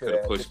feel like they could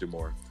have pushed it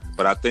more.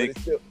 But I think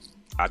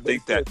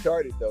that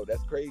charted though.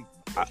 That's crazy.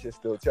 That shit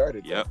still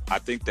charted. Yep. I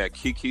think that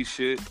Kiki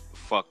shit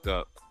fucked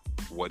up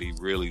what he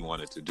really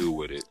wanted to do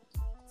with it.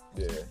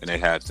 Yeah. And they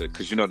had to,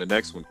 because the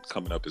next one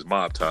coming up is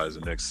Mob Ties,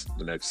 the next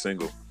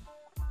single.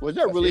 Was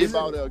that really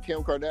about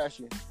Kim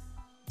Kardashian?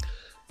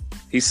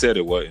 He said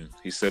it wasn't.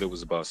 He said it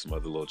was about some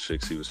other little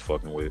chicks he was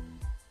fucking with.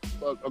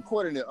 Well,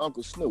 according to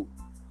Uncle Snoop.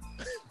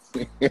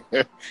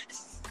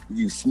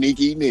 You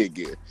sneaky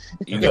nigga.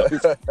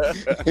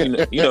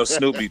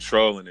 Snoop be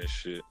trolling this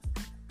shit.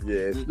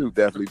 Yeah, Snoop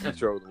definitely be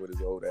trolling with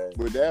his old ass.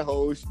 But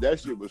that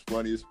shit was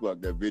funny as fuck.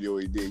 That video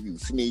he did, you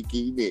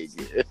sneaky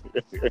nigga.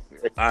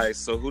 All right,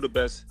 so who the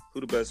best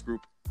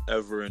group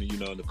ever in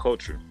the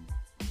culture?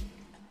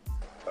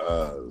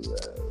 All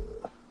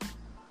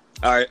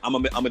right,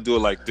 I'm gonna do it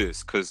like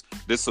this because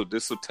this will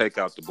take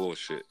out the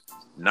bullshit.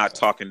 Not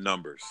talking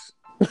numbers.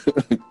 We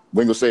ain't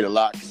gonna say the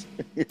locks.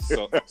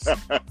 Y'all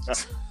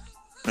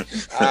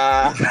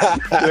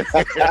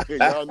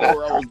know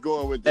where I was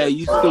going with that. Hey,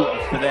 you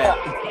stupid for that.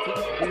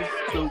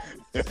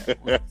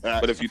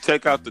 But if you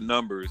take out the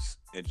numbers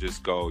and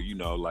just go,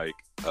 like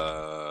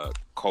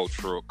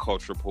culture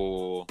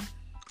pool,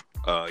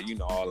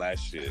 all that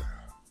shit.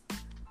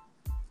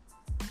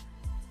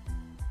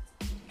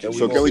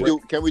 So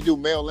can we do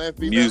male and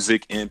female?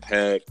 Music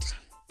impact.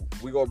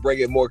 We're gonna bring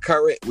it more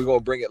current. We're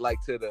gonna bring it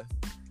like to the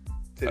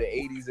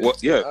 80s. And we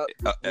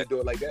do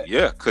it like that.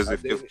 Yeah, because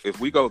if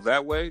we go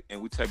that way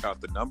and we take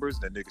out the numbers,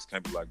 then niggas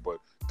can't be like, but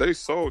they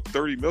sold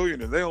 30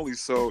 million and they only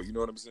sold, you know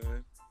what I'm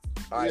saying?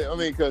 I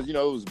mean, because it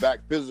was back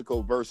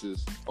physical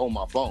versus on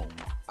my phone.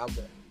 All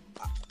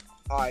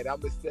right, I'm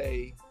gonna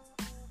say,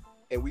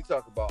 and we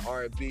talk about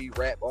R&B,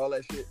 rap, all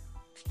that shit.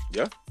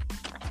 Yeah,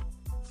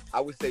 I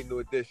would say New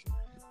Edition.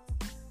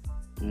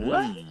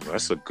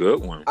 That's a good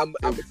one. I'm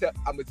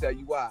gonna tell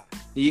you why.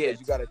 Yeah,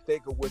 you got to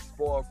think of what's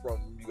spawned from.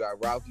 You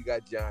got Ralph, you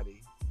got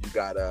Johnny, you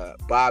got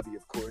Bobby,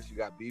 of course, you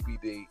got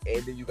BBD,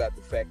 and then you got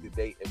the fact that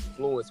they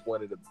influenced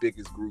one of the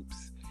biggest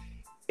groups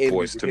in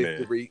Boys II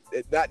history.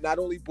 Not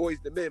only Boys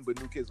II Men,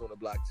 but New Kids on the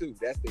Block too.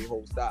 That's their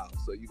whole style.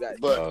 So you got,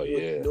 but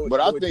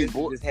I think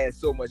just had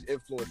so much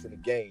influence in the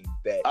game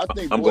that I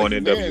think I'm Boys going II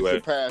Men NWA.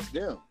 surpassed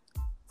them.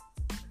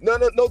 No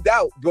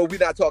doubt. But we're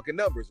not talking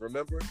numbers,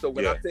 remember? So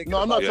when I'm thinking,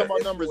 I'm not about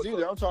talking about numbers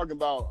either. I'm talking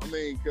about,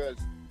 okay,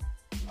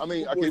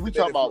 we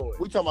talking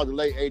about the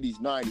late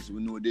 '80s, '90s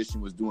when New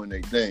Edition was doing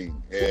their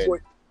thing.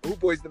 And who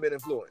Boyz II Men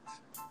influence?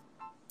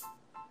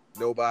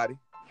 Nobody.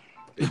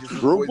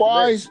 Group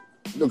wise,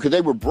 no, because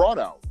they were brought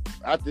out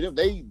after them.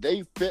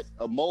 They fit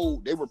a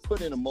mold. They were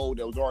put in a mold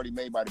that was already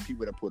made by the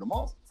people that put them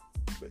on.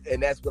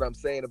 And that's what I'm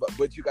saying about.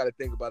 But you got to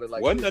think about it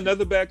like. Wasn't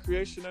another bad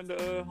creation under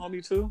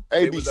Homie too?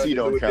 ABC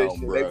don't count,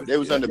 bro. They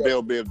was under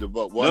Bell Biv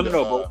DeVoe. No.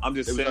 But I'm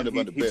just saying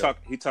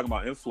he talking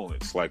about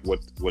influence, like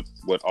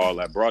what all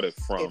that brought it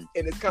from.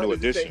 And it's kind New of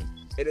Edition.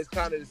 And it's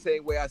kind of the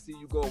same way I see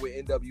you going with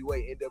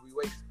NWA.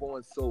 NWA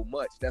spawned so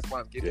much. That's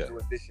why I'm giving New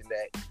Edition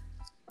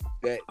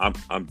that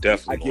I'm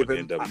definitely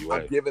going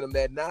NWA. I'm giving them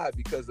that nod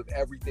because of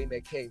everything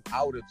that came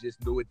out of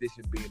just New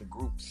Edition being a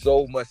group.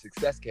 So much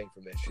success came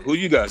from that shit. Who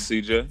you got,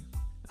 CJ?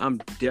 I'm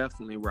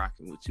definitely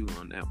rocking with you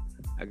on that one.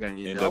 I got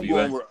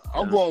NWA.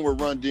 I'm going with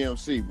Run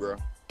DMC, bro.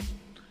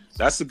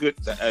 That's a good.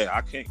 Hey,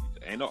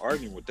 ain't no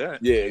arguing with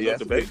that. Yeah, no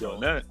debate on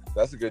that.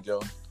 That's a good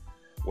joke.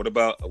 What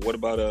about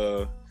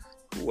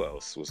who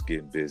else was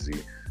getting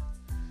busy?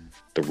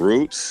 The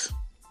Roots.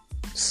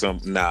 Well,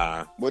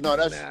 no,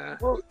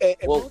 that's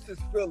Roots is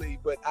Philly,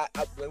 but I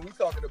when we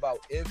talking about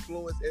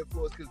influence,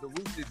 because the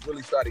Roots just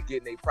really started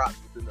getting their props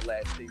within the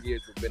last 10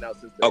 years. Have been out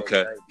since the early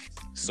 90s.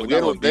 So they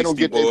don't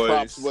get their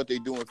props for what they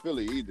do in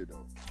Philly either,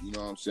 though. You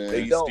know what I'm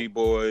saying? Beastie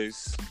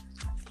Boys,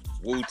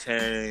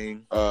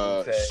 Wu-Tang,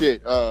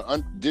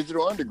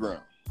 Digital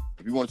Underground.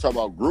 If you want to talk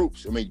about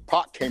groups,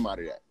 Pac came out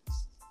of that.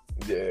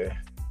 Yeah,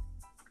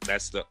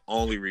 that's the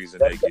only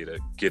reason they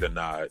get a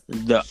nod.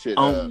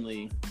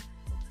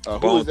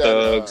 Bone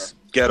Thugs,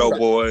 Ghetto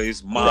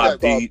Boys,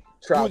 Mobb Deep.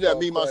 Who's that?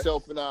 Me,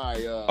 Myself, and I.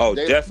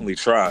 Definitely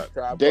Tribe.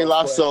 De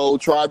La Soul,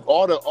 Tribe.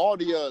 All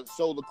the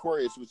Soul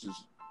Aquarius, which is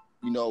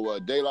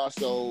De La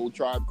Soul,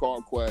 Tribe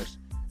Called Quest,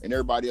 and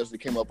everybody else that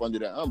came up under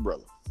that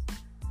umbrella.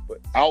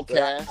 But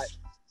Outkast,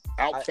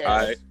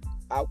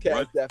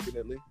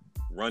 definitely.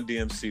 Run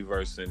DMC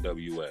versus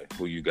NWA.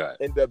 Who you got?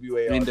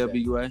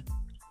 NWA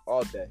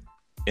all day.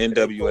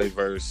 NWA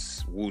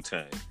versus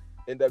Wu-Tang.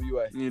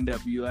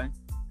 NWA.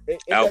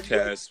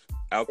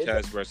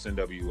 Outkast versus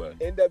NWA.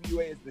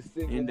 NWA is the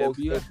single most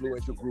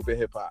influential group in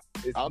hip hop.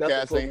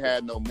 Outkast ain't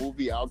had no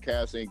movie.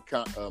 Outkast ain't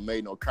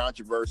made no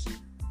controversy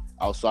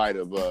outside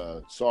of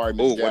Sorry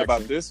Miss Jackson. What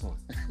about this one?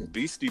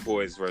 Beastie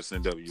Boys versus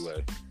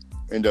NWA.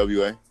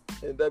 NWA.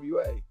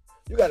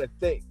 You got to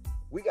think.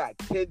 We got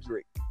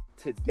Kendrick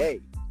today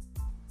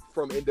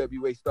from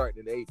NWA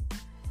starting in the 80s.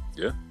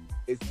 Yeah.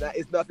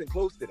 It's nothing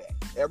close to that.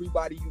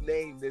 Everybody you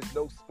name, there's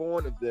no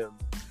spawn of them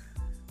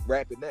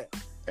rapping that.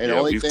 And the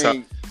only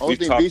thing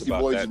Beastie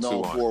Boys is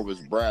known for was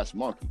Brass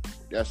Monkey.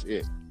 That's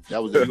it.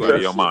 That was you out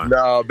of your mind.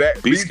 No,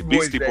 Beastie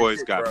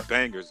Boys got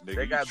bangers, nigga.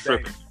 They got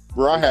tripping.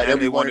 Bro, I had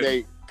every one of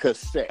their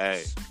cassettes.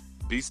 Hey,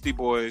 Beastie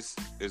Boys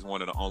is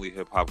one of the only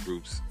hip hop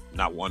groups,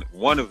 not one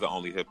of the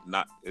only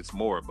it's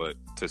more, but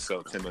to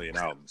sell 10 million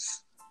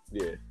albums.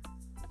 Yeah.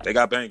 They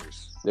got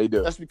bangers. They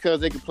do. That's because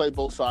they can play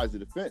both sides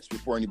of the fence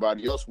before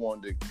anybody else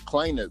wanted to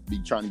claim to be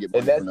trying to get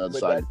money from the other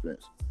side of the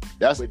fence.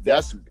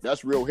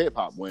 That's real hip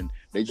hop when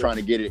they trying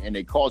to get it in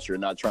their culture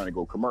and not trying to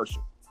go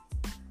commercial.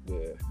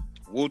 Yeah.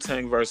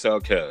 Wu-Tang versus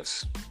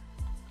Outkast.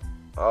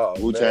 Oh,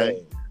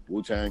 Wu-Tang.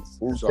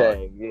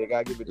 Yeah,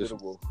 gotta give it to the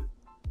Wu.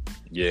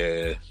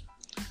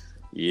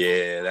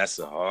 Yeah, that's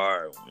a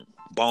hard one.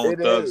 Bone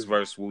Thugs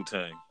versus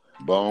Wu-Tang.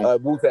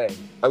 Wu-Tang.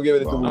 I'm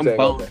giving it to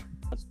Wu-Tang.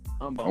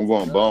 I'm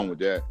going Bone with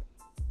that.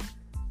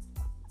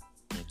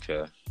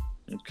 Okay.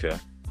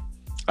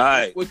 All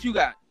right. What you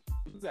got?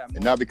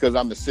 And not because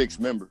I'm the sixth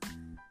member.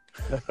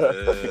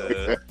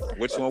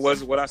 Which one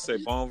was it? What I say?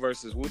 Bone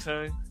versus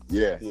Wu-Tang?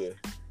 Yeah.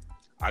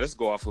 I just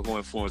go off of who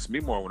influenced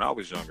me more when I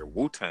was younger.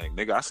 Wu-Tang,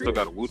 nigga. I still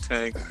got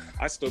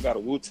a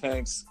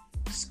Wu-Tang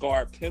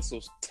scarred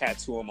pencil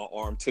tattoo on my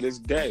arm to this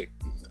day.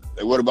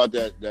 Hey, what about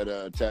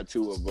that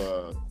tattoo of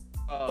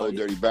Old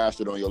Dirty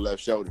Bastard on your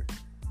left shoulder?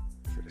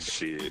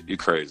 Shit, you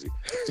crazy.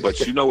 But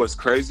you know what's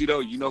crazy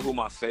though? You know who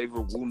my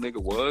favorite Wu nigga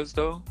was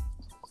though?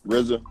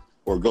 RZA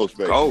or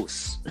Ghostface?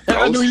 Ghost.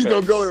 I knew you was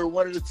gonna go there,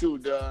 one of the two,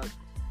 dog.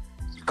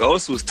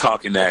 Ghost was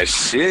talking that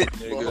shit,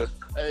 nigga.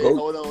 Hey,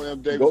 hold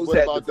on, MDAVIS. Ghost what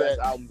had about the best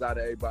that? albums out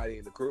of everybody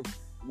in the crew.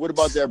 What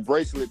about that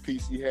bracelet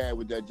piece he had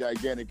with that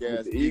gigantic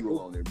ass eagle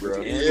on it, bro?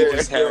 Yeah, he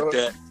just had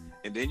that.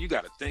 And then you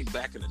got to think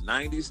back in the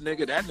 90s,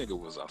 nigga. That nigga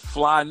was a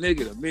fly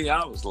nigga to me.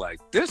 I was like,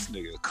 this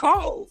nigga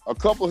cold. A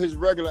couple of his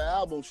regular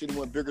albums should have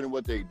went bigger than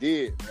what they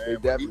did, man. They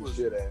definitely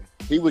should have.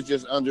 He was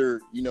just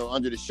under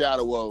the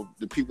shadow of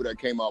the people that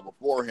came out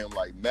before him.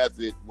 Like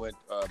Method went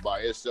by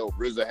itself.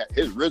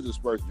 RZA's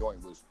first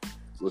joint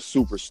was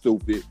super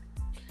stupid.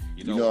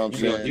 You know what I'm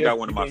saying? He got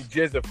one of my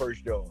Jizza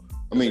first joint.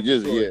 Yeah,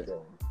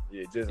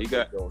 Jizza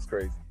first joint was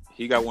crazy.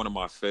 He got one of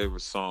my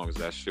favorite songs.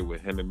 That shit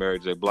with him and Mary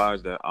J.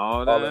 Blige. That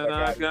all that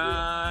I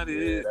got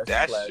is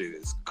that shit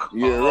is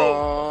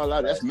cold.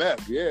 Yeah, that's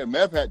Meth. Yeah,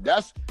 Meth had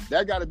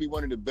that got to be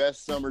one of the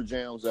best summer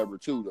jams ever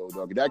too, though,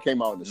 dog. That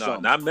came out in the summer.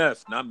 Not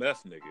Meth,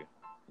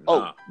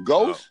 nigga.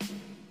 Ghost.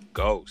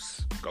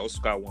 Ghost.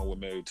 Ghost got one with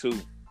Mary too.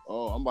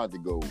 Oh, I'm about to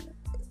go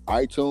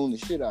iTunes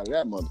the shit out of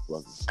that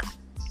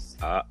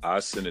motherfucker.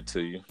 I'll send it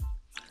to you.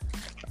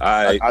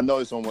 I know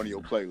it's on one of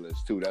your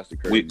playlists too. That's the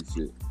crazy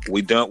shit.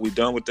 We done with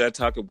that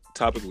topic.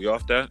 We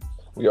off that?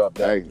 We off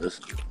that. Hey,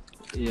 listen.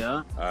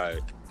 Yeah. All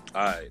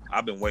right.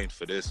 I've been waiting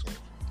for this one.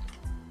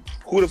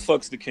 Who the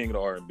fuck's the king of the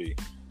R&B?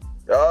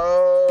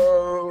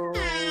 Oh,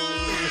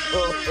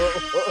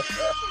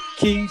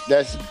 Keith.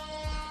 That's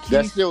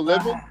still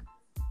living.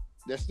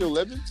 That's still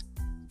living.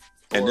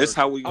 And this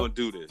how we gonna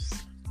do this.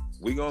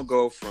 We gonna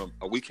go from.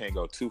 We can't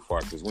go too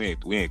far because we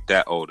ain't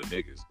that old of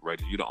niggas,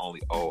 right? You the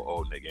only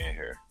old nigga in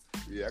here.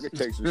 Yeah, I could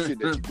take some shit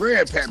that your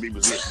grandpappy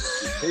was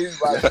listening he's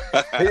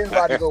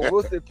about to go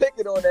Wilson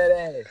Pickett on that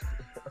ass.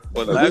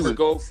 But let's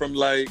go from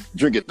like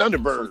drinking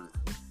Thunderbird.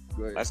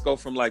 Let's go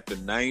from like the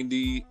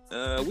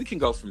 90s. We can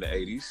go from the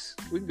 80s.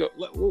 We can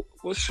go.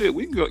 Well, shit.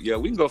 We can go. Yeah,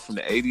 we can go from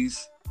the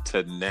 80s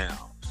to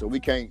now. So we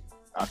can't.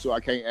 So I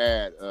can't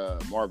add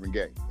Marvin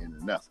Gaye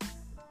into nothing.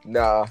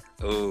 Nah.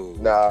 Ooh.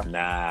 Nah.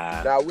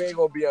 We ain't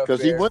gonna be unfair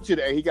because he went to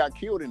he got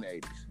killed in the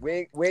 80s.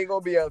 We ain't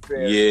gonna be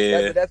unfair.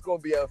 Yeah, that's gonna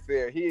be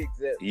unfair. He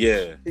exempt.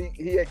 Yeah.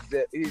 He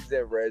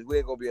exempt Rez. We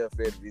ain't gonna be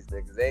unfair to these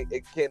niggas.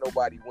 It can't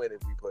nobody win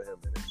if we put him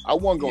in it. I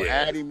wasn't gonna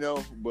add him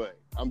though, but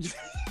I'm just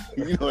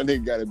you know they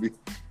gotta be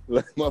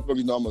like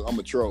motherfuckers know I'm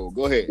a troll.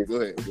 Go ahead.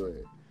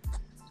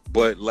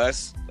 But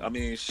I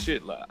mean,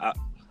 shit. Like, I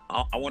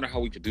wonder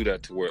how we could do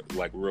that to where,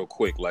 like, real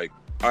quick. Like,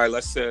 all right,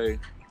 let's say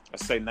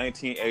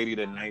 1980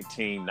 to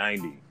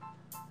 1990.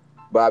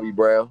 Bobby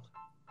Brown.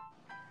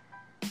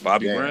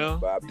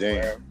 Brown?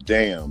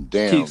 Damn.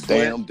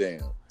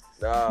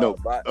 Nah,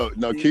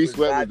 no. Keith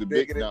Sweat was the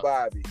big.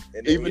 Bobby.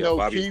 Even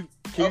though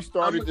Keith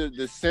started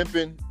the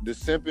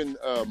simping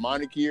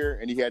moniker,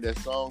 and he had that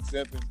song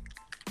simping.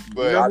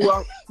 But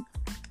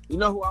you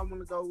know who I want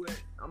to go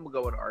with? I'm gonna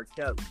go with R.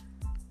 Kelly.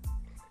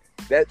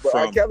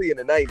 R. Kelly in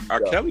the 90s.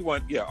 R. Kelly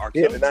won. Yeah, R.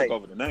 Kelly took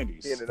over the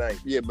 90s. In the 90s.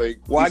 Yeah, but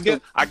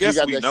I guess he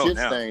got we that know shit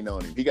now. Stain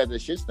on him. He got that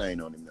shit stain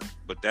on him now.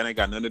 But that ain't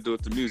got nothing to do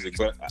with the music.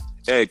 But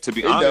hey, to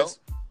be honest,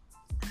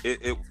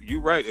 you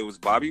right. It was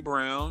Bobby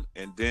Brown,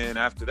 and then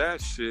after that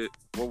shit,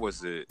 what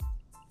was it?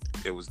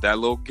 It was that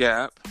little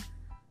gap,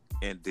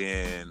 and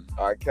then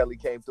R. Kelly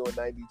came through in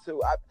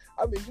 '92.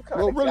 I mean, you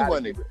kind of really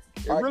wasn't it?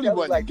 It really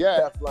wasn't like a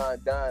gap.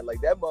 Teflon Don,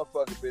 like that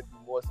motherfucker been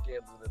through more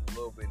scandals than a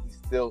little bit.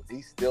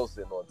 He's still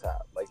sitting on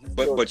top. Like,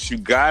 but you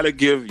gotta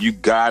give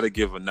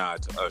a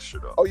nod to Usher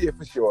though. Oh yeah,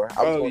 for sure.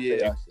 I was gonna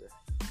say Usher.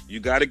 You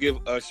gotta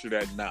give Usher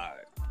that nod.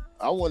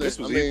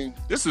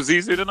 This was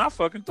easier than I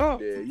fucking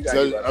thought. Yeah, you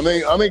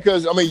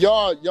gotta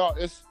y'all,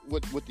 it's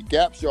with the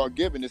gaps y'all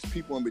giving, it's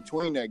people in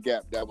between that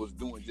gap that was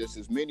doing just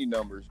as many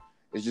numbers.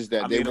 It's just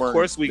that they weren't. Of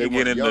course, we can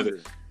get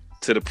into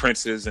the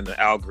Princes and the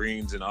Al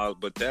Greens and all,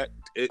 but I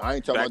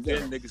ain't talking about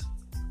them. Niggas.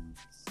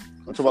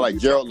 I'm talking about like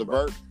Gerald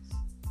Levert.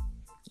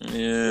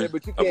 Yeah,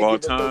 but you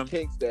can't give him no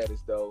king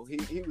status though.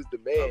 He was the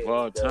man of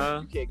all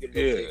time. You can't give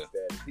him no king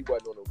status. He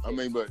wasn't on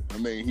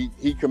no king.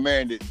 He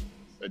commanded.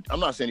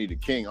 I'm not saying he's the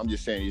king. I'm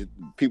just saying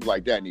people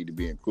like that need to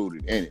be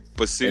included in it.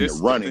 But see, this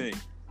is the thing.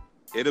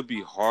 It'll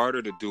be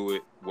harder to do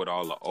it with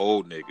all the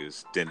old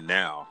niggas than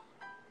now.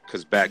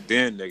 Because back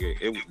then,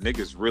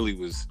 niggas really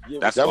was.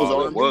 That's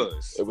all it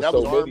was. It was that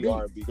so was many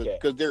R&B.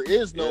 Because there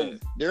is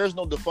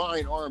no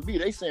defined R&B.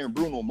 They saying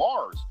Bruno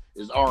Mars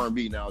is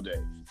R&B nowadays.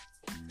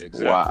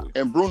 Exactly. Wow.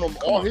 And Bruno,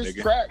 all his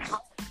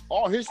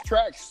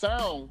tracks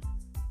sound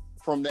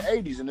from the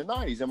 80s and the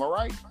 90s. Am I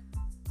right?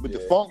 With the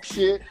funk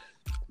shit.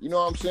 You know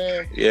what I'm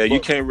saying? Yeah, you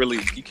can't really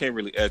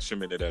etch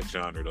him into that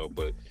genre though.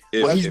 But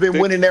he's been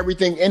winning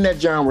everything in that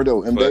genre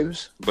though,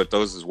 MDAVIS. But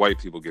those is white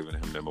people giving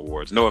him them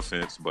awards. No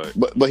offense, but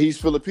he's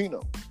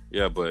Filipino.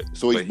 Yeah, but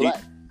he's black.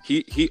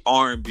 He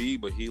R&B,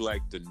 but he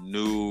like the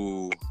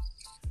new.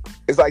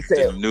 It's like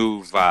saying the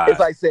new vibe. It's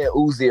like saying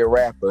Uzi a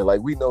rapper.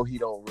 Like, we know he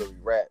don't really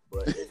rap,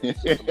 but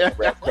it's in the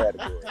rap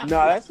category.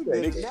 No, that's a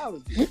good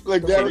analogy.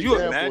 Like that. Can you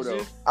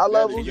imagine? I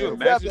love Uzi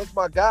rap. That's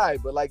my guy.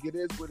 But like, it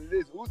is what it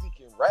is. Uzi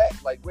can rap.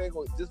 Like, we ain't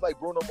gonna, just like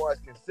Bruno Mars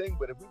can sing.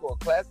 But if we gonna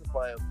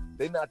classify him,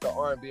 they not the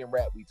R&B and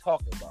rap we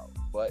talking about.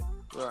 But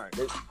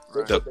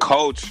the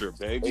culture,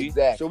 baby.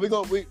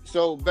 Exactly.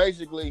 So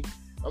basically,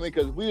 I mean,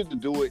 because we had to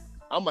do it,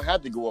 I'm gonna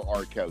have to go with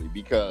R. Kelly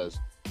because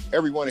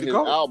every one of his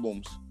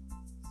albums.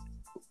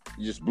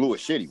 You just blew a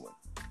shitty one.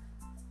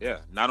 Yeah.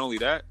 Not only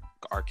that,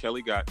 R.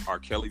 Kelly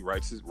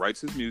writes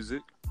his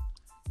music.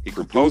 He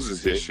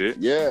composes his shit.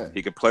 Yeah.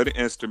 He can play the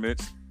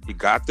instruments. He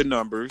got the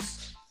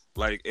numbers.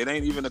 Like, it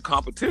ain't even a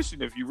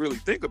competition if you really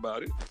think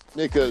about it.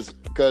 Yeah, because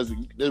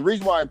the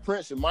reason why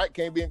Prince and Mike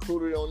can't be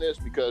included on this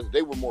because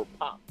they were more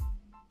pop.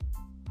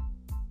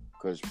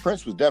 Because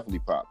Prince was definitely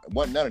pop. It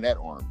wasn't none of that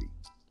R&B.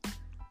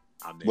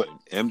 I mean,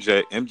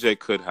 MJ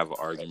could have an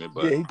argument,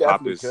 but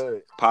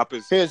pop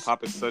is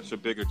such a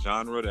bigger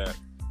genre that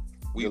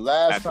we'd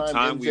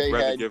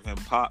rather give him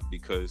pop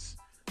because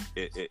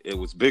it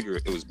was bigger.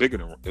 It was bigger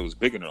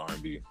than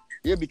R&B.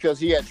 Yeah, because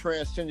he had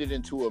transcended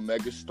into a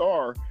mega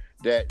star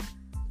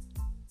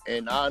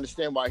and I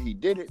understand why he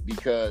did it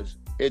because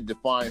it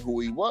defined who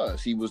he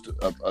was. He was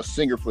a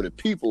singer for the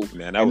people,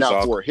 Man, and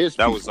not for his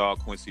people. That was all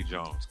Quincy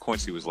Jones.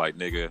 Quincy was like,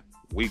 nigga,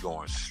 we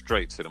going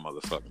straight to the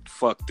motherfucking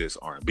fuck this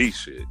R&B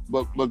shit.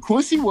 But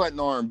Quincy wasn't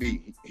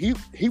R&B.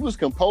 He was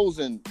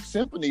composing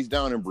symphonies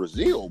down in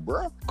Brazil,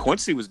 bro.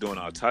 Quincy was doing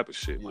all type of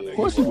shit, my nigga.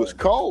 Quincy was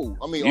cold.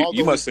 I mean,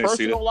 although his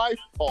personal life,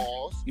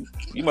 pause.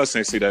 You must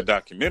ain't see that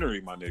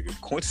documentary, my nigga.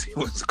 Quincy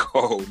was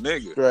cold,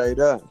 nigga. Straight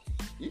up.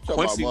 You talking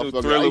Quincy about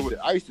knew Thriller.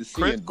 I used to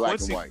see in black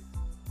and white.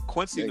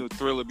 Quincy knew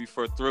Thriller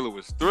before Thriller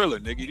was Thriller,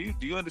 nigga.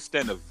 Do you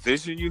understand the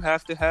vision you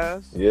have to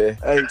have? Yeah.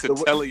 Hey,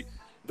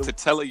 to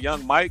tell a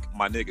young Mike,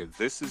 my nigga,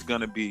 this is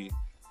gonna be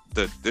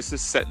this is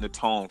setting the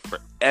tone for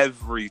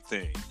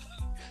everything.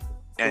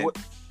 And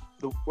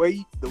the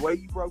way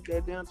you broke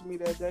that down to me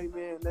that day,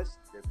 man, that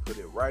put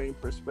it right in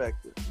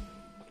perspective.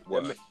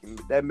 What?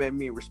 That made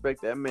me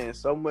respect that man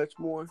so much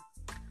more.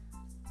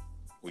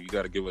 Well, you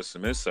got to give us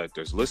some insight.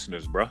 There's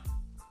listeners, bro.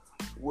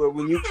 Well,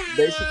 when you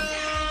said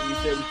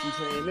what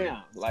you're saying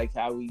now, like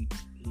how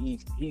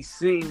he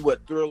seen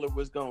what Thriller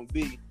was gonna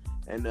be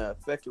and the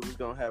effect it was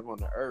gonna have on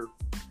the earth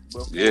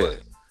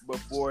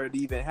before it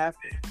even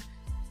happened.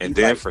 And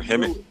then for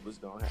him, it was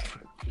gonna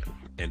happen.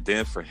 And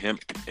then for him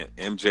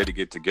and MJ to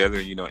get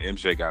together, you know,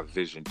 MJ got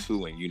vision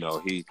too, and you know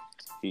he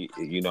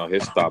you know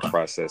his thought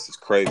process is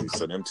crazy.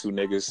 So them two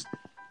niggas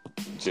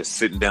just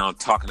sitting down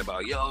talking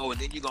about and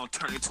then you're gonna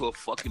turn into a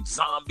fucking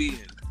zombie,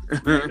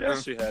 and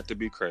that shit had to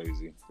be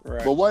crazy.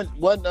 Right. But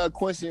wasn't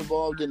Quincy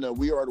involved in the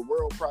We Are the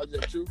World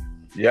project too?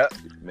 Yeah,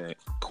 man.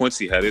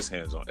 Quincy had his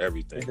hands on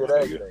everything. He did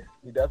everything.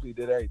 He definitely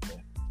did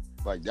everything.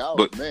 Like that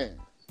was man.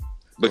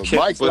 But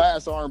Mike's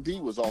last R&B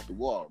was off the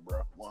wall,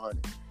 bro.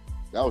 100.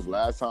 That was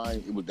last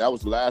time. That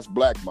was the last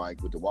black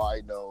Mike with the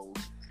wide nose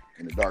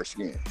and the dark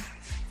skin.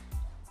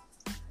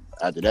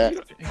 After that,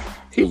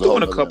 he's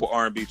doing a couple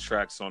R&B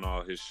tracks on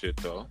all his shit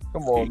though.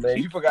 Come on, man.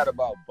 You forgot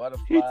about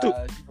Butterflies. You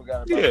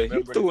forgot about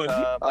Remember the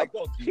Time.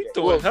 He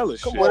doing hella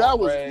shit. Well, that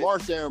was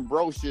Marsha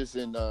Ambrosius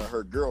and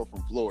her girl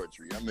from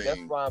Floetry. I mean,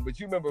 that's fine. But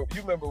you remember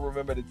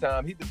the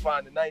Time. He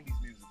defined the '90s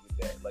music with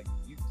that. Like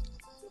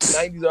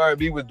 90s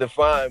R&B was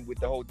defined with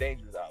the whole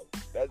Dangerous album.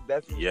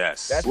 That's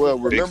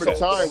Remember the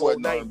Time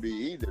wasn't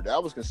R&B either.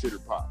 That was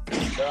considered pop.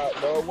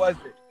 No, it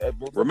wasn't.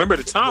 Remember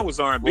the Time was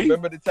R&B.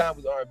 Remember the Time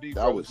was R&B.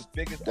 That was the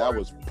biggest. That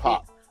was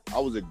pop. I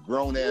was a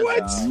grown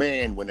ass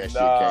man when that shit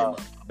came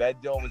out.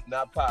 That joint was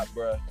not pop,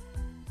 bro.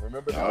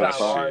 Remember the Time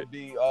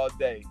R&B all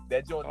day.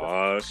 That joint.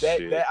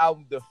 That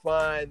album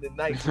defined the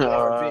 90s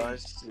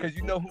R&B. Because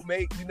you know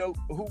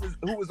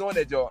who was on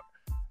that joint.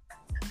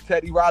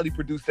 Teddy Riley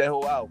produced that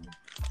whole album.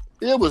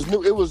 It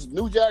was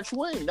New Jack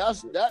Swing.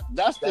 That's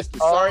just the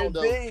sound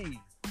of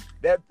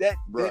then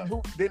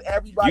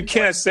everybody. You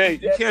can't say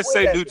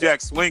New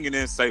Jack Swing and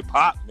then say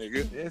pop,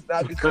 nigga. It's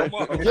not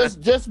the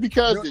just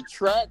because the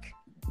track.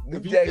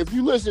 If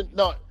you listen,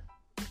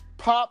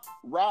 pop,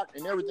 rock,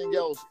 and everything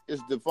else is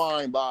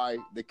defined by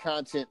the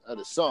content of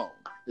the song.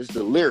 It's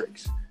the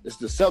lyrics. It's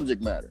the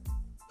subject matter.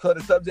 So the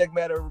subject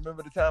matter,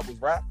 Remember the Time,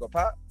 was rock or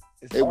pop?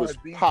 It was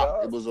pop.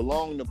 Dog. It was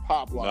along the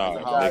pop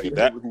line.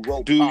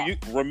 You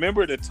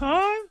remember the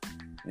Time?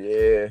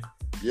 Yeah.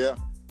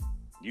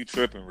 You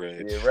tripping,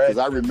 Red? Yeah, because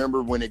I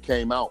remember when it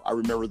came out. I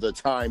remember the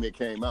time it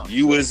came out.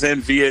 You was in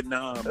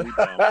Vietnam.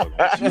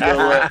 You know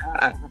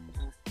what?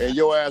 And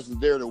your ass was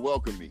there to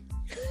welcome me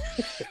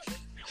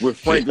with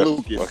Frank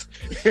Lucas.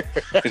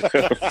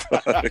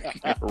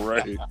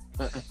 Right.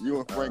 You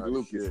and Frank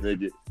Lucas,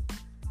 nigga.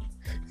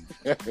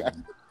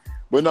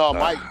 But no,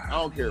 Mike, I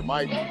don't care.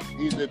 Mike,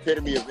 he's the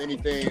epitome of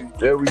anything.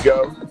 There we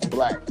go.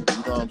 Black. You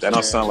know what I'm that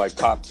don't sound like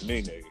pop to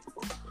me, nigga.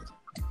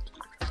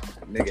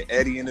 Nigga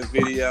Eddie in the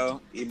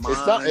video. It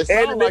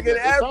sound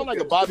like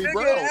a Bobby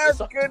Brown.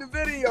 Africa in the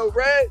video,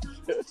 Red.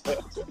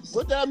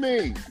 What that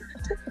mean?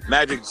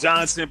 Magic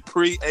Johnson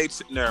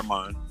pre-H. Never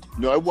mind.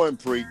 No, it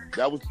wasn't pre.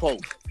 That was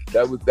post.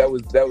 That was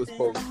post. That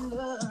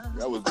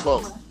was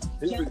post.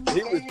 He was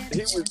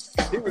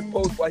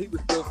post while he was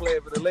still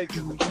playing for the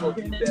Lakers. He supposed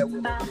to get that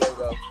one on the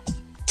logo.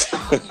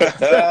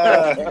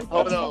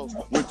 Hold on.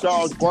 When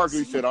Charles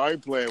Barkley said, I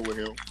ain't playing with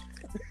him.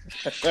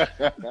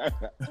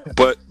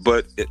 but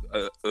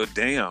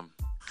damn,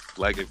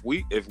 like if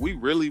we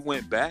really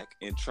went back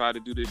and tried to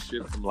do this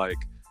shit from like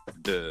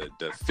the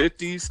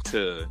 50s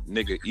to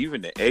nigga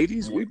even the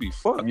 80s, we'd be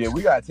fucked. Yeah,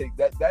 we gotta take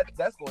that.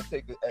 That's gonna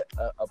take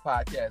a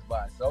podcast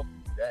by itself.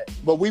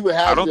 But we would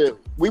have to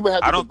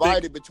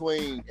divide it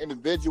between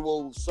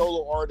individual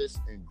solo artists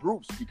and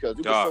groups because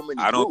there were so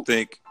many. I don't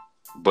think.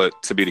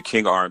 But to be the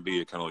king of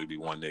R&B, it can only be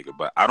one nigga.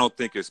 But I don't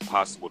think it's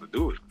possible to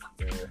do it.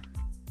 Yeah.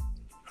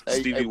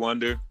 Stevie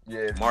Wonder,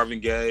 Marvin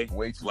Gaye,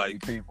 way too many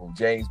people.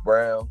 James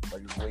Brown,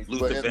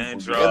 Luther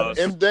Vandross,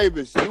 M.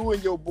 Davis, you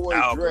and your boy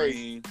Al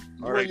Dre,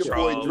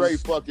 Green, Dre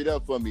fucked it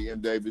up for me,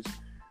 M. Davis,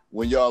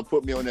 when y'all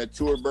put me on that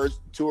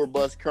tour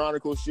bus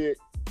chronicle shit,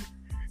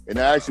 and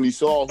I actually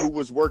saw who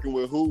was working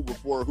with who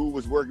before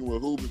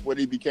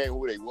they became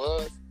who they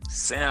was.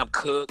 Sam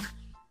Cooke.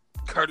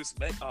 Curtis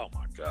May. Oh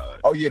my god.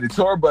 Oh yeah, the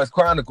Tour Bus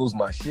Chronicles,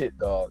 my shit,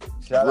 dog.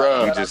 Shout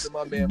out to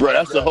my man. Bro,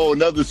 that's a whole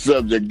nother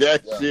subject.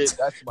 That shit,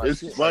 that's my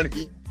it's shit,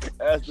 funny.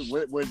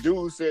 When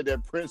dude said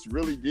that Prince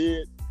really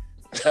did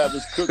have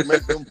his cook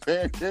make them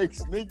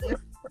pancakes, nigga.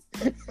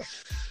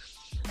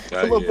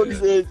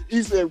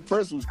 He said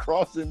Prince was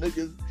crossing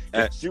niggas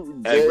and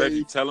shooting. Hey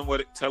Reggie, tell him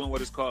what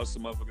it's called.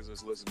 Some motherfuckers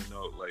that's listening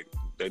know, like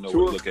they know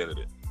what to look at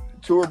it.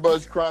 Tour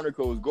Bus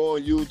Chronicles. Go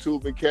on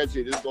YouTube and catch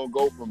it. It's gonna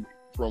go from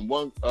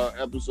one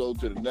episode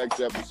to the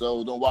next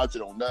episode. Don't watch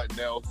it on nothing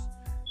else.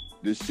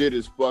 This shit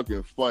is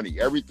fucking funny.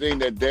 Everything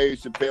that Dave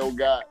Chappelle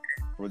got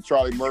from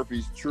Charlie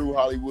Murphy's True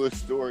Hollywood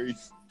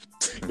Stories,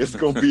 it's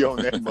gonna be on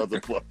that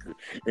motherfucker.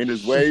 And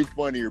it's way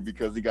funnier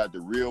because he got the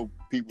real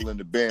people in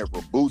the band,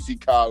 from Bootsy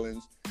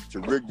Collins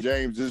to Rick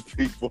James's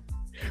people.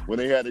 When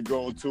they had to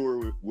go on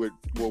tour with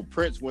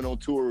Prince went on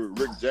tour with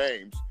Rick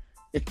James,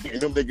 and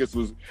them niggas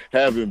was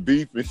having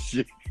beef and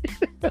shit.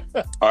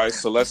 All right,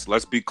 so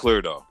let's be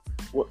clear though.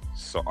 What?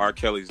 So R.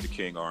 Kelly's the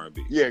king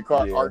R&B. Yeah,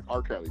 R.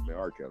 Kelly, man.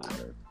 R. Kelly,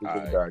 man.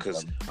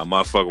 Because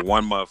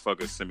one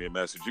motherfucker sent me a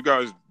message. You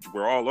guys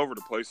were all over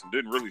the place and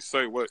didn't really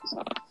say what.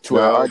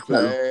 R.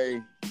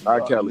 Kelly.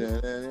 R. Kelly.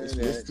 That's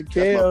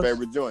my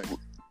favorite joint.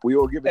 We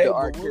all give it to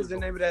R. What was the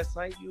name of that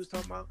site you was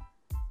talking about?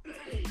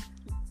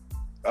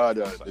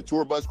 The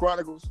Tour Bus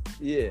Chronicles.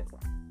 Yeah.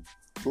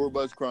 Tour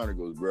Bus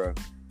Chronicles, bro.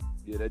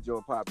 Yeah, that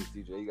joint poppin',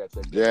 CJ. You gotta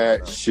check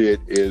that shit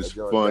is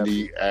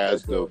funny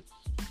as the.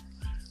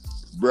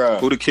 Bruh.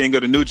 Who the king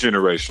of the new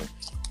generation?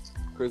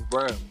 Chris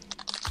Brown.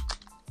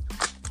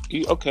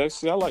 Okay,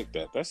 see, I like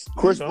that. That's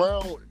Chris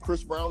Brown.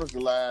 Chris Brown is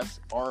the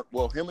last.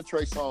 Him and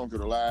Trey Songz are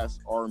the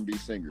last R&B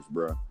singers,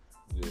 bruh.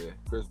 Yeah,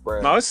 Chris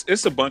Brown. No,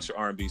 it's a bunch of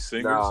R&B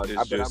singers. Nah,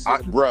 it's just,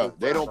 bruh,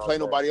 they don't play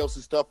nobody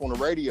else's stuff on the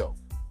radio.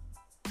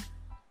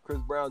 Chris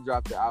Brown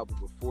dropped the album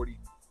with 40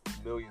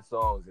 million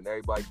songs and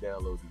everybody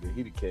downloaded it.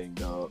 He the king,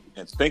 dog.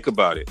 And think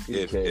about it.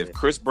 If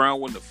Chris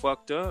Brown wouldn't have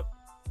fucked up,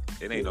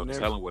 it ain't no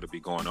telling what'd be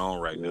going on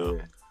right now.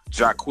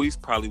 Jacquees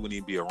probably wouldn't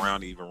even be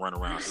around to even run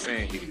around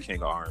saying he the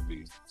king of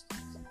R&B.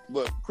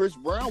 But Chris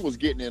Brown was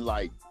getting in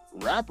like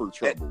rapper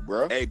trouble,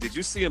 bro. Hey, did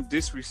you see him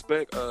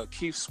disrespect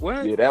Keith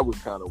Sweat? Yeah, that was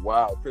kind of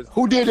wild.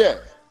 Who did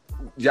that?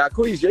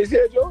 Jacquees, Jay-Z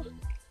Jordan.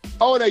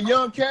 Oh, that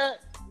young cat?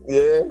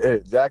 Yeah,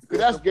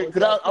 exactly. I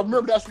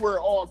remember that's where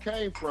it all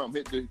came from,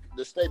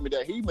 the statement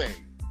that he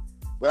made.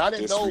 But I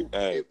didn't know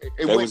they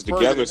was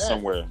together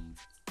somewhere.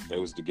 They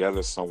was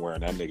together somewhere,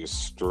 and that nigga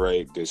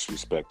straight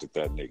disrespected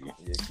that nigga.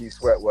 Yeah, Keith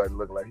Sweat wasn't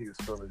looking like he was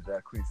feeling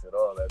Jacquees at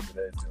all after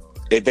that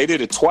joint. They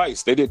did it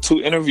twice. They did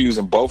 2 interviews,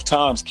 and both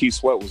times Keith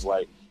Sweat was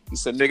like, he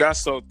said, "Nigga, I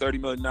sold 30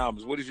 million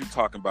albums. What is you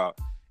talking about?"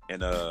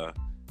 And the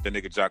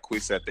nigga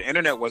Jacquees said, "The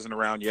internet wasn't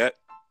around yet."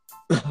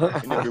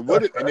 And if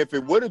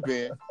it would have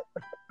been,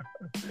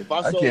 if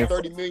I sold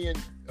 30 million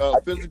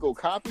physical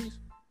copies.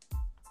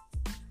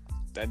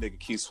 That nigga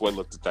Keith Sweat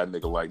looked at that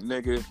nigga like,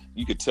 nigga,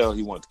 you could tell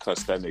he wanted to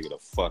cuss that nigga the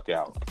fuck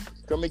out.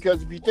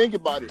 Because if you think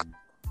about it,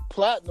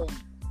 platinum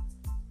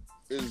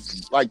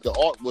is like the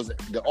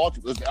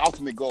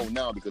ultimate goal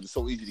now because it's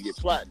so easy to get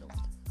platinum.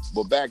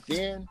 But back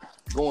then,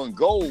 going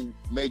gold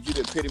made you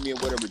the epitome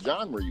of whatever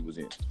genre you was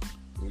in.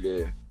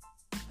 Yeah.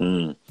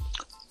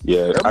 Yeah,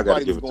 everybody I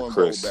gotta give it to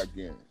Chris. Back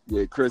then.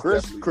 Yeah, Chris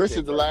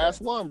is the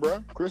last one,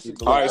 bro. Chris is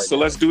the All last right, so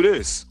let's do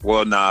this.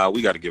 Well, nah,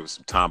 we got to give it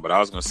some time. But I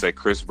was gonna say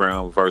Chris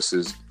Brown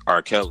versus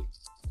R. Kelly.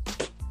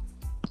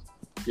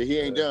 Yeah, he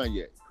ain't done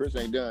yet. Chris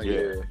ain't done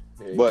yet.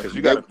 Yeah. But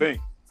you got to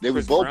think they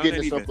was both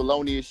getting some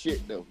felonious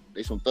shit though.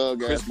 They some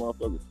thug ass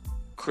motherfuckers.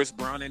 Chris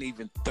Brown ain't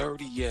even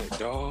 30 yet,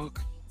 dog.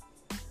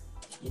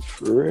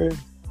 For real.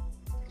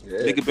 Yeah.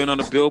 Nigga been on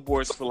the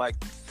billboards for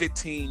like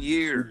 15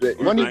 years.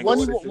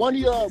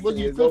 Was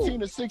he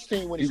 15 or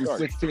 16 when he started?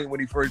 He was 16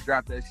 when he first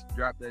dropped that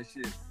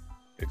shit.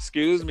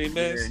 Excuse me,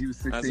 miss. Yeah, he was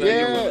 16.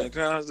 And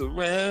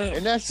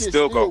that shit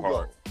still go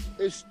hard.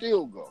 It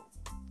still go.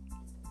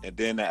 And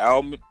then the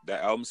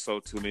album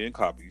sold 2 million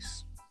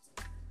copies.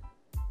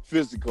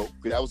 Physical.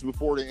 That was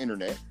before the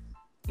internet.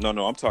 No,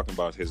 I'm talking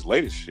about his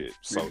latest shit.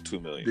 Sold 2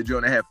 million. Did you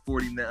only have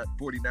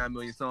 49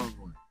 million songs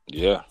on it?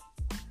 Yeah.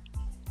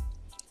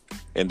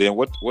 And then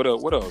what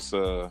else?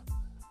 That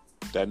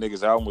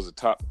nigga's album was a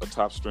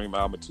top stream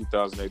album in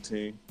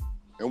 2018.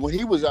 And when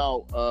he was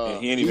out, and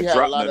he ain't even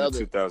dropped nothing in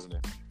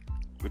 2000.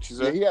 What you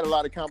say? Yeah, he had a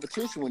lot of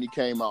competition when he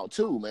came out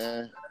too,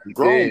 man.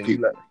 Grown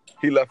people.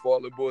 He left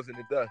all the boys in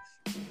the dust.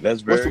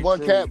 That's very true.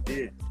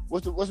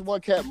 What's the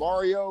one cat?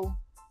 Mario.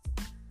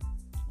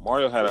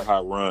 Mario had a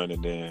hot run,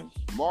 and then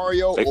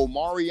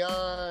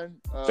Omarion.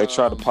 They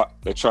tried to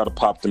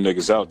pop them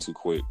niggas out too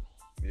quick.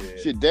 Yeah.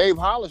 Shit, Dave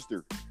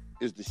Hollister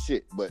is the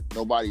shit, but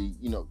nobody,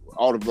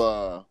 out of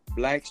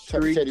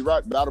Blackstreet, Teddy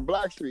Rock, but out of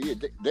Blackstreet, yeah,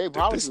 Dave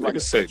Hollister.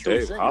 Like say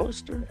Dave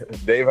Hollister.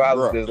 Dave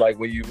Hollister is like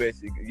when you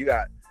mention you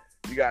got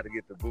to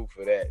get the boot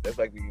for that. That's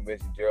like when you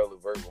mentioned Gerald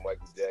Levert with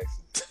Michael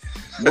Jackson.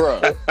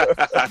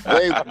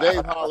 Bruh,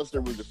 Dave Hollister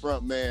was the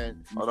front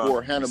man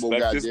before Hannibal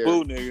got this there.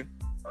 Boo, nigga.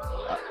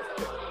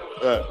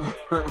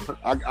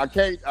 I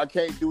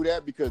can't do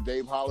that because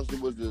Dave Hollister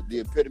was the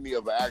epitome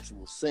of an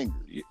actual singer.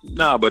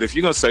 Nah, but if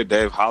you're gonna say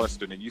Dave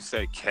Hollister, then you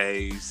say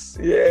Case.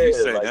 Yeah, you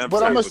say like, them.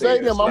 But I'm gonna say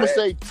them. I'm Like, gonna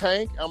say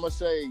Tank. I'm gonna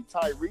say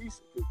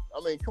Tyrese.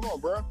 I mean, come on,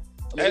 bro. I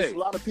mean, there's a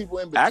lot of people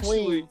in between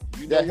actually,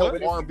 you know that help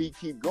what? R&B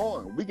keep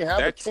going. We can have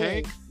that a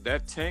king.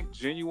 Tank,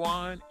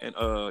 Genuine, and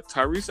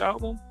Tyrese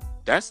album.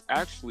 That's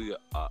actually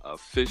a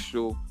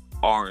official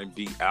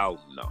R&B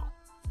album, though.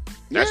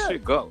 That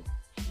shit go.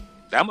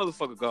 That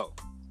motherfucker go.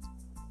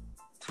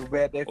 Too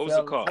bad they What was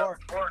fell it called? apart.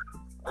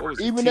 What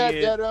was Even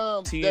it? that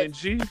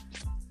TNG.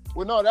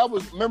 well, no, that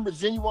was, remember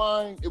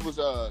Genuine? It was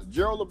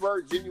Gerald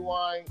Levert,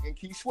 Genuine, and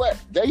Keith Sweat.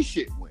 They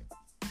shit went.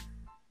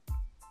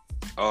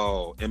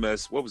 Oh,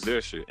 what was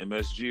their shit?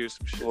 MSG or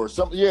some shit? Or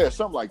something,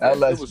 something like that.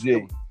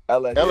 LSG.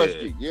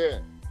 LSG, yeah.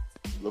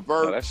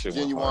 Levert, that shit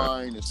went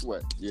Genuine, and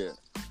Sweat, yeah.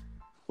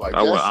 Like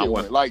I that went- I shit went-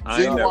 went. Like I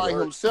ain't Genuine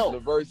never- himself.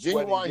 Levert, Sweat,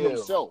 Genuine and Gill.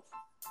 himself.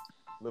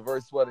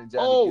 Levert, Sweat, and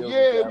Johnny Oh Gill. yeah,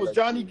 it was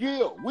Johnny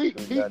Gill. He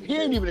Johnny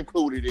Gill. ain't even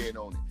included in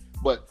on it.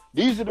 But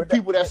these are the But that-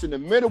 people that's in the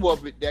middle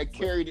of it that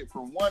carried it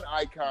from one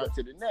icon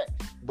to the next.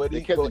 But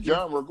They kept the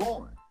genre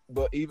going.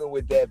 But even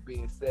with that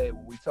being said,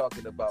 when we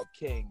talking about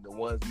King, the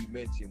ones we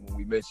mentioned, when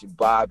we mentioned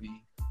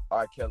Bobby,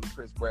 R. Kelly,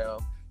 Chris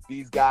Brown,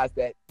 these guys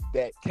that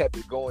kept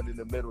it going in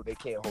the middle, they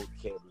can't hold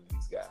the candle to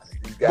these guys.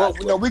 These guys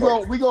But no, we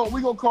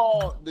gonna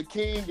call the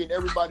King and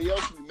everybody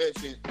else we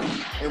mentioned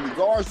in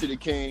regards to the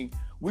King.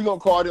 We gonna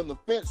call them the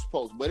fence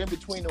posts. But in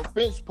between them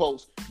fence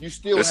posts, you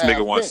still This have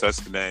nigga wants fence.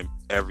 us to name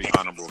every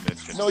honorable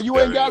mention. No, you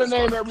ain't gotta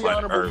There is name on every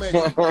planet honorable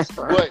Earth. mention.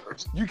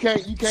 But you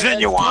can't.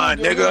 Genuine,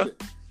 nigga.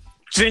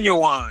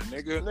 Genuine,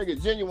 nigga.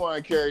 Nigga,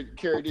 Genuine carried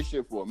this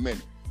shit for a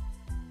minute.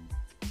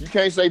 You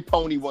can't say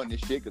Pony won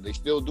this shit because they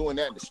still doing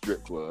that in the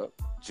strip club.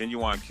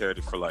 Genuine carried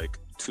it for like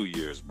 2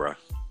 years, bruh.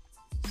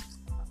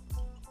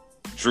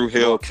 Drew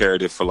Hill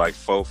carried it for like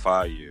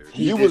 4-5 years.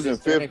 You was in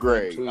 5th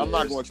grade. I'm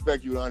not gonna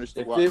expect you to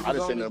understand why. If I it didn't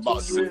was say nothing only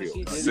about 2 Drew years, Hill. he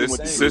You did went the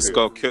to same.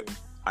 Cisco killed.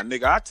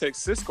 Nigga, I take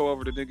Cisco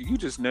over the nigga you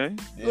just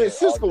named. Yeah,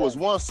 Cisco was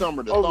one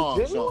summer the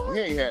thong song.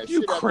 He ain't had You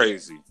shit after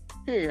crazy.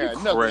 that. He ain't had You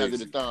nothing crazy. after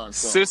the thong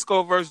song.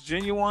 Cisco versus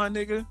Genuine,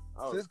 nigga.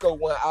 Cisco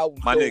one album.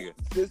 My nigga.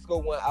 Cisco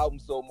one album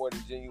sold more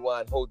than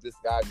Genuine whole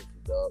discography,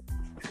 dog.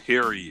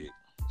 Period.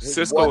 His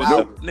Cisco one was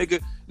album.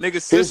 nigga.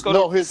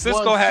 Cisco. his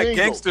Cisco one had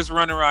single. gangsters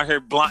running around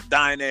here,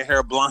 dyeing their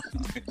hair blonde.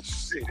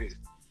 Shit.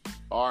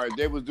 All right,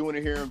 they was doing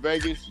it here in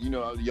Vegas. You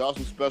know, y'all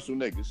some special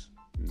niggas.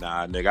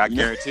 Nah, nigga.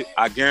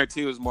 I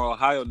guarantee it was more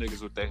Ohio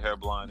niggas with their hair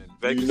blonde in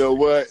Vegas. You know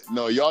what?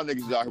 No, y'all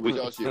niggas out here with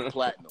y'all shit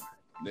platinum,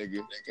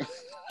 nigga.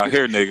 Out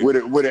here, nigga.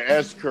 With an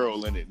S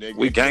curl in it, nigga.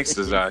 We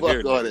gangsters out Fuck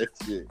here, all nigga.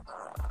 that shit.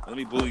 Let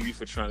me bully you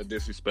for trying to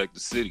disrespect the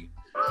city.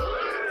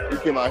 You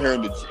came out here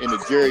in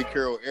the Jerry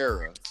Curl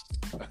era.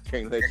 I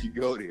can't let you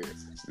go there.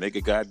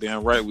 Nigga,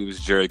 goddamn right, we was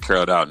Jerry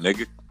curled out,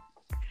 nigga.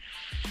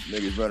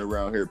 Niggas running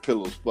around here,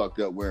 pillows fucked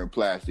up, wearing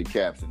plastic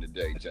caps in the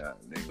daytime,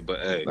 nigga. But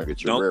hey, Like a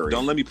Terrarium.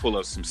 don't let me pull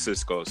up some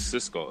Cisco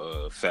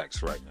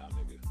facts right now,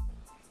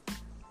 nigga.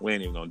 We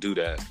ain't even gonna do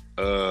that.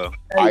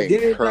 I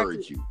didn't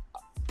encourage you.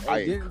 I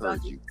didn't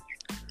encourage you.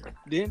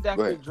 Didn't Go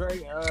Dr. ahead.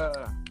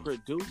 Dre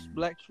produce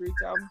Black Street's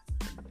album?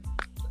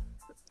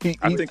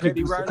 I He think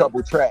produced Riley- a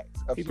couple tracks.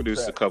 He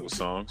produced a couple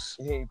songs.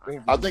 He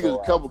I think it's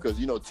a couple because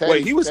Teddy.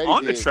 Wait, he was Teddy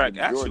on the did track,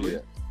 majority actually.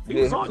 of that.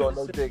 He was on No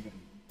it. diggity.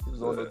 He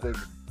was on no diggity.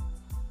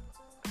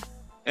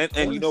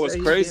 And you know what's Say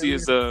he crazy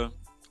did.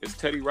 is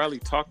Teddy Riley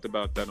talked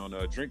about that on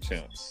Drink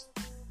Champs.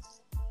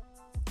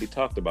 He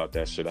talked about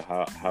that shit,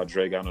 how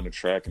Dre got on the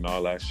track and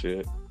all that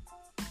shit.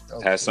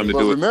 Has something to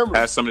But do remember-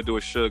 with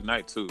Suge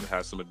Knight too.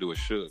 Has something to do with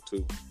Suge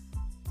too.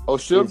 Oh,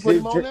 Suge Is put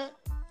his him on Dre- that?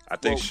 I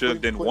think Well, Suge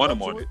put didn't him want up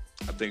him to on it? it.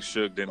 I think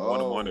Suge didn't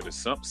want him on it. Or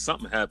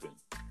something happened.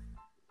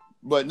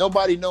 But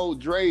nobody knows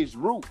Dre's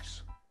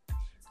roots.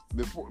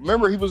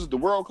 Remember, he was the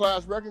World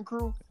Class Wrecking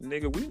Crew.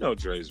 Nigga, we know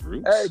Dre's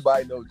roots.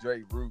 Everybody know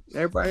Dre roots.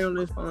 Everybody on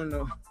this phone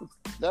know.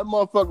 That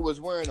motherfucker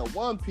was wearing a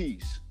one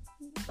piece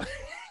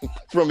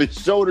from his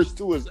shoulders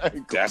to his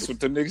ankles. That's what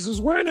the niggas was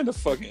wearing in the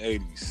fucking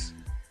 80s.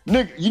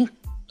 Nigga,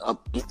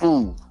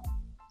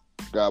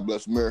 God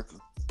bless America.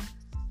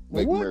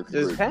 Make What America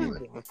is great again.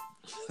 happening?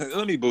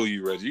 Let me boo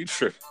you, Reggie. You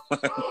tripping.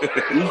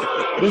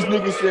 This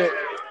nigga said,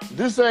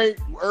 this ain't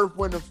Earth,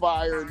 Wind, and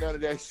Fire, none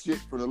of that shit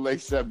from the late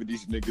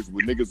 70s niggas,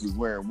 where niggas was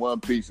wearing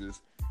one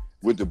pieces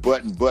with the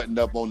buttoned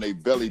up on their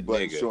belly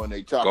button, Nigga, showing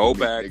they top. Go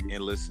back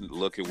and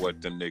look at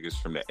what them niggas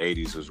from the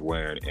 80s was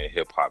wearing in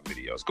hip-hop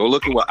videos. Go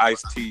look at what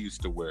Ice-T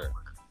used to wear.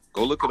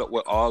 Go look at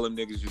what all them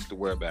niggas used to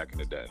wear back in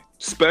the day.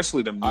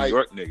 Especially them New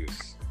York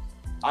niggas.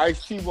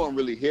 Ice-T wasn't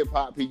really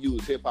hip-hop. He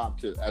used hip-hop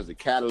as a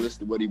catalyst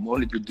to what he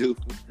wanted to do.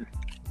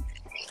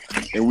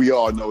 And we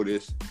all know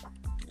this.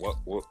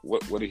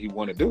 What did he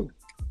want to do?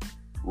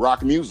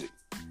 Rock music.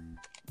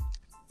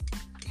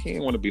 He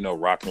didn't want to be no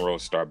rock and roll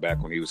star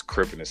back when he was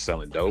cripping and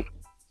selling dope.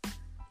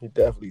 He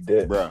definitely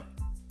did. Bruh.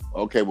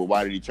 Okay, but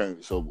why did he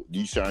turn? So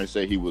you trying to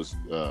say he was,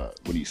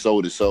 when he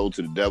sold his soul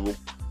to the devil,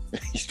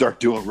 He start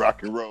doing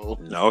rock and roll.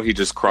 No, he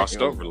just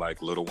crossed over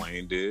like Lil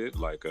Wayne did,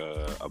 like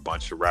a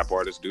bunch of rap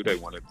artists do. They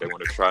want to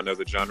try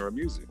another genre of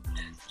music.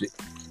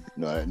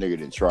 No, that nigga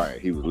didn't try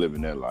it. He was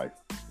living that life.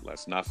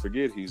 Let's not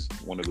forget, he's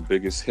one of the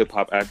biggest hip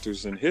hop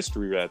actors in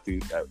history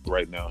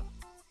right now.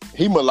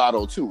 He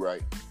mulatto too,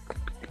 right?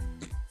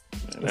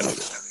 Man,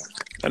 that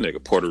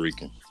nigga Puerto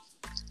Rican.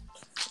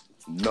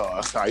 No,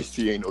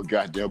 Ice-T ain't no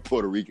goddamn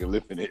Puerto Rican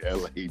living in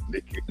LA,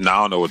 nigga. No, I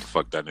don't know what the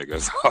fuck that nigga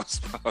is. I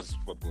was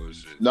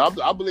bullshit. No,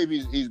 I believe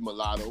he's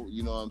mulatto.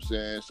 You know what I'm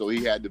saying? So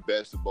he had the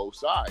best of both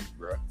sides,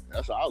 bro.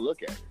 That's how I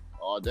look at it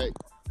all day.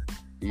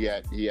 He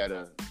had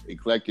a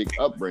eclectic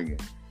upbringing.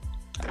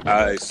 All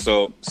right,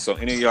 so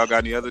any of y'all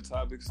got any other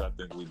topics? I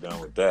think we done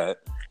with that.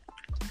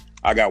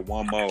 I got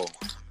one more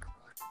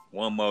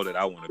that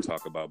I want to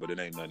talk about, but it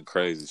ain't nothing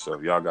crazy. So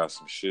if y'all got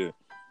some shit.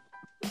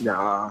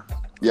 Nah.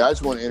 Yeah, I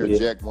just want to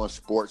interject one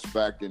sports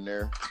fact in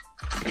there.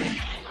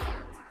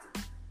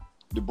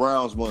 The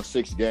Browns won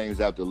 6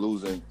 games after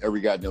losing every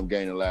goddamn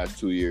game in the last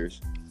 2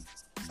 years.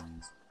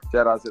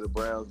 Shout out to the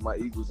Browns. My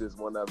Eagles just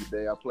won the other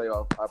day. Our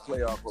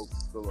playoff hopes are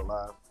still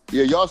alive.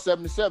 Yeah, y'all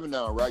 77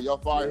 now, right? Y'all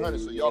 500,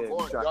 Yeah, so y'all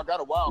yeah, y'all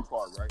got a wild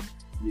card, right?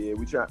 Yeah,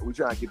 we trying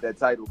to get that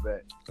title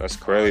back. That's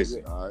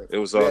crazy. All right. It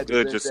was all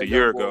good just a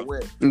year ago.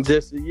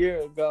 Just a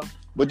year ago.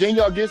 But then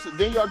y'all get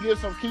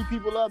some key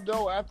people up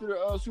though after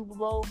the Super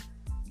Bowl.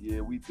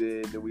 Yeah, we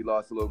did. Then we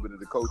lost a little bit of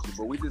the coaching,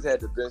 but we just had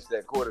to bench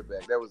that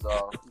quarterback. That was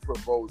all. We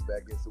put Bowles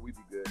back in, so we be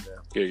good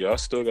now. Yeah, y'all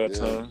still got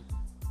time.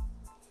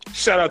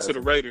 Shout out to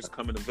the Raiders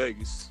coming to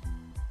Vegas.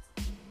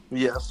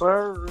 Yes,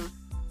 sir.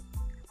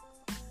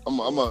 I'm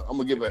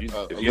gonna give If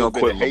a you don't bit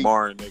quit of hate.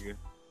 Lamar, nigga.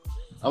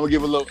 I'm gonna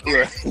give a little.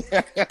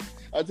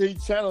 I think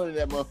he's channeling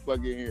that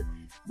motherfucker in here.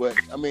 But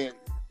I mean,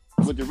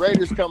 with the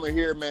Raiders coming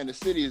here, man, the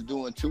city is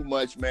doing too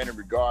much, man, in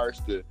regards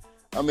to.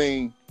 I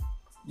mean,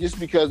 just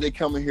because they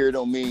come in here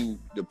don't mean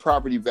the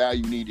property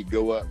value need to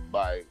go up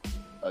by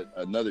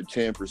another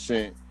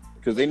 10%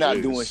 because they're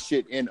not doing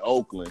shit in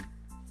Oakland.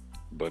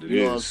 But you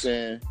know what I'm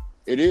saying?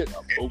 It is.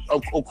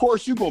 Of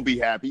course, you're gonna be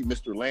happy,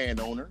 Mr.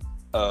 Landowner.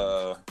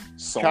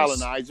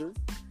 Colonizer.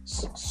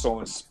 So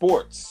in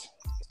sports,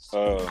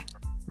 how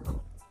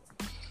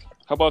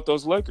about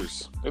those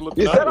Lakers? They look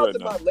good shout out right to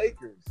now. my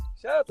Lakers.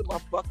 Shout out to my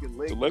fucking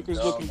Lakers. The Lakers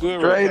dog. looking good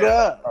Straight right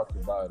up. Talk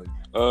about it.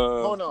 now.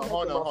 Hold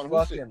on.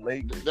 Fucking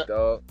Lakers,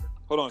 dog.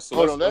 Hold on. So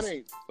Hold on. let's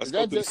Is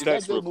go that through the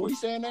stats real Moody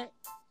quick. saying that?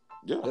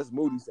 Yeah. That's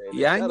Moody saying that.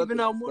 Yeah, I Shout ain't out even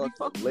to know the Moody fucking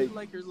fucking with the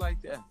Lakers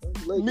like that.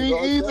 Lakers Me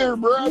all either,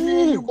 day. bro.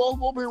 Me and you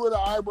both up here with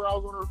our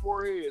eyebrows on our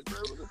foreheads, bro.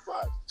 What the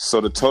fuck?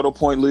 So the total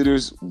point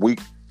leaders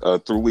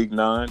through week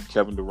 9: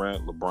 Kevin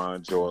Durant,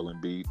 LeBron, Joel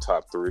Embiid,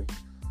 top 3.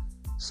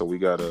 So we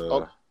got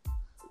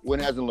When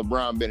hasn't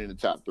LeBron been in the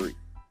top 3?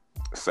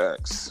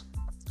 facts.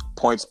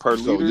 Points per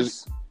So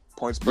leaders.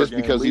 Points per Just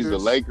game because he's a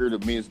leaders. Laker, to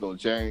me, it's gonna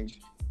change.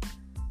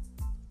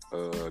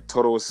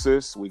 Total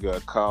assists, we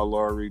got Kyle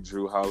Lowry,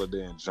 Drew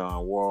Holiday, and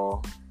John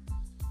Wall.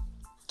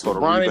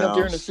 Total LeBron ain't rebounds. up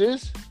there in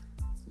assists.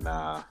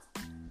 Nah.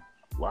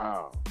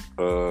 Wow.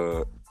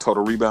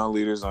 Total rebound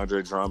leaders: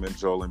 Andre Drummond,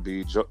 Joel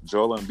Embiid.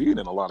 Joel Embiid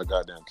in a lot of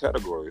goddamn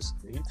categories.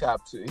 He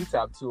top 2. He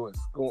top 2 in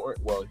scoring.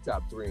 Well, he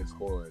top 3 in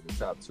scoring. The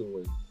top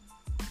 2 in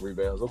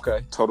rebounds.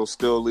 Okay. Total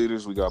steal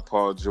leaders: we got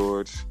Paul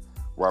George,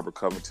 Robert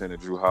Covington,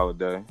 and Drew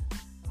Holiday.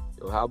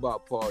 Yo, how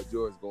about Paul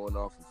George going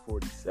off for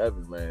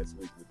 47 last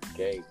week with the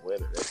game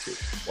winner? That shit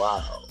was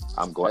wild.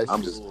 I'm glad. That I'm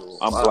shit just. was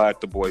I'm wild. glad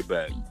the boy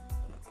back.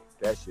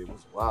 That shit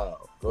was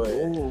wild. Go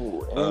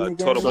ahead.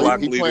 Total So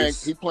block he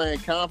leaders. playing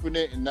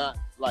confident and not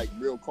like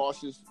real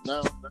cautious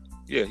now.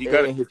 Yeah, he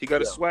And got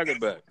his yo. swagger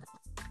back.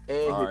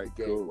 And All hit right,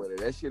 the game cool. winner.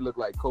 That shit looked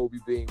like Kobe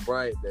being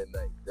Bryant that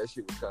night. That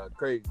shit was kind of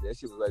crazy. That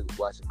shit was like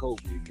watching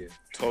Kobe again.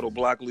 Total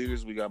block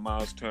leaders: we got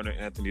Miles Turner,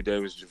 Anthony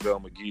Davis,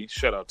 JaVale McGee.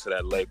 Shout out to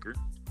that Laker.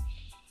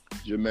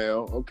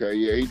 Jamel, okay,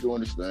 yeah, he's doing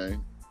his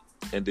thing.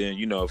 And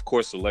then of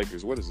course the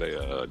Lakers. What is they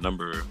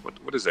number?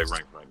 What is they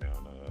ranked right now?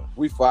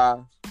 We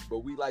 5, but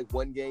we like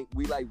one game.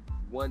 We like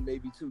 1,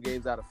 maybe 2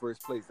 games out of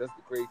first place. That's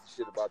the crazy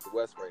shit about the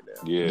West right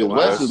now. Yeah, The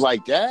West is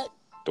like that.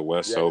 the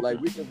West Yeah, open.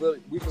 like we can really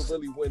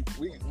win.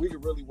 We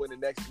can really win the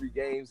next 3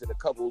 games, and a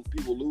couple of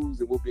people lose,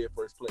 and we'll be in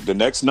first place. The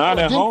next 9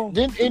 at home.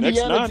 Didn't The next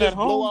Indiana 9 just at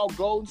blow home. out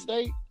Golden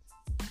State?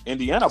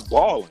 Indiana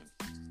balling.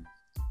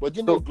 But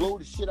didn't they blow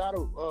the shit out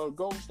of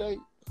Golden State?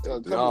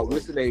 No,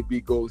 listen, they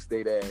beat Gold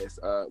State ass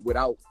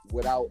without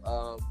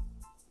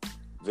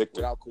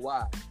Victor.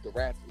 Kawhi. The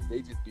Raptors,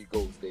 they just beat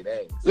Gold State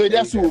ass. Yeah,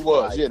 that's They who it had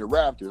was. Kawhi. Yeah, the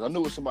Raptors. I knew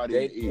it was somebody in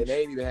the And East.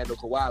 they ain't even had no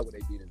Kawhi when they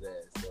beat his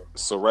ass. So.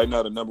 So right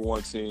now the number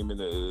 1 team in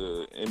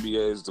the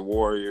NBA is the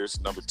Warriors.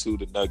 Number 2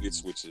 the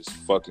Nuggets, which is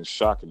fucking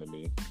shocking to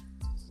me.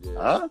 Yeah.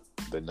 Huh?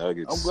 The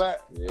Nuggets. I'm glad.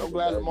 Yeah, I'm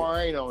glad the Lamar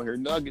ain't on here.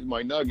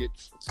 My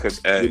Nuggets. Because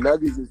The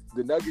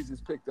Nuggets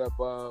just picked up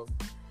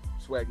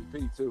Swaggy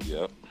P too.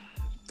 yep.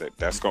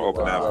 That's gonna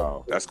open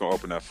Wow. that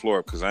open that floor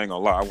up. Because I ain't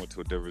gonna lie, I went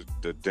to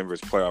the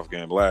Denver's playoff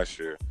game last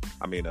year.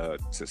 I mean,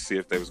 to see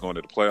if they was going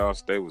to the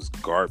playoffs, they was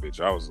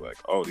garbage. I was like,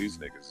 oh, these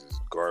niggas is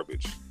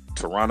garbage.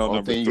 Toronto Only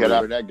number thing you 3, get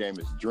out of that game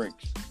is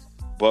drinks.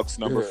 Bucks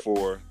number Yeah.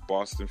 4,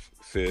 Boston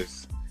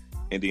 5th,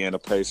 Indiana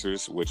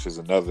Pacers, which is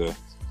another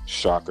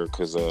Shocker,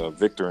 because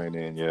Victor ain't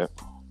in yet.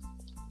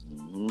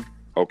 Mm-hmm.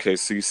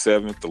 OKC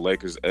 7th, the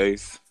Lakers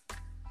 8th.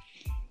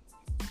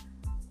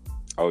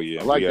 Oh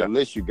yeah, I like the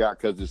list you got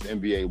because it's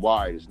NBA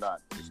wide. It's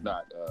not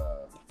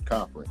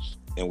conference.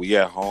 And we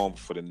at home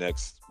for the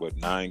next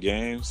 9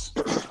 games.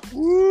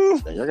 Woo!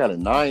 Y'all got a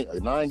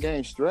 9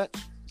 game stretch.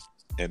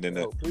 And then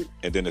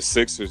the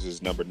Sixers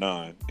is number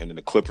 9, and then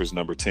the Clippers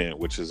number 10,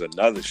 which is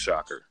another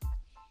shocker.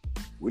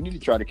 We need to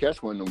try to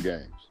catch one of them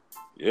games.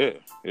 Yeah.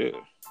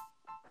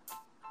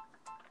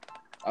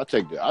 I'll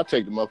take the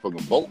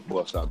motherfucking boat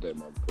bus out there,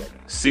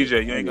 motherfucker.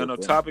 CJ, you ain't got no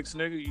topics,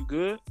 nigga? You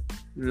good?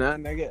 Nah,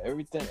 nigga.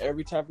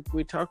 Every topic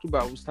we talked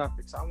about was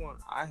topics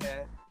I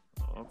had.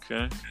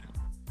 Okay.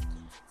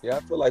 Yeah, I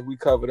feel like we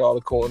covered all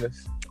the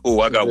corners. Oh,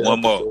 I got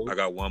one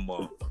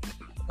more.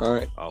 All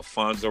right.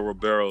 Alfonso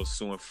Ribeiro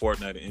suing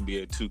Fortnite and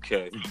NBA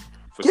 2K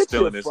for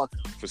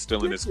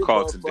stealing his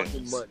Carlton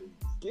dance. Money.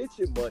 Get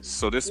your money.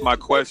 So this is my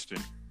question.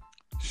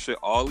 Should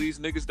all these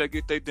niggas that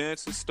get their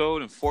dances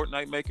stolen and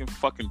Fortnite making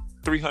fucking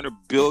 $300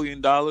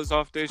 billion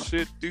off their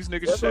shit, these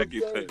niggas should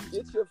get paid.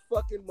 Get your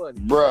fucking money.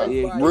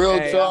 Bruh, real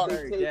talk.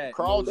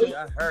 Carlton,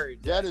 I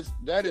heard that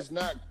is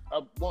not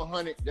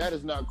 100. That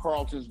is not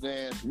Carlton's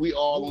dance. We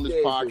all on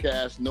this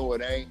podcast know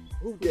it ain't.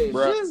 Who danced?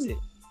 Bruh.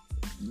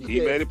 He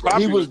made it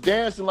popular. He was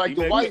dancing like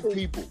the white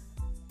people.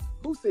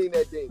 Who seen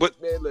that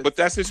dance? But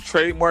that's his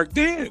trademark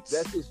dance.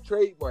 That's his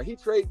trademark. He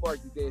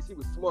trademarked the dance. He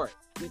was smart.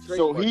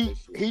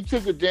 He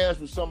took a dance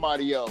from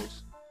somebody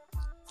else.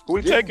 Who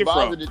he take it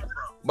from?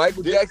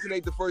 Michael Jackson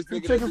ain't the first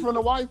nigga. He took it from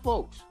the white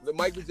folks.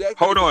 Michael Jackson.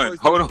 Hold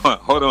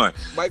on.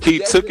 He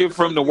took it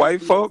from the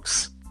white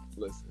folks.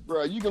 Listen,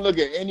 bro, you can look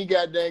at any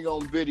goddamn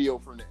on video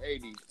from the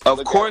 '80s.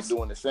 Of course,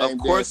 doing the same Of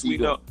course,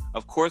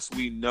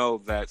 we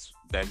know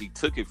that he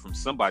took it from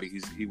somebody.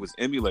 He was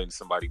emulating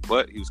somebody,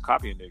 but he was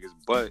copying niggas.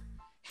 But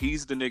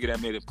he's the nigga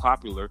that made it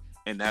popular,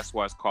 and that's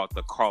why it's called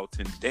the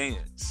Carlton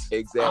dance.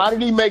 Exactly. How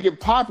did he make it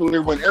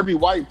popular when every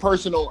white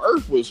person on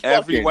earth was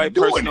every white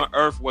person on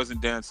earth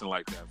wasn't dancing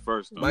like that?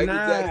 First, Michael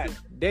Jackson,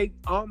 they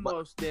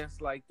almost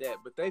dance like that,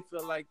 but they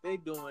feel like they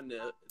doing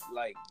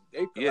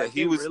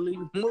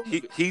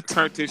he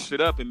turned his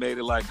shit up and made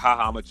it like,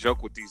 haha, I'm a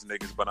joke with these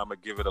niggas, but I'm gonna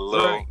give it a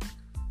little, right.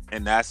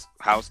 And that's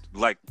how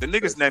like the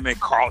nigga's name ain't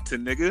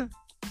Carlton, nigga.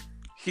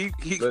 He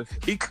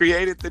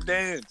created the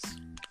dance.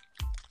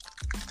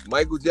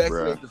 Michael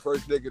Jackson ain't the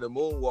first nigga to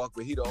moonwalk,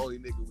 but he the only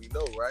nigga we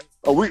know, right?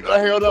 Oh,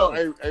 hold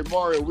on. Hey,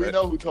 Mario, we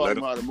know who taught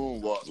him how to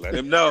moonwalk. Let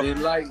him know.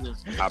 Enlighten.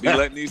 I'll be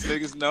letting these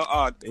niggas know.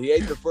 He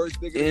ain't the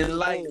first nigga to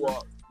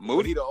moonwalk.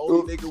 Moody, he the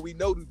only nigga we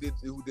know who did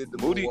the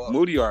moonwalk.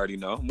 Moody already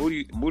know.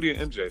 Moody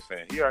an MJ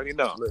fan. He already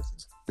know.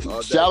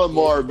 Listen,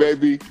 Shalimar,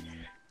 baby.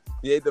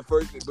 He ain't the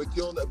first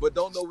nigga, but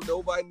don't know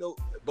nobody know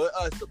but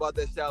us about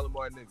that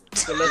Shalimar nigga.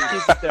 So let's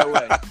keep it that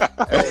way.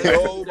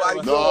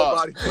 Nobody know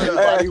about it.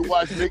 Anybody who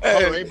watched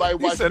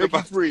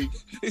Mickey Free.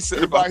 He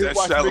said about that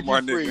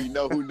Shalimar nigga.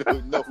 Know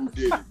who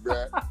did it,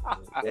 bro.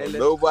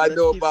 Nobody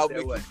know about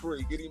Mickey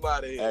Free. Get him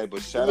out of here. Hey,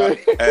 but shout out.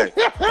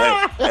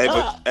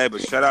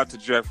 but shout out to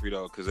Jeffrey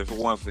though, because if it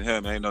weren't for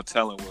him, ain't no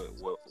telling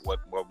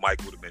what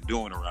Mike would have been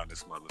doing around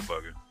this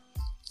motherfucker.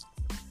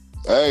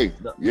 Hey,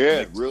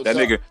 yeah, real that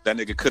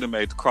nigga could have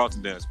made the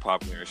Carlton dance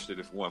popular and shit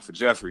if it weren't for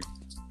Jeffrey.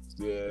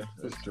 Yeah,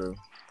 that's true.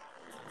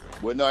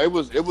 Well, no, it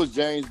was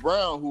James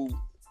Brown who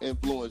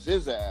influenced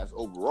his ass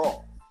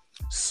overall.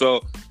 So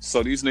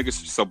these niggas,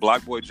 so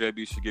Block Boy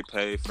JB should get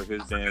paid for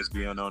his dance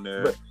being on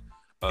there.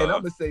 And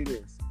I'm gonna say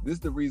this. This is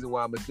the reason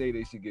why I'm gonna say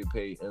they should get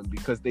paid,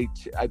 because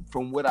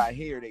from what I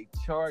hear, they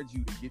charge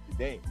you to get the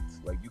dance.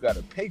 Like you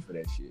gotta pay for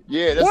that shit.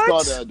 Yeah, that's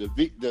called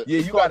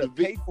you gotta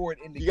pay for it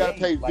in the game. You gotta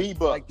pay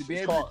V-Bucks. Like to be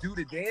able to do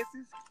the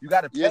dances, you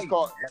gotta pay. Yeah,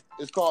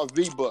 it's called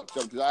V-Bucks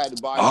because I had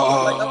to buy steps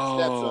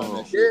on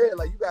that shit. Yeah,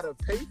 like you gotta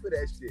pay for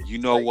that shit. You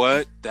know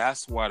what?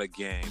 That's why the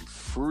game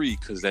free,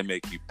 because they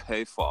make you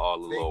pay for all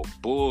the little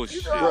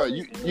bullshit. Bro,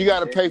 you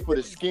gotta pay for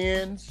the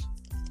skins.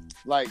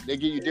 Like, they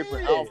give you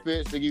different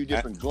outfits. They give you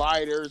different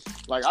gliders.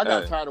 Like, I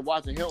got tired of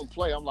watching him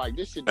play. I'm like,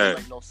 this shit don't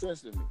make no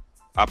sense to me.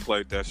 I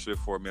played that shit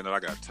for a minute. I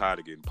got tired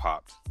of getting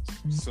popped.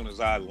 As soon as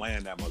I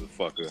land that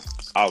motherfucker,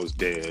 I was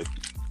dead.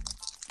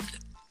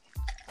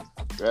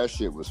 That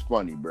shit was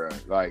funny, bro.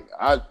 Like,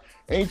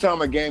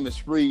 anytime a game is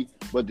free,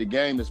 but the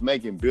game is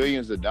making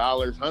billions of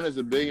dollars, hundreds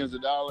of billions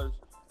of dollars.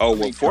 Oh,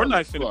 well,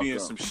 Fortnite finna be in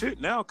some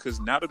shit now, because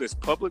now that it's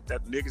public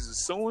that niggas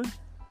is suing,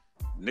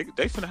 they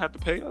finna have to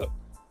pay up.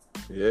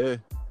 Yeah.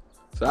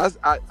 So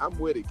I'm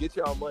with it. Get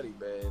y'all money,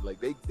 man. Like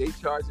they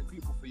charging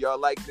people for y'all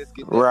like this.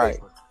 Get that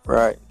paper.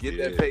 Right. Get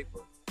that paper.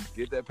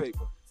 Get that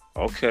paper.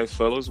 Okay,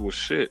 fellas. Well,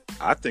 shit.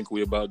 I think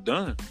we about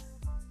done.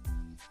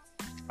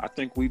 I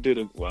think we did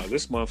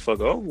this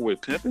motherfucker over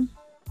with pimping.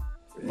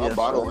 My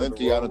bottle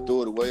empty. I done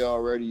threw it away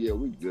already. Yeah,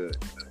 we good.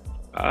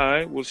 All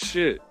right. Well,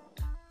 shit.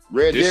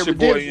 This your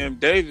boy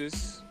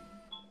MDAVIS.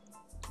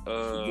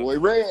 Your boy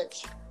Reg.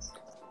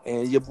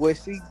 And your boy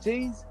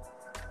CJEEZY.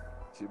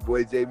 Your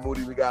boy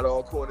JMOODY, we got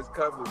all corners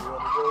covered. We on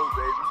the road,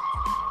 baby.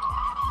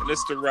 And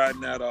it's the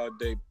Riding Out All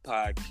Day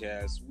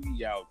podcast.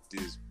 We out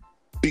this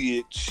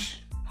bitch.